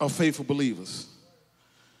of faithful believers.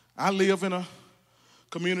 I live in a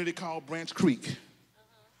community called Branch Creek.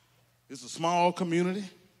 It's a small community.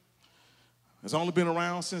 It's only been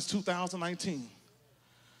around since 2019.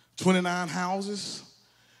 29 houses,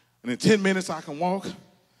 and in 10 minutes I can walk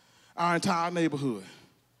our entire neighborhood.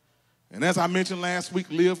 And as I mentioned last week,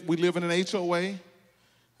 we live in an HOA.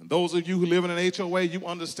 And those of you who live in an HOA, you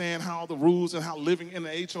understand how the rules and how living in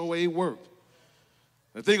an HOA work.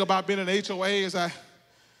 The thing about being in an HOA is that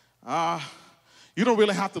you don't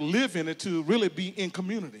really have to live in it to really be in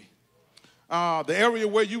community. The area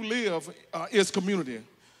where you live is community,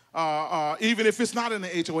 even if it's not in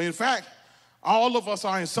the HOA. In fact, all of us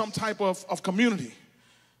are in some type of community.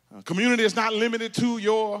 Community is not limited to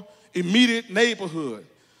your immediate neighborhood.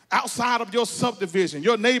 Outside of your subdivision,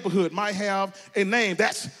 your neighborhood might have a name.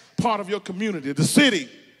 That's part of your community. The city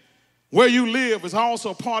where you live is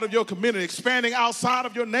also part of your community, expanding outside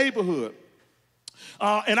of your neighborhood.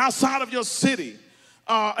 and outside of your city.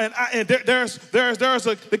 There's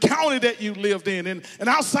the county that you lived in, and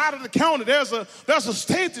outside of the county, there's a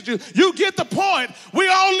state that you get the point. We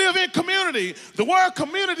all live in community. The word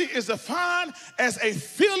community is defined as a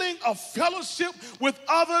feeling of fellowship with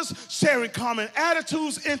others, sharing common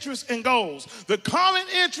attitudes, interests, and goals. The common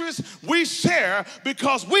interests we share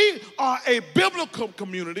because we are a biblical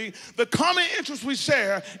community. The common interest we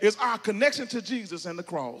share is our connection to Jesus and the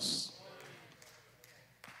cross.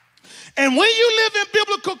 And when you live in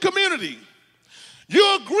biblical community,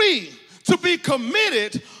 you agree to be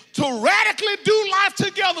committed to radically do life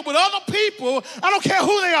together with other people. I don't care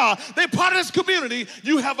who they are. They're part of this community.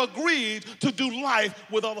 You have agreed to do life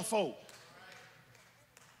with other folk.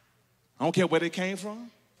 I don't care where they came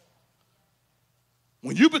from.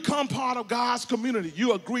 When you become part of God's community,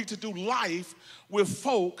 you agree to do life with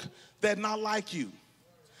folk that not like you.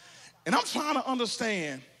 And I'm trying to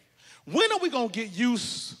understand, when are we going to get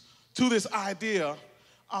used to this idea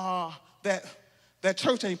that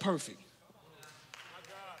church ain't perfect?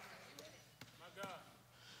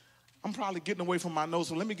 I'm probably getting away from my notes,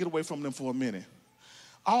 so let me get away from them for a minute.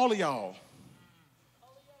 All of y'all,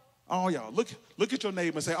 look at your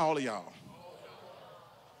neighbor and say, all of y'all.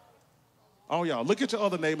 All y'all, look at your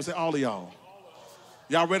other neighbor and say, all of y'all.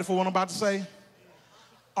 Y'all ready for what I'm about to say?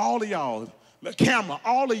 All of y'all, the camera,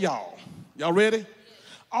 all of y'all. Y'all ready?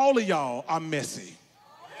 All of y'all are messy.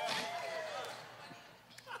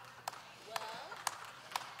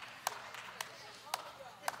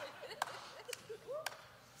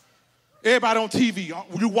 Everybody on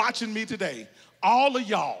TV, you watching me today. All of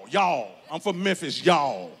y'all, I'm from Memphis,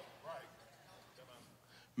 y'all.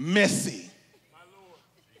 Messy.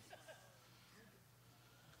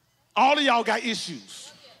 All of y'all got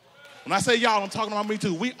issues. When I say y'all, I'm talking about me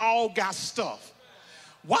too. We all got stuff.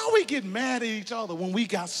 Why we get mad at each other when we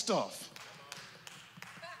got stuff?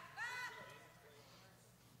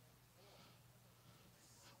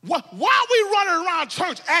 Why we running around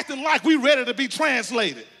church acting like we ready to be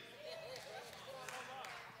translated?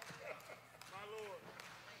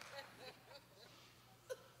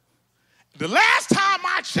 The last time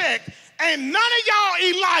I checked, ain't none of y'all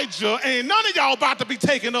Elijah, ain't none of y'all about to be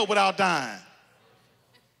taken up without dying.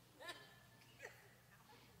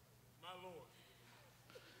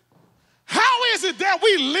 How is it that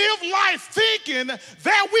we live life thinking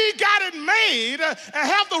that we got it made and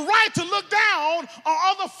have the right to look down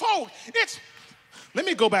on other folk? Let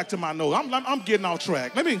me go back to my notes. I'm getting off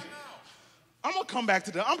track. I'm gonna come back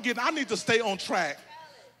to that. I need to stay on track.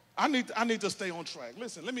 I need to stay on track.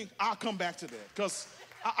 Listen, I'll come back to that because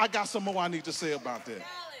I got some more I need to say about that.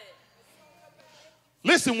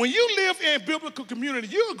 Listen, when you live in biblical community,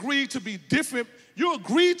 you agree to be different. You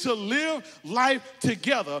agree to live life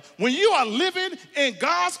together. When you are living in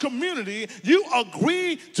God's community, you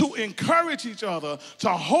agree to encourage each other, to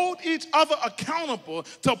hold each other accountable,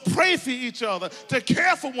 to pray for each other, to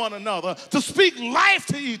care for one another, to speak life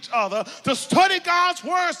to each other, to study God's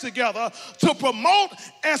words together, to promote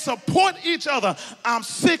and support each other. I'm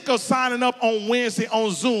sick of signing up on Wednesday on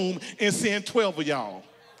Zoom and seeing 12 of y'all.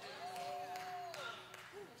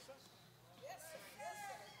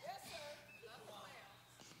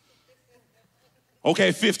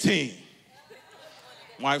 Okay, 15.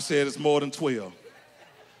 Wife said it's more than 12.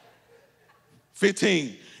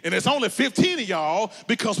 15. And it's only 15 of y'all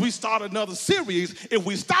because we started another series. If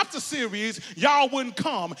we stopped the series, y'all wouldn't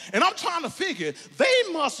come. And I'm trying to figure,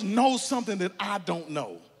 they must know something that I don't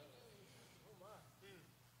know.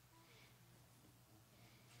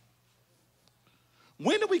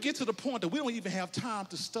 When do we get to the point that we don't even have time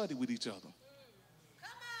to study with each other?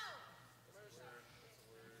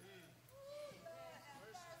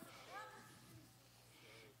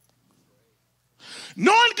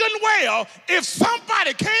 Knowing good and well, if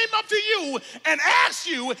somebody came up to you and asked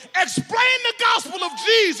you, explain the gospel of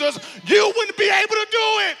Jesus, you wouldn't be able to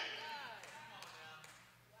do it.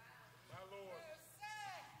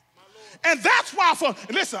 And that's why,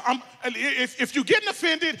 if you're getting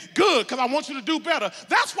offended, good, because I want you to do better.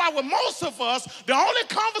 That's why with most of us, the only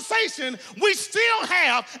conversation we still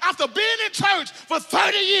have after being in church for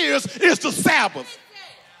 30 years is the Sabbath.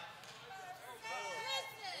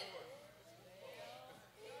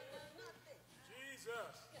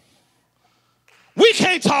 We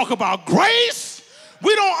can't talk about grace.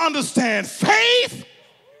 We don't understand faith.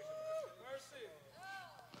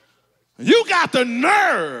 You got the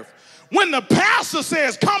nerve when the pastor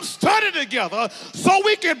says, come study together so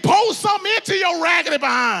we can post something into your raggedy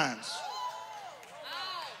behinds.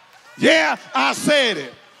 Yeah, I said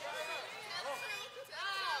it.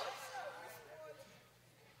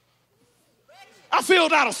 I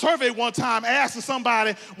filled out a survey one time asking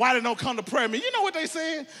somebody why they don't come to prayer meeting. You know what they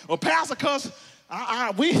said? Well, Pastor, because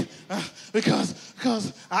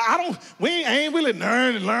we ain't really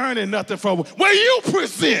learning nothing from where you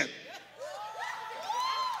present.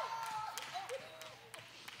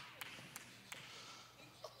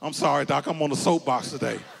 I'm sorry, Doc, I'm on the soapbox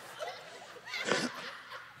today.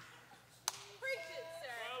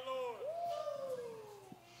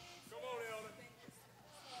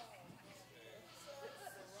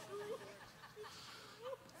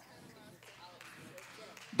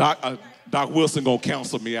 Doc Wilson gonna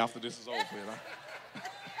counsel me after this is over.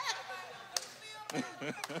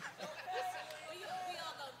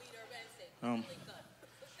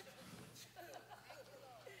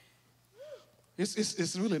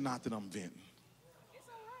 It's really not that I'm venting.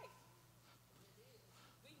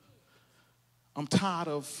 I'm tired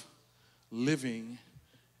of living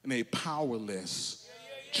in a powerless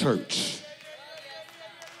church.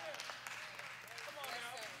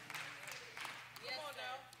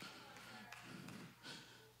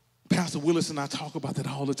 Pastor Willis and I talk about that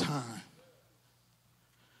all the time.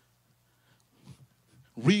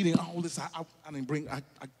 Reading all this,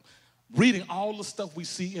 reading all the stuff we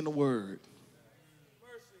see in the Word.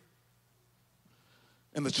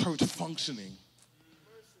 And the church functioning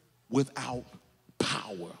without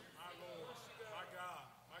power.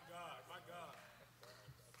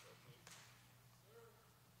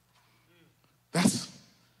 That's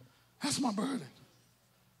my burden.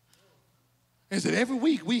 Is that every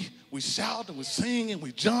week we shout and we sing and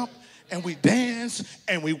we jump and we dance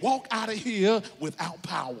and we walk out of here without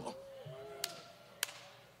power.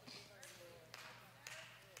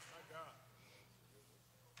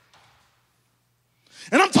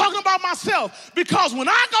 And I'm talking about myself because when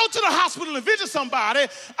I go to the hospital and visit somebody,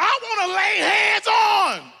 I want to lay hands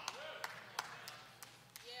on.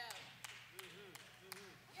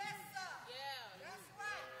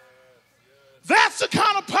 That's the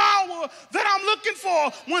kind of power that I'm looking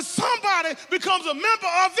for when somebody becomes a member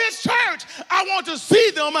of this church. I want to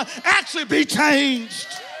see them actually be changed.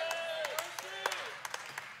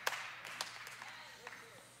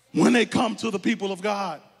 When they come to the people of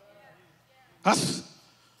God.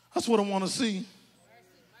 That's what I want to see.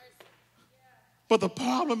 But the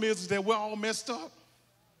problem is that we're all messed up.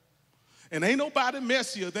 And ain't nobody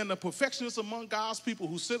messier than the perfectionists among God's people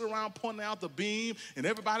who sit around pointing out the beam in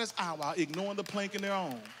everybody's eye while ignoring the plank in their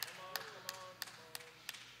own.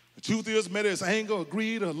 The truth is, whether it's anger or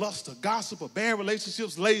greed or lust or gossip or bad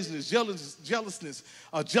relationships, laziness, jealousness,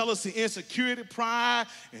 jealousy, insecurity, pride,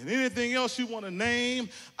 and anything else you want to name,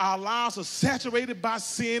 our lives are saturated by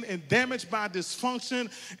sin and damaged by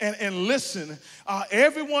dysfunction. And listen,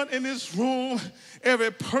 everyone in this room,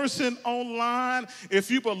 every person online,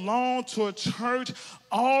 if you belong to a church,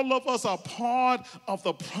 all of us are part of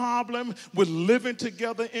the problem with living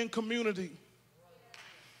together in community.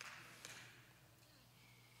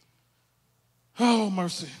 Oh,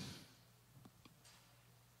 mercy.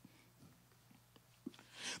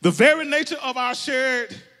 The very nature of our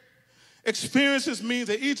shared experiences means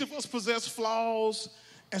that each of us possess flaws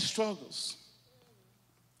and struggles.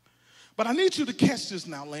 But I need you to catch this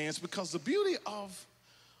now, Lance, because the beauty of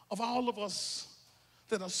all of us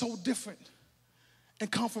that are so different and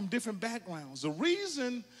come from different backgrounds, the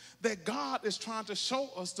reason that God is trying to show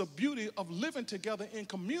us the beauty of living together in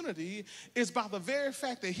community is by the very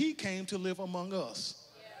fact that he came to live among us.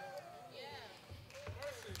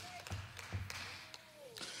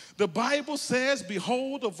 The Bible says,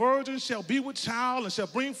 behold, the virgin shall be with child and shall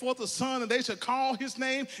bring forth a son, and they shall call his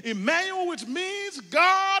name Emmanuel, which means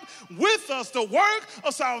God with us. The work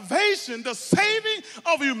of salvation, the saving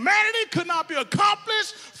of humanity could not be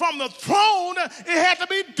accomplished from the throne. It had to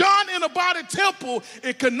be done in a body temple.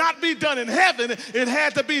 It could not be done in heaven. It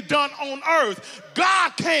had to be done on earth.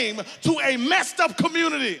 God came to a messed up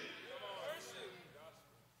community.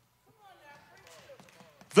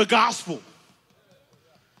 The gospel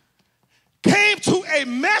came to a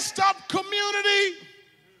messed up community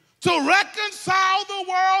to reconcile the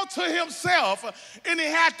world to himself, and he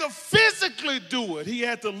had to physically do it. He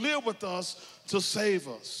had to live with us to save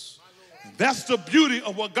us. That's the beauty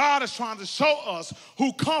of what God is trying to show us,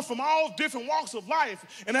 who come from all different walks of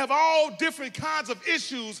life and have all different kinds of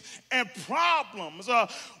issues and problems.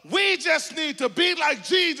 We just need to be like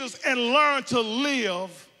Jesus and learn to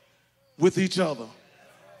live with each other.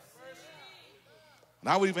 And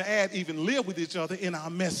I would even add, even live with each other in our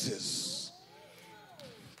messes.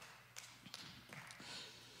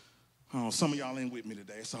 Oh, some of y'all ain't with me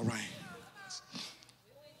today. It's all right.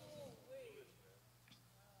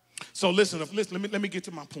 So listen, let me get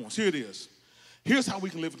to my points. Here it is. Here's how we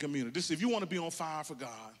can live in community. This, if you want to be on fire for God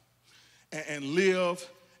and live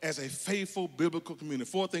as a faithful biblical community,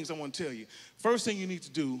 4 things I want to tell you. First thing you need to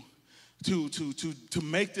do to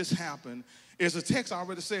make this happen is the text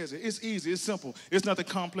already says it. It's easy. It's simple. It's nothing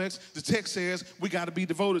complex. The text says we got to be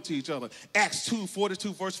devoted to each other. Acts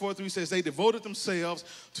 2:42, verse 43 says they devoted themselves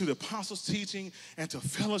to the apostles' teaching and to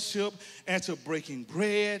fellowship and to breaking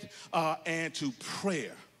bread and to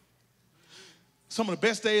prayer. Some of the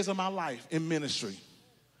best days of my life in ministry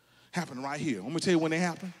happened right here. Let me tell you when they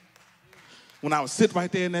happened. When I would sit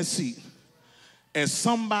right there in that seat and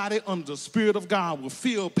somebody under the Spirit of God would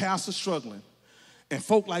feel pastor struggling, and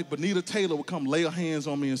folk like Benita Taylor would come lay her hands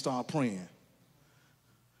on me and start praying.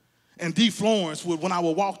 And Dee Florence would, when I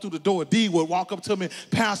would walk through the door, Dee would walk up to me,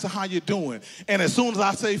 Pastor, how you doing? And as soon as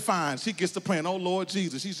I say fine, she gets to praying, oh Lord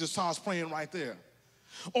Jesus. She just starts praying right there.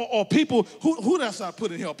 Or people, who else I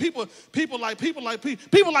put in here? People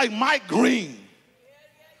like Mike Green,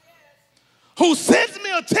 who sends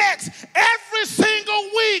me a text every single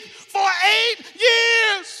week for 8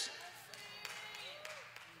 years.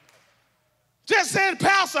 Just saying,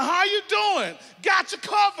 Pastor, how you doing? Got you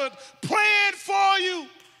covered, praying for you.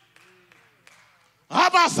 How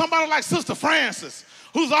about somebody like Sister Francis,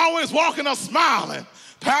 who's always walking up smiling?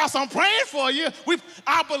 Pastor, I'm praying for you.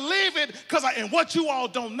 I believe it because and what you all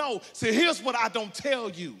don't know. See, here's what I don't tell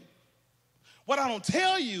you. What I don't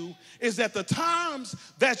tell you is that the times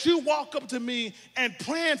that you walk up to me and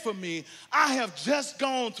praying for me, I have just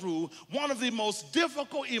gone through one of the most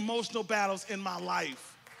difficult emotional battles in my life.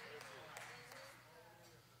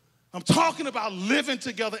 I'm talking about living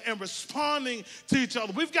together and responding to each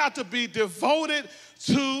other. We've got to be devoted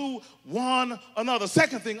to one another.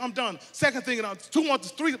 Second thing, I'm done. Second thing,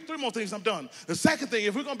 three more things, I'm done. The second thing,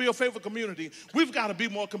 if we're going to be a faithful community, we've got to be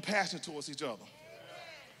more compassionate towards each other.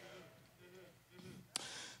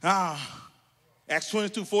 Acts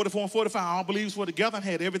 22, 44 and 45, all believers were together and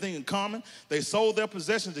had everything in common. They sold their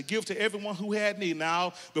possessions to give to everyone who had need.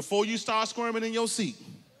 Now, before you start squirming in your seat,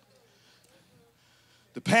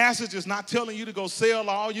 the passage is not telling you to go sell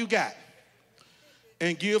all you got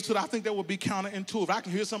and give to I think that would be counterintuitive. I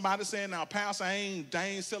can hear somebody saying, now, Pastor, I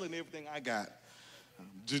ain't selling everything I got.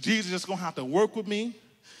 Jesus is just going to have to work with me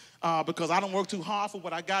because I don't work too hard for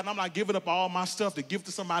what I got, and I'm not giving up all my stuff to give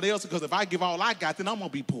to somebody else because if I give all I got, then I'm going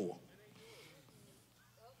to be poor.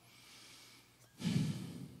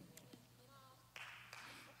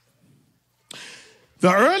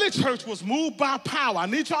 The early church was moved by power. I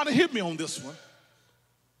need y'all to hit me on this one.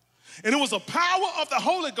 And it was a power of the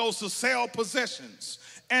Holy Ghost to sell possessions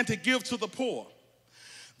and to give to the poor.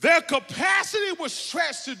 Their capacity was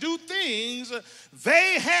stretched to do things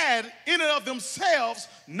they had in and of themselves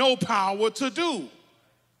no power to do.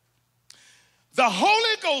 The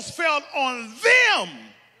Holy Ghost fell on them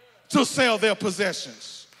to sell their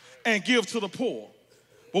possessions and give to the poor.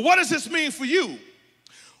 But what does this mean for you?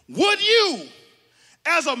 Would you,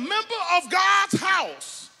 as a member of God's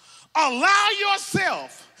house, allow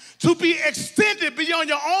yourself to be extended beyond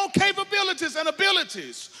your own capabilities and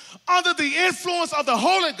abilities under the influence of the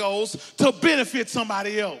Holy Ghost to benefit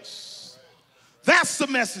somebody else? That's the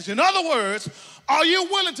message. In other words, are you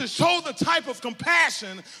willing to show the type of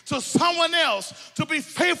compassion to someone else, to be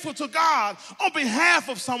faithful to God on behalf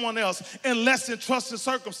of someone else in less than trusted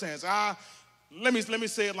circumstances? Let me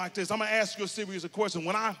say it like this. I'm going to ask you a series of questions.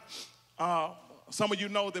 When some of you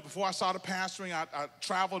know that before I started pastoring, I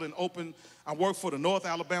traveled and I worked for the North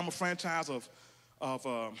Alabama franchise of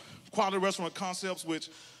Quality Restaurant Concepts, which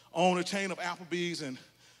owned a chain of Applebee's, and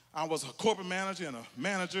I was a corporate manager and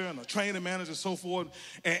a training manager and so forth.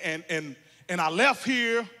 And I left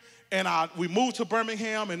here, and we moved to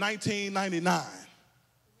Birmingham in 1999.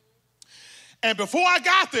 And before I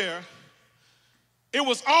got there, it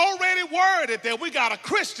was already worded that we got a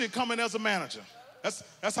Christian coming as a manager.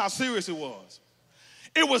 That's how serious it was.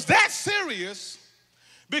 It was that serious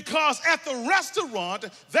because at the restaurant,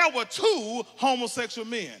 there were 2 homosexual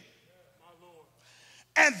men.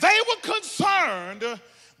 And they were concerned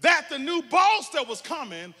that the new boss that was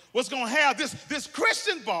coming was going to have, this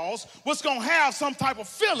Christian boss was going to have some type of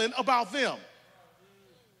feeling about them.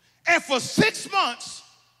 And for 6 months,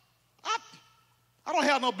 I don't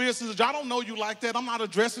have no business. I don't know you like that. I'm not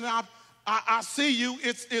addressing it. I see you.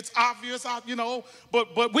 It's obvious,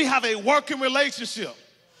 but we have a working relationship.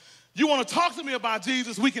 You want to talk to me about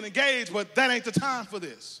Jesus, we can engage, but that ain't the time for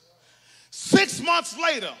this. 6 months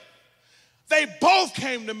later, they both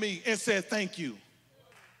came to me and said, thank you.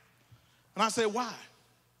 And I said, why?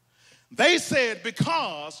 They said,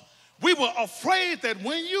 because we were afraid that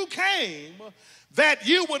when you came, that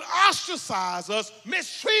you would ostracize us,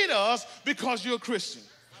 mistreat us because you're a Christian.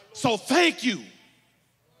 So thank you.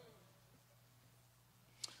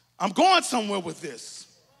 I'm going somewhere with this.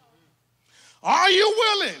 Are you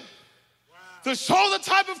willing to show the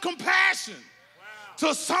type of compassion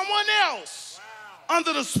to someone else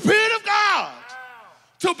under the Spirit of God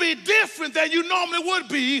to be different than you normally would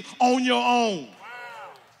be on your own?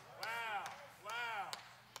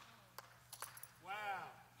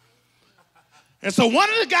 And so one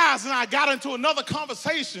of the guys and I got into another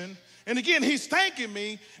conversation, and again, he's thanking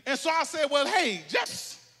me. And so I said, well, hey,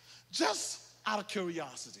 just out of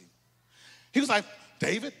curiosity. He was like,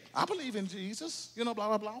 David, I believe in Jesus, blah,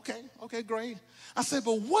 blah, blah. Okay, great. I said,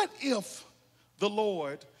 but what if the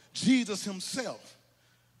Lord, Jesus himself,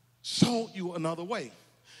 showed you another way?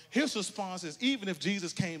 His response is, even if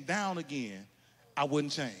Jesus came down again, I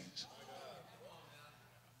wouldn't change.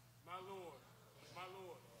 My Lord, my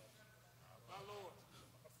Lord, my Lord.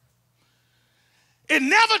 It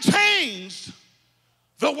never changed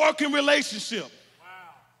the working relationship.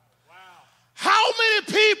 How many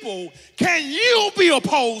people can you be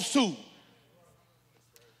opposed to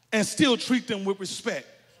and still treat them with respect?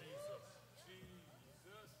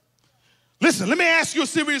 Listen, let me ask you a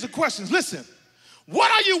series of questions. Listen,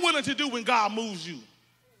 what are you willing to do when God moves you?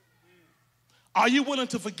 Are you willing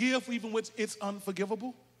to forgive even when it's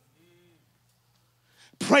unforgivable?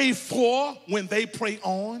 Pray for when they pray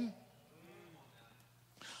on?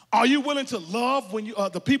 Are you willing to love when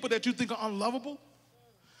the people that you think are unlovable?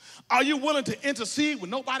 Are you willing to intercede when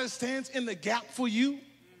nobody stands in the gap for you?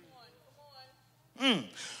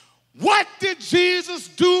 What did Jesus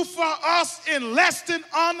do for us in less than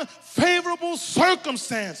unfavorable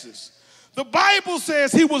circumstances? The Bible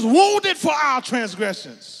says he was wounded for our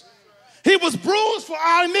transgressions. He was bruised for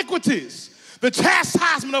our iniquities. The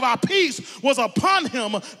chastisement of our peace was upon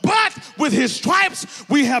him, but with his stripes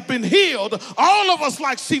we have been healed. All of us,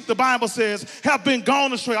 like sheep, the Bible says, have been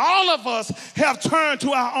gone astray. All of us have turned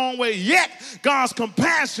to our own way, yet God's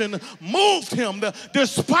compassion moved him,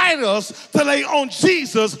 despite us, to lay on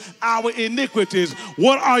Jesus our iniquities.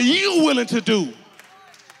 What are you willing to do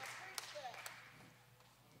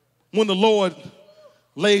when the Lord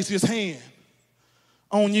lays his hand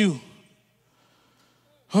on you?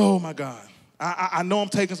 Oh, my God. I know I'm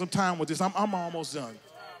taking some time with this. I'm almost done.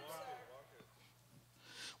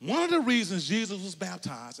 One of the reasons Jesus was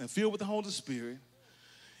baptized and filled with the Holy Spirit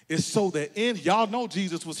is so that y'all know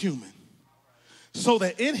Jesus was human, so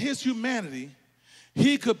that in his humanity,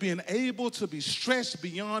 he could be able to be stretched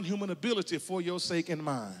beyond human ability for your sake and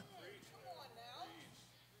mine.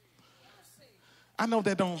 I know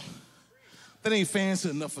that ain't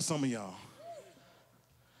fancy enough for some of y'all.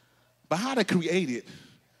 But how to create it,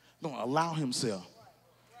 don't allow himself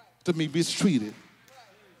to be mistreated.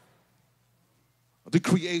 The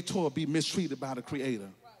creator be mistreated by the creator.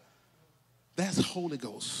 That's Holy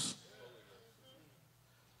Ghost.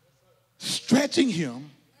 Stretching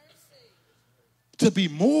him to be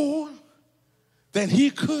more than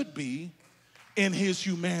he could be in his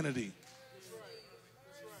humanity.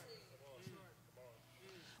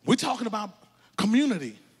 We're talking about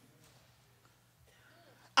community.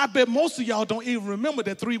 I bet most of y'all don't even remember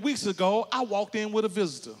that 3 weeks ago, I walked in with a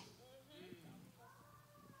visitor.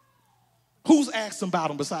 Who's asked about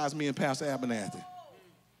him besides me and Pastor Abernathy?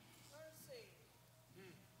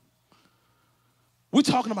 We're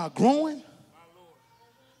talking about growing.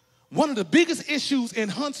 One of the biggest issues in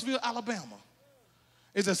Huntsville, Alabama,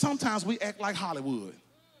 is that sometimes we act like Hollywood.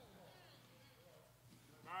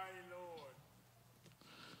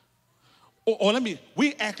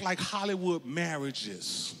 We act like Hollywood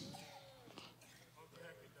marriages.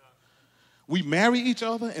 We marry each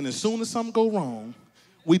other, and as soon as something goes wrong,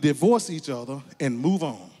 we divorce each other and move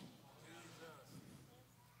on.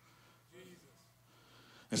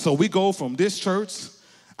 And so we go from this church,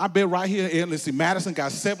 I bet right here in, let's see, Madison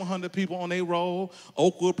got 700 people on their roll.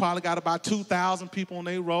 Oakwood probably got about 2,000 people on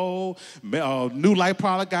their roll. New Life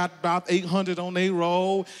probably got about 800 on their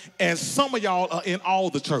roll. And some of y'all are in all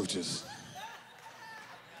the churches.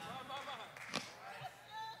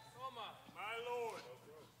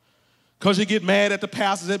 Because you get mad at the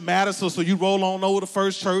pastors at Madison, so you roll on over to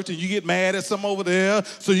First Church, and you get mad at some over there,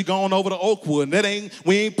 so you going over to Oakwood. And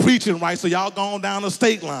we ain't preaching right, so y'all going down the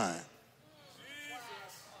state line.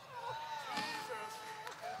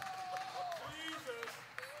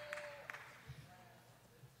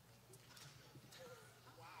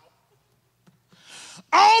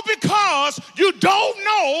 All because you don't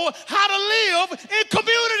know how to live in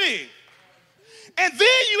community. And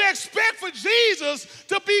then you expect for Jesus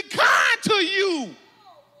to be kind to you.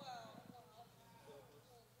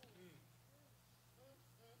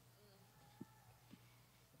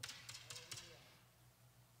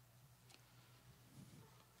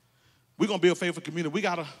 going to be a faithful community,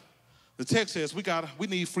 the text says we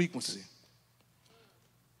need frequency.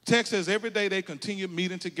 The text says every day they continued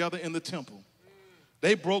meeting together in the temple.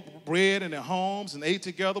 They broke bread in their homes and ate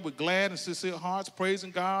together with glad and sincere hearts, praising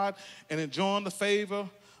God and enjoying the favor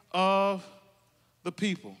of the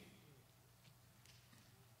people.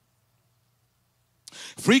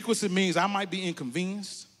 Frequency means I might be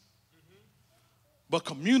inconvenienced, but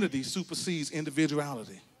community supersedes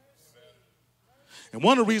individuality. And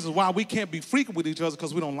one of the reasons why we can't be frequent with each other is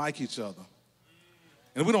because we don't like each other.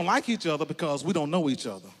 And we don't like each other because we don't know each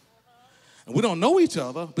other. And we don't know each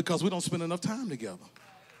other because we don't spend enough time together.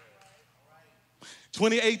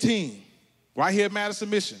 2018, right here at Madison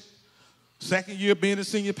Mission, second year being a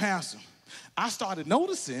senior pastor, I started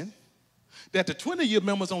noticing that the 20-year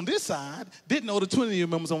members on this side didn't know the 20-year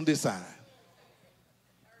members on this side.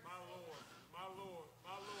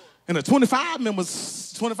 And the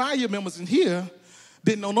 25-year members in here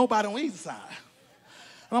didn't know nobody on either side.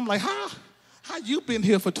 And I'm like, how you been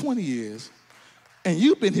here for 20 years and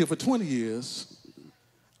you've been here for 20 years?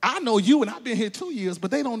 I know you and I've been here 2 years, but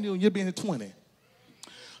they don't know you've been here 20.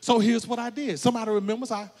 So here's what I did. Somebody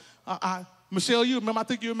remembers, Michelle, you remember, I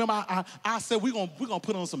think you remember, I said we're gonna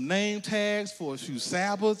put on some name tags for a few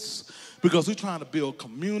Sabbaths because we're trying to build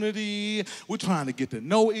community. We're trying to get to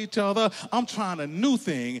know each other. I'm trying a new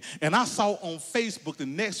thing. And I saw on Facebook the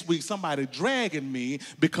next week somebody dragging me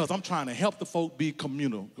because I'm trying to help the folk be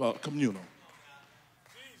communal.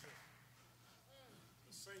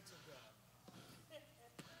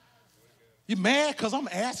 You mad because I'm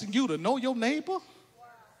asking you to know your neighbor?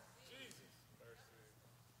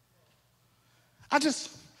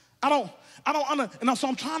 So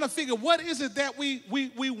I'm trying to figure what is it that we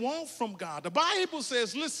want from God. The Bible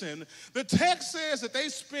says, listen, the text says that they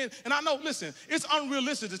spend, and I know, listen, it's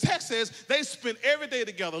unrealistic. The text says they spend every day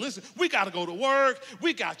together. Listen, we got to go to work.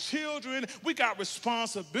 We got children. We got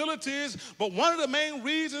responsibilities. But one of the main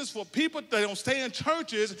reasons for people that don't stay in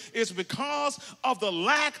churches is because of the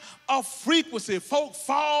lack of frequency. Folk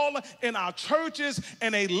fall in our churches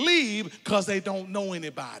and they leave because they don't know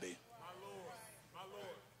anybody.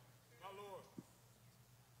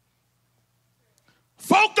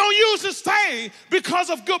 Folk don't usually stay because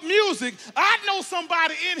of good music. I know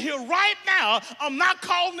somebody in here right now, I'm not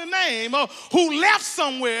calling the name, who left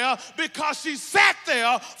somewhere because she sat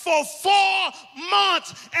there for 4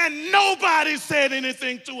 months and nobody said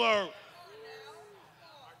anything to her.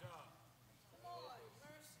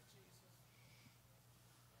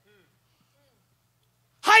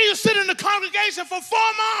 How you sit in the congregation for 4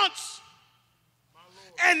 months?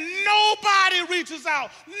 And nobody reaches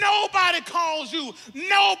out. Nobody calls you.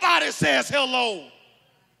 Nobody says hello.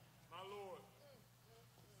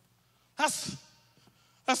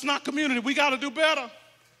 That's not community. We got to do better.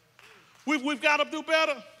 We've got to do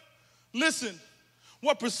better. Listen,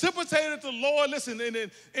 what precipitated the Lord, listen,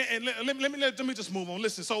 and let me just move on.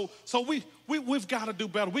 Listen, so we've got to do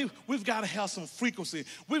better. We've got to have some frequency.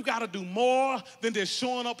 We've got to do more than just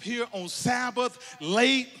showing up here on Sabbath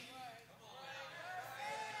late.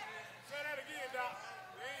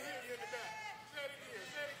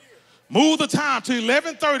 Move the time to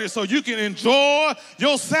 11:30 so you can enjoy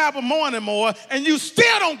your Sabbath morning more, and you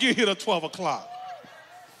still don't get here till 12 o'clock.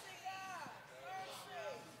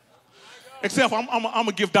 Except I'm going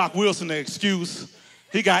to give Doc Wilson an excuse.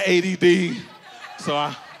 He got ADD, so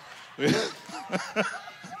I'm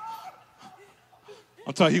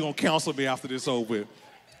telling you, he's going to counsel me after this over with.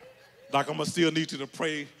 Doc, I'm going to still need you to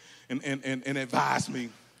pray and advise me.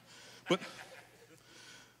 But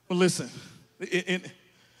listen,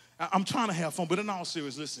 I'm trying to have fun, but in all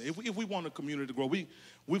seriousness, listen, if we want a community to grow,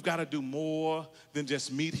 we've got to do more than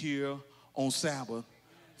just meet here on Sabbath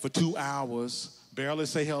for 2 hours, barely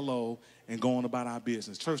say hello, and go on about our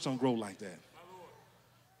business. Church don't grow like that.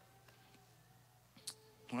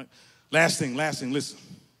 All right? Last thing, listen.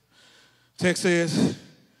 Text says,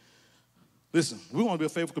 listen, we want to be a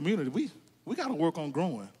faithful community. We got to work on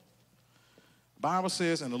growing. Bible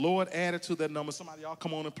says, and the Lord added to that number. Somebody, y'all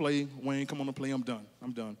come on and play. Wayne, come on and play. I'm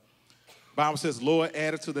done. Bible says, the Lord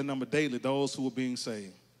added to that number daily those who were being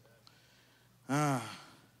saved.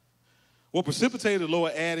 What precipitated the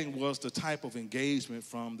Lord adding was the type of engagement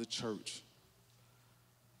from the church.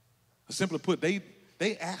 Simply put, they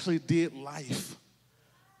actually did life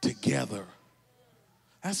together.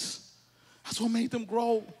 That's what made them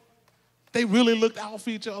grow. They really looked out for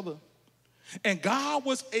each other. And God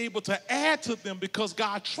was able to add to them because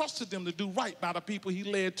God trusted them to do right by the people he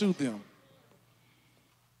led to them.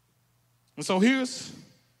 And so here's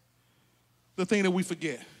the thing that we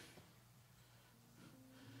forget.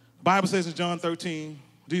 The Bible says in John 13,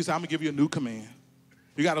 Jesus said, I'm going to give you a new command.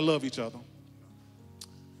 You got to love each other.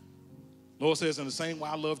 Lord says, in the same way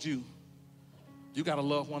I loved you, you got to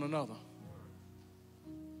love one another.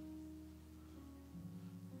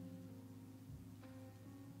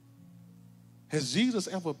 Has Jesus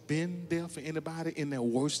ever been there for anybody in their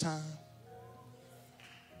worst time?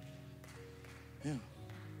 Yeah.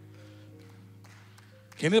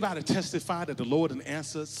 Can anybody testify that the Lord has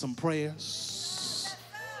answered some prayers?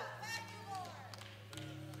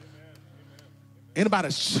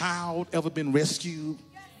 Anybody's child ever been rescued?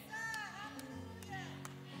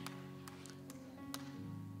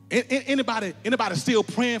 Anybody still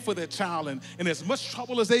praying for their child, and as much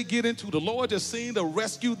trouble as they get into, the Lord just seemed to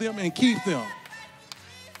rescue them and keep them?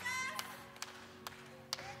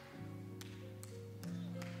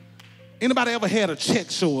 Anybody ever had a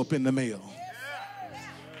check show up in the mail?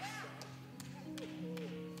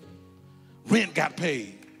 Rent got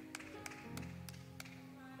paid.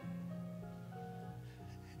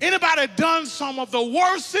 Anybody done some of the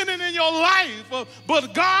worst sinning in your life,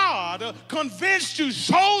 but God convinced you,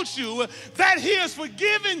 showed you that He has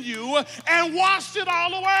forgiven you and washed it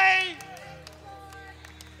all away?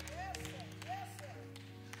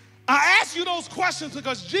 I ask you those questions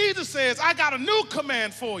because Jesus says, I got a new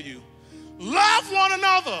command for you. Love one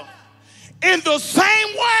another in the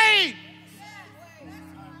same way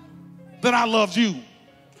that I loved you.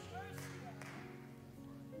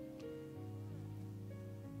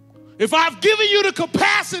 If I've given you the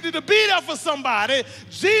capacity to be there for somebody,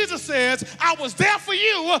 Jesus says, I was there for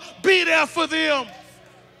you, be there for them.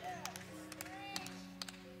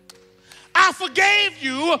 I forgave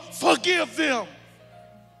you, forgive them.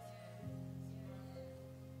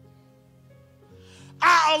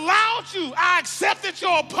 I allowed you, I accepted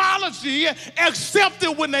your apology, accept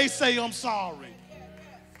it when they say I'm sorry.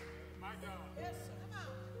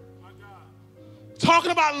 Talking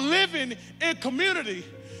about living in community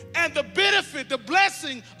and the benefit, the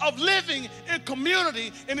blessing of living in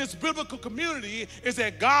community, in this biblical community, is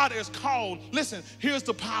that God is called. Listen, here's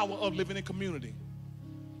the power of living in community.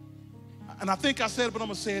 And I think I said it, but I'm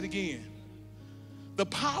going to say it again. The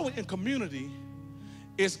power in community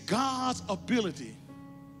is God's ability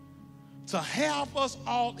to have us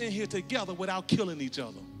all in here together without killing each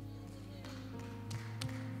other.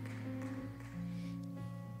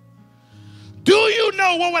 Do you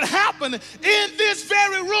know what would happen in this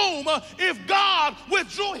very room if God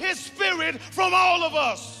withdrew His Spirit from all of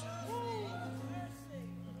us?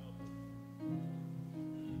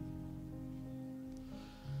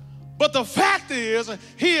 But the fact is,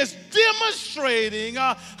 He is demonstrating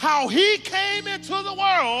how He came into the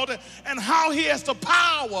world and how He has the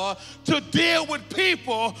power to deal with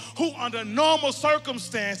people who under normal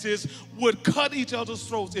circumstances would cut each other's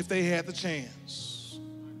throats if they had the chance.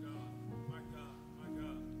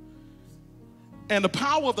 And the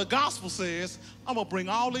power of the gospel says, I'm going to bring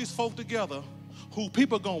all these folk together who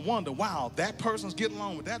people are going to wonder, wow, that person's getting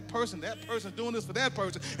along with that person's doing this for that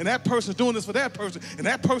person, and that person's doing this for that person, and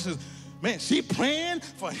that person's, man, she praying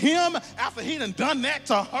for him after he done that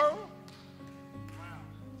to her.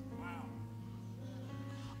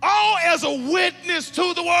 All as a witness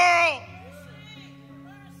to the world.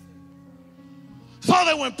 So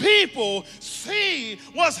that when people see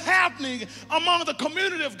what's happening among the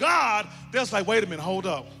community of God, they're like, wait a minute, hold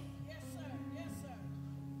up. Yes, sir. Yes,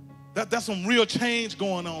 sir. That's some real change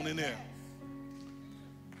going on in there.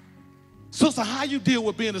 Sister, how you deal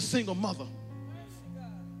with being a single mother?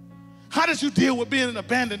 How did you deal with being an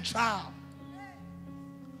abandoned child?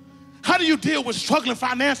 How do you deal with struggling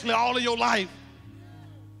financially all of your life?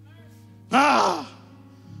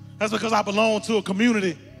 That's because I belong to a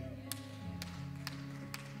community.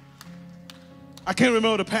 I can't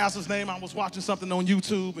remember the pastor's name. I was watching something on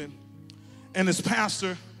YouTube, and this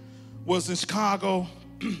pastor was in Chicago.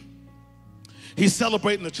 He's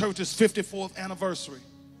celebrating the church's 54th anniversary.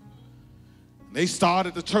 They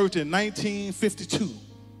started the church in 1952.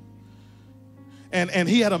 And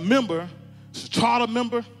he had a member, a charter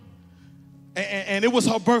member, and it was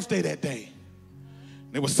her birthday that day.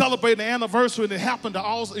 They were celebrating the anniversary, and it happened to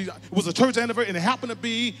also, it was a church anniversary, and it happened to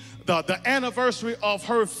be the anniversary of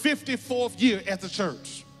her 54th year at the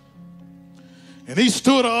church. And he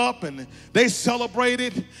stood up, and they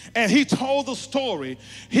celebrated, and he told the story.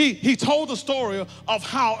 He told the story of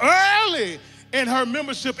how early in her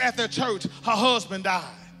membership at their church, her husband died.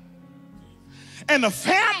 And the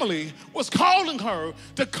family was calling her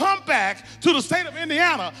to come back to the state of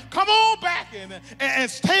Indiana. Come on back and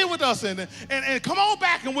stay with us and come on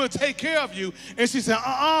back and we'll take care of you. And she said,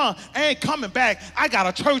 I ain't coming back. I got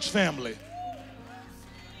a church family.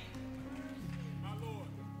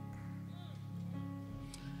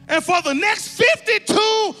 And for the next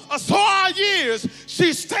 52 or so years,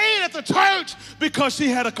 she stayed at the church because she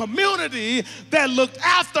had a community that looked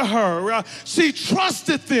after her. She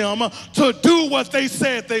trusted them to do what they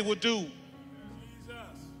said they would do.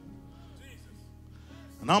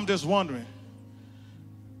 And I'm just wondering,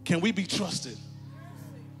 can we be trusted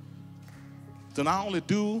to not only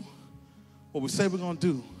do what we say we're going to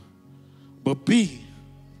do, but be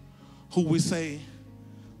who we say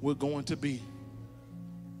we're going to be?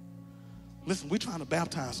 Listen, we're trying to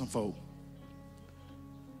baptize some folk.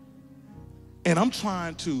 And I'm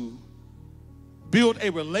trying to build a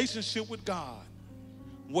relationship with God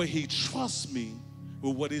where he trusts me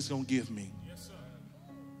with what he's going to give me. Yes, sir.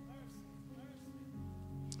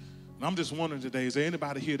 And I'm just wondering today, is there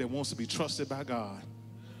anybody here that wants to be trusted by God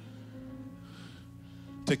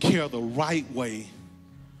to care the right way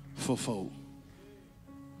for folk?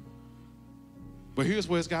 But here's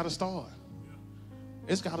where it's got to start.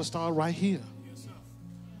 It's got to start right here. Yes, sir.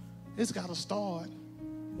 It's got to start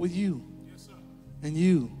with you. Yes, sir. And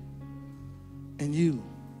you. And you.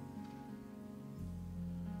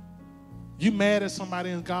 You mad at somebody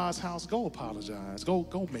in God's house, go apologize.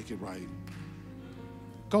 Go make it right.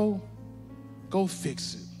 Go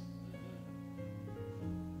fix it.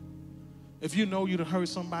 If you know you done hurt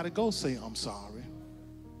somebody, go say, I'm sorry.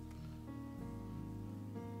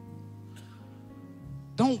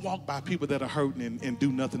 Don't walk by people that are hurting and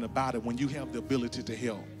do nothing about it when you have the ability to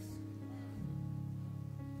help.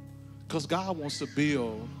 Because God wants to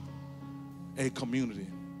build a community.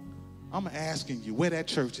 I'm asking you, where that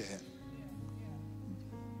church at?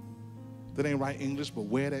 That ain't right English, but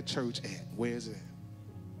where that church at? Where is it at?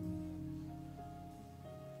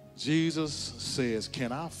 Jesus says,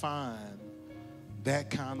 can I find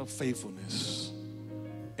that kind of faithfulness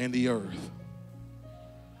in the earth?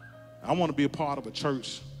 I want to be a part of a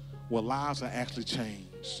church where lives are actually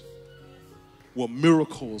changed, where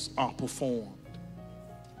miracles are performed,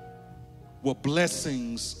 where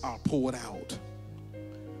blessings are poured out.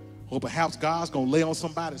 Or perhaps God's going to lay on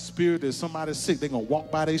somebody's spirit that somebody's sick. They're going to walk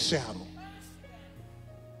by their shadow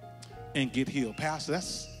and get healed. Pastor,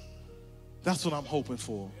 that's what I'm hoping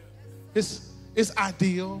for. It's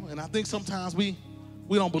ideal, and I think sometimes we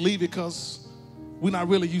don't believe it because we're not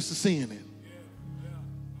really used to seeing it.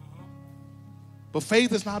 But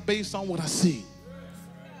faith is not based on what I see.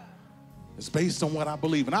 It's based on what I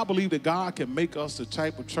believe. And I believe that God can make us the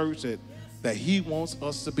type of church that he wants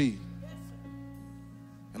us to be.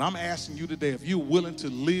 And I'm asking you today, if you're willing to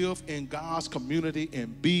live in God's community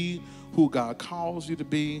and be who God calls you to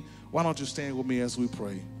be, why don't you stand with me as we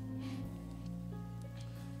pray?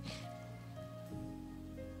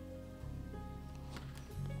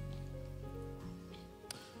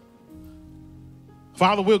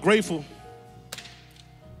 Father, we're grateful.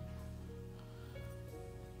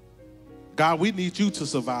 God, we need you to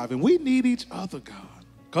survive, and we need each other, God.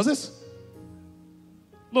 Because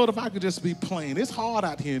Lord, if I could just be plain, it's hard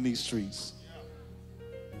out here in these streets.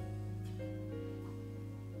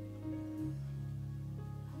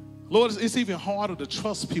 Lord, it's even harder to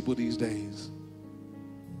trust people these days.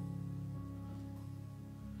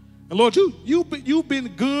 And Lord, you've been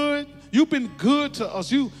good. You've been good to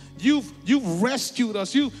us. You've rescued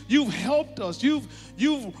us. You've helped us.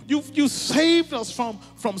 You've saved us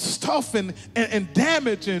from stuff and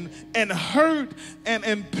damage and hurt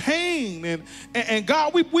and pain. And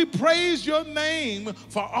God, we praise your name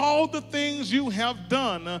for all the things you have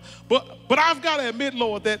done. But I've got to admit,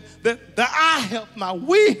 Lord, that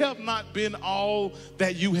we have not been all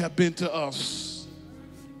that you have been to us.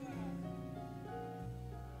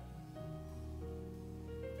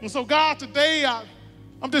 And so, God, today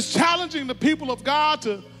I'm just challenging the people of God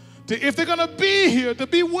to if they're going to be here, to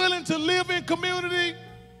be willing to live in community.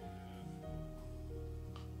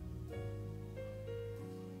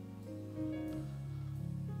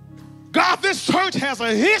 God, this church has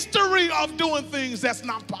a history of doing things that's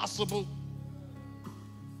not possible.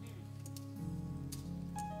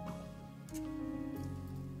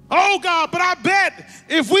 Oh, God, but I bet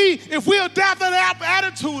if we adapt that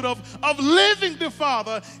attitude of living the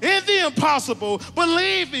Father in the impossible,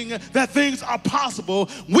 believing that things are possible,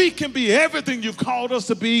 we can be everything you've called us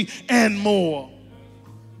to be and more.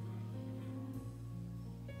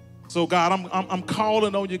 So, God, I'm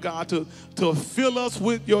calling on you, God, to fill us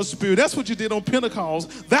with your spirit. That's what you did on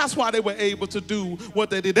Pentecost. That's why they were able to do what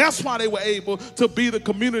they did. That's why they were able to be the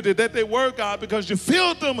community that they were, God, because you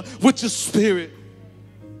filled them with your spirit.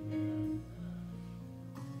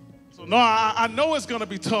 No, I know it's going to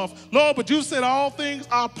be tough. Lord, but you said all things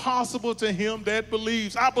are possible to him that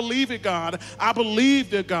believes. I believe it, God. I believe,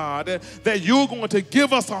 dear God, that you're going to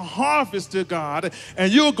give us a harvest, dear God,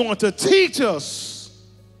 and you're going to teach us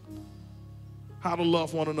how to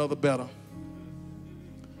love one another better.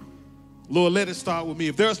 Lord, let it start with me.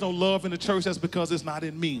 If there's no love in the church, that's because it's not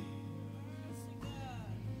in me.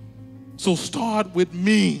 So start with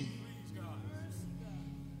me.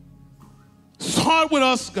 Start with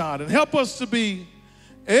us, God, and help us to be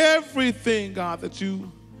everything, God, that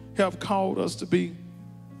you have called us to be.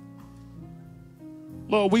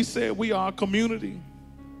 Lord, we said we are a community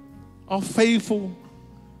of faithful,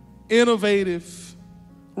 innovative,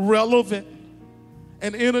 relevant,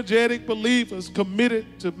 and energetic believers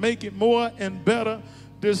committed to making more and better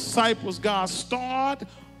disciples. God, start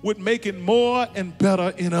with making more and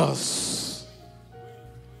better in us.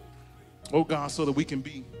 Oh, God, so that we can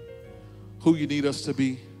be who you need us to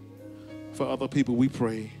be for other people, we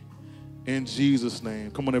pray. In Jesus' name.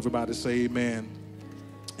 Come on, everybody, say amen.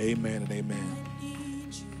 Amen and amen. You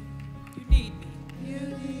need me. You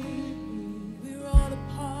need me. We're all a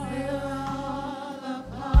part. We're all a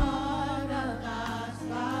part of God's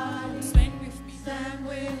body. Stand with me. Stand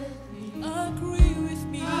with me. Agree with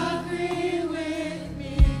me. Agree with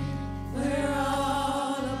me. We're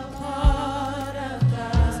all a part of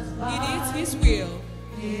God's body. It is His will.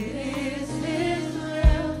 It is His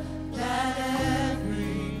will that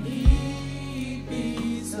every need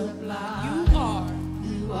be supplied. You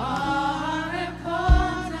are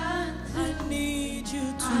important. I need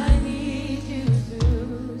you to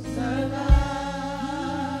survive.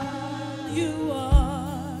 You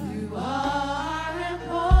are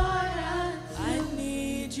important. I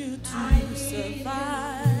need you to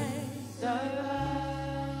survive.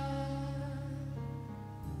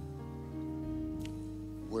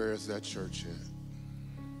 Where is that church at?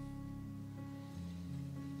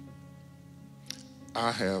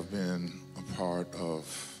 I have been a part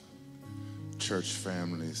of church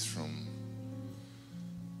families from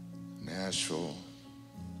Nashville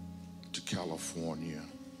to California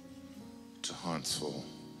to Huntsville,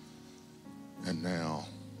 and now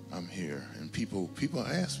I'm here. And people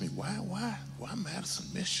ask me, why Madison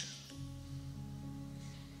Mission?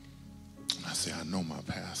 And I say, I know my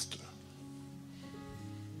pastor.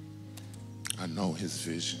 I know his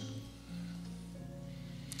vision.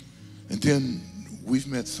 And then we've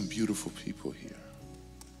met some beautiful people here.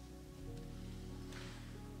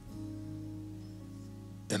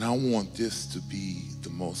 And I want this to be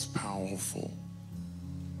the most powerful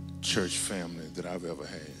church family that I've ever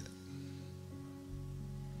had.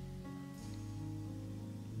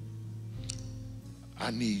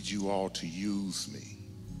 I need you all to use me.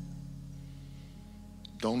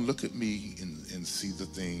 Don't look at me and see the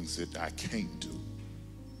things that I can't do.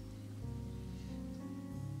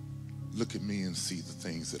 Look at me and see the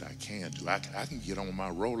things that I can do. I can get on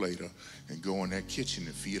my rollator and go in that kitchen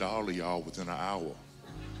and feed all of y'all within an hour.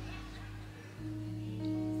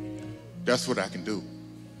 That's what I can do.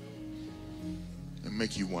 And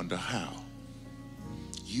make you wonder how.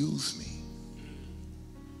 Use me.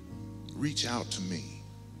 Reach out to me.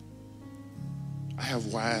 I have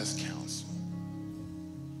wise counsel.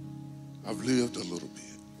 I've lived a little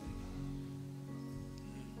bit.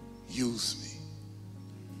 Use me.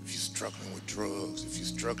 If you're struggling with drugs, if you're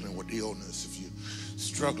struggling with illness, if you're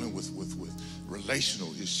struggling with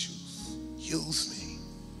relational issues, use me.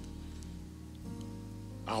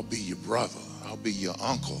 I'll be your brother. I'll be your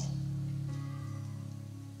uncle.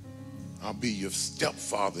 I'll be your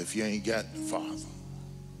stepfather if you ain't got a father.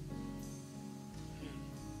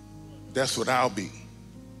 That's what I'll be.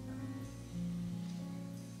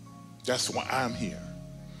 That's why I'm here.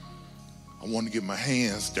 I want to get my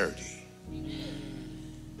hands dirty.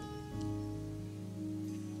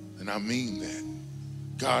 And I mean that.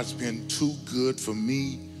 God's been too good for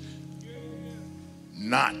me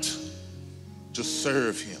not to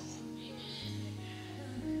serve him.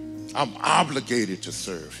 I'm obligated to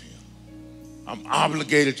serve him. I'm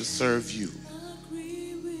obligated to serve you.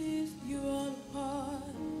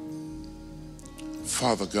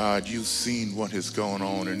 Father God, you've seen what is going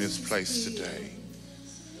on in this place today.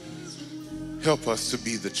 Help us to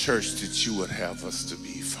be the church that you would have us to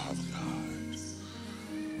be, Father God.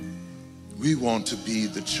 We want to be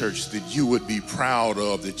the church that you would be proud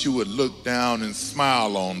of, that you would look down and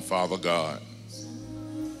smile on, Father God.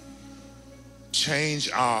 Change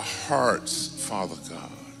our hearts, Father God.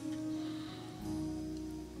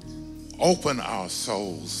 Open our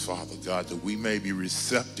souls, Father God, that we may be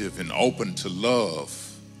receptive and open to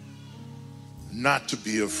love, not to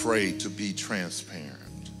be afraid to be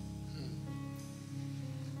transparent.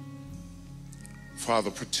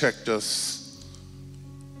 Father, protect us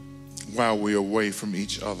while we're away from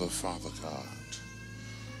each other, Father God.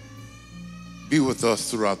 Be with us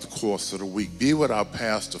throughout the course of the week. Be with our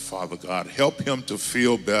pastor, Father God. Help him to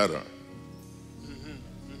feel better.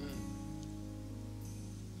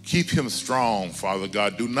 Keep him strong, Father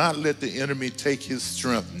God. Do not let the enemy take his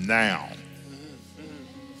strength now.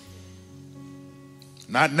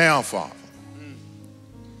 Not now, Father.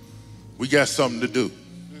 We got something to do.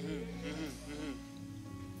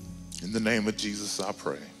 In the name of Jesus, I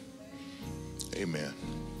pray. Amen.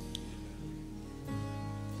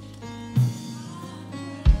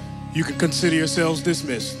 You can consider yourselves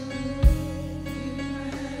dismissed.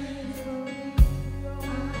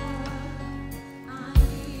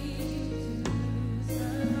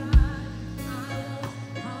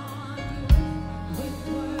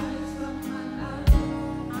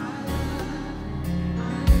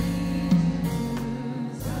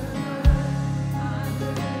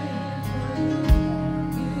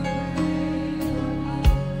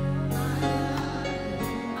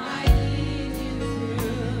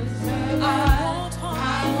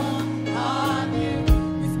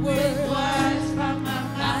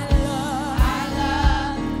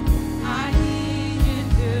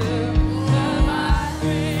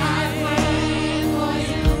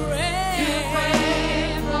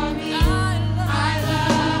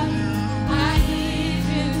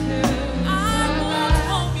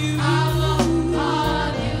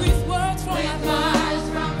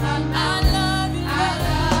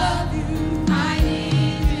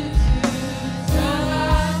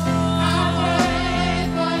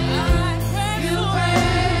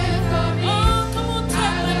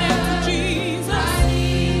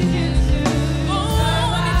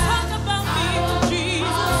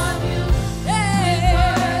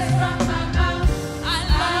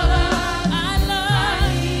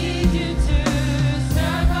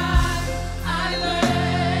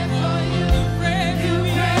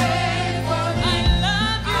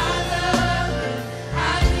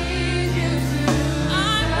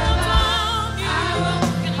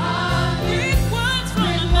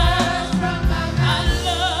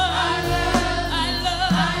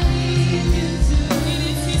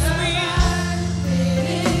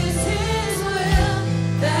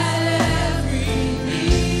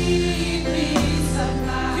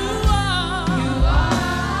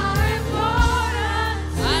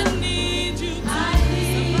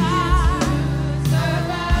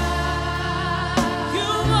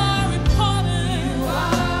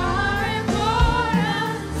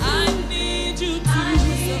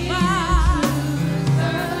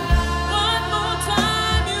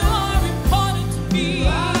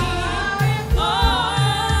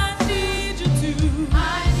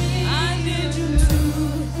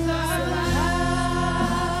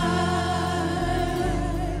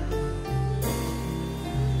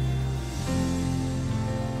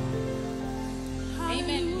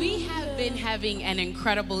 Having an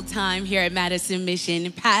incredible time here at Madison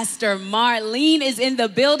Mission. Pastor Marlene is in the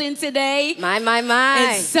building today. My.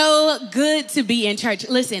 It's so good to be in church.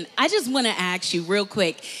 Listen, I just want to ask you real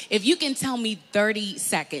quick, if you can tell me 30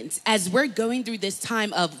 seconds, as we're going through this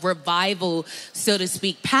time of revival, so to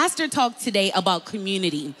speak. Pastor talked today about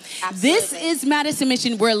community. Absolutely. This is Madison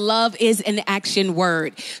Mission, where love is an action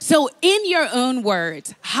word. So in your own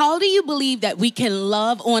words, how do you believe that we can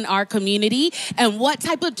love on our community, and what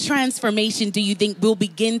type of transformation do you think we'll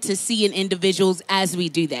begin to see in individuals as we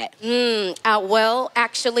do that? Well,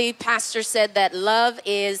 actually, Pastor said that love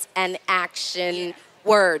is an action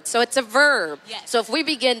word. So it's a verb. Yes. So if we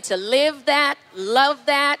begin to live that, love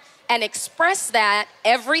that, and express that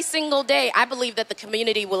every single day, I believe that the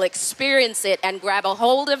community will experience it and grab a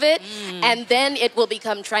hold of it, and then it will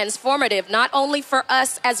become transformative, not only for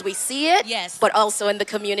us as we see it, but also in the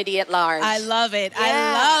community at large. I love it. Yeah.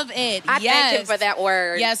 I love it. I thank him for that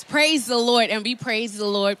word. Yes, praise the Lord, and we praise the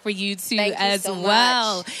Lord for you too as so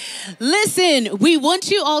well. much. Listen, we want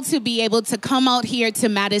you all to be able to come out here to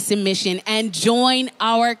Madison Mission and join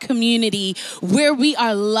our community where we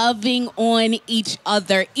are loving on each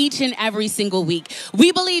other each and every single week.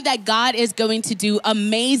 We believe that God is going to do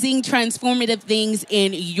amazing, transformative things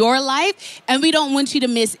in your life, and we don't want you to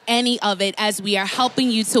miss any of it as we are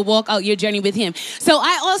helping you to walk out your journey with Him. So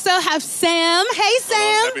I also have Sam. Hey,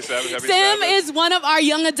 Sam. Happy Sabbath. Happy Sam Sabbath. is one of our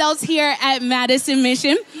young adults here at Madison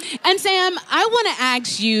Mission. And Sam, I want to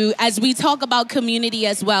ask you, as we talk about community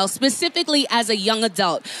as well, specifically as a young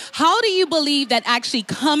adult, how do you believe that actually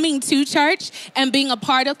coming to church and being a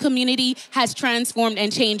part of community has transformed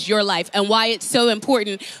and changed your life, and why it's so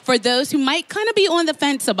important for those who might kind of be on the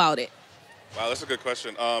fence about it? Wow, that's a good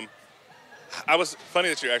question. I was funny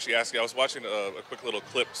that you're actually asking. I was watching a quick little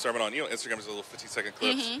clip sermon on, Instagram is a little 15-second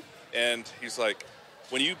clips. Mhm. And he's like,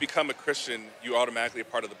 when you become a Christian, you're automatically a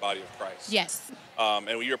part of the body of Christ. Yes. And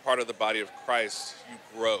when you're a part of the body of Christ, you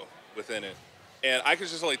grow within it. And I can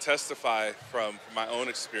just only testify from my own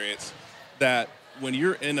experience that when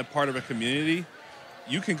you're in a part of a community,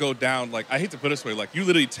 you can go down, like, I hate to put it this way, like, you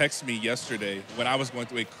literally texted me yesterday when I was going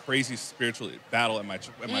through a crazy spiritual battle at my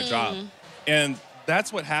job. And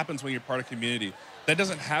that's what happens when you're part of community. That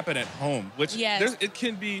doesn't happen at home, which it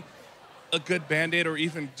can be a good Band-Aid or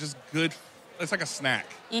even just good, it's like a snack.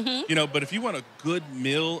 But if you want a good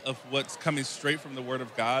meal of what's coming straight from the Word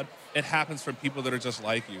of God, it happens from people that are just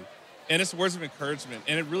like you. And it's words of encouragement.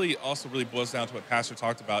 And it really also really boils down to what Pastor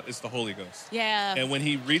talked about. It's the Holy Ghost. Yeah. And when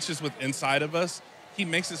he reaches with inside of us, he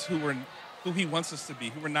makes us who he wants us to be,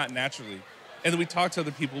 who we're not naturally. And then we talk to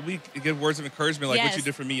other people. We give words of encouragement like what you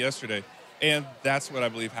did for me yesterday. And that's what I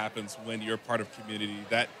believe happens when you're part of community.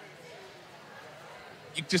 That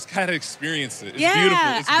you just kind of experience it. It's beautiful.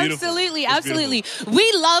 It's beautiful. Absolutely, It's absolutely. beautiful.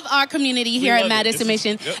 We love our community here at love it. Madison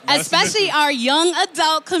Mission, Madison especially Mission. our young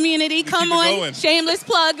adult community. Come keep it on, going. shameless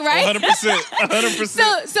plug, right? 100%.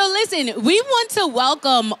 100%. So listen, we want to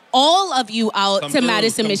welcome all of you out to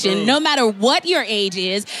Madison Mission, no matter what your age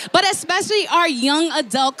is, but especially our young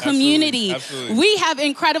adult community. Absolutely. We have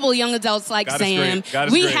incredible young adults like God is Sam. great. God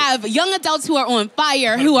is We great. have young adults who are on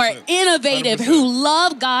fire, who are innovative, 100%. who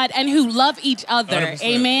love God and who love each other. 100%.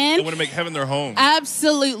 Amen. They want to make heaven their home.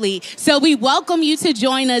 Absolutely. So we welcome you to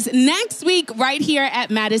join us next week right here at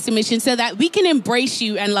Madison Mission so that we can embrace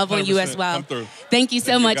you and love on you as 100%. well. Come through. Thank you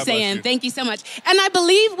so much, God bless Sam. you. Thank you so much. And I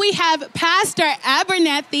believe we have Pastor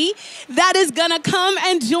Abernathy that is going to come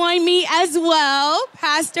and join me as well.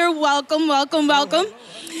 Pastor, welcome, welcome, welcome.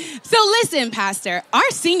 So listen, Pastor, our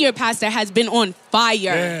senior pastor has been on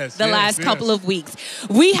fire the last couple of weeks.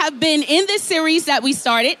 We have been in this series that we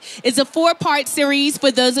started. It's a 4-part series for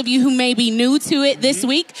those of you who may be new to it this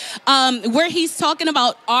week, where he's talking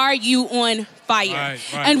about, are you on fire?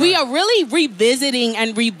 And we are really revisiting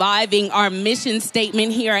and reviving our mission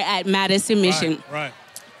statement here at Madison Mission. Right.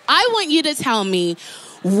 I want you to tell me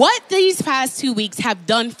what these past 2 weeks have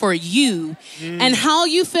done for you and how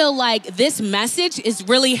you feel like this message is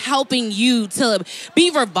really helping you to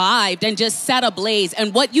be revived and just set ablaze,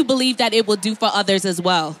 and what you believe that it will do for others as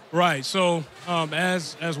well. Right. So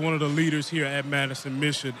as one of the leaders here at Madison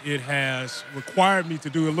Mission, it has required me to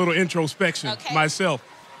do a little introspection myself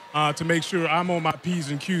to make sure I'm on my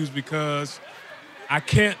P's and Q's, because I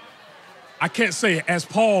can't say, as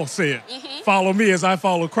Paul said, follow me as I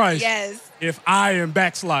follow Christ. Yes. If I am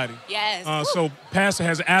backsliding. Yes. So Pastor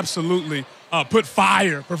has absolutely put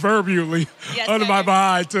fire, proverbially, under my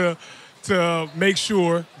behind to make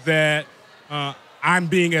sure that I'm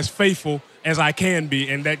being as faithful as I can be,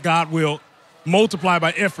 and that God will multiply my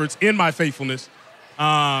efforts in my faithfulness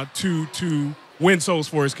to win souls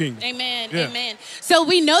for his kingdom. Amen. Yeah. Amen. So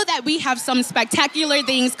we know that we have some spectacular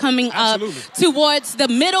things coming up towards the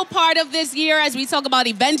middle part of this year as we talk about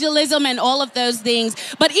evangelism and all of those things.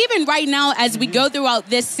 But even right now, as we go throughout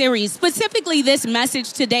this series, specifically this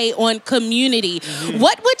message today on community,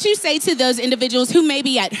 what would you say to those individuals who may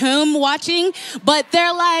be at home watching, but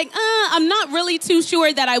they're like, I'm not really too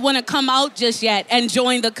sure that I want to come out just yet and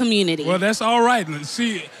join the community? Well, that's all right.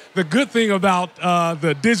 See, the good thing about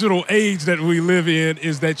the digital age that we live in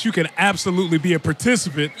is that you can absolutely be a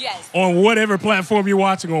participant on whatever platform you're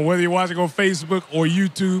watching on, whether you're watching on Facebook or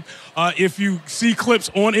YouTube. If you see clips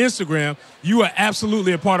on Instagram, you are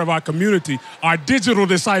absolutely a part of our community, our digital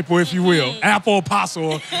disciple, if you will, Apple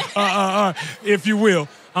Apostle, if you will.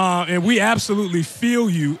 And we absolutely feel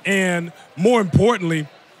you. And more importantly,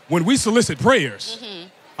 when we solicit prayers,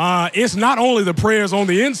 it's not only the prayers on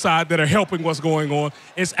the inside that are helping what's going on,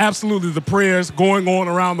 it's absolutely the prayers going on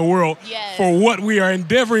around the world for what we are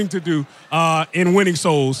endeavoring to do in winning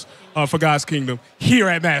souls for God's kingdom here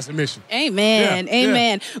at Madison Mission. Amen.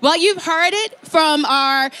 Amen. Well, you've heard it from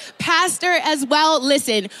our pastor as well.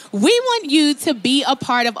 Listen, we want you to be a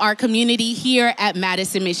part of our community here at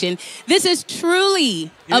Madison Mission. This is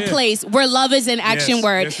truly a place where love is an action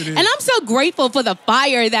word. Yes, it is. And I'm so grateful for the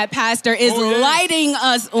fire that Pastor is lighting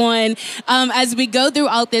us on as we go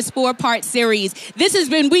throughout this 4-part series. This has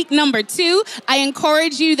been week number 2. I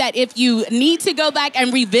encourage you that if you need to go back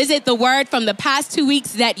and revisit the word from the past 2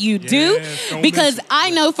 weeks, that you do, because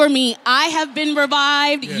I know for me, I have been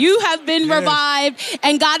revived, you have been revived,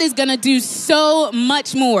 and God is going to do so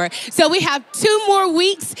much more. So we have 2 more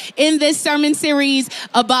weeks in this sermon series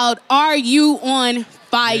about, are you on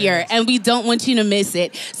fire, and we don't want you to miss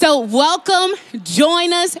it. So welcome,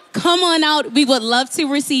 join us, come on out. We would love to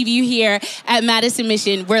receive you here at Madison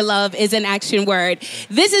Mission, where love is an action word.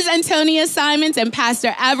 This is Antonia Simons and Pastor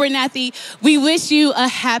Abernathy. We wish you a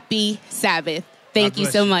happy Sabbath. Thank you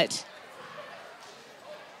so much.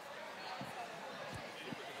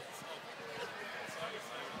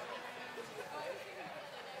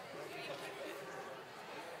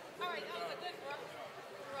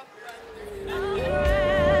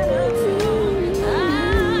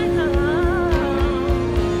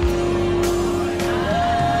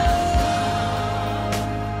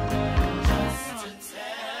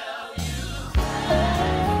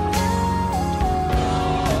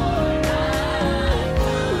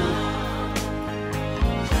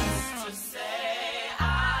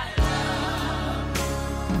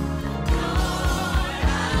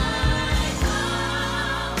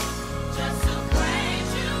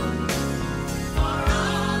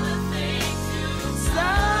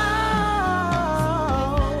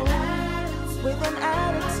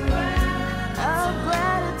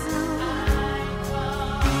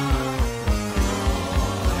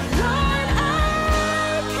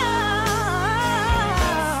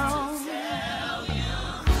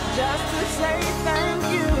 Just to say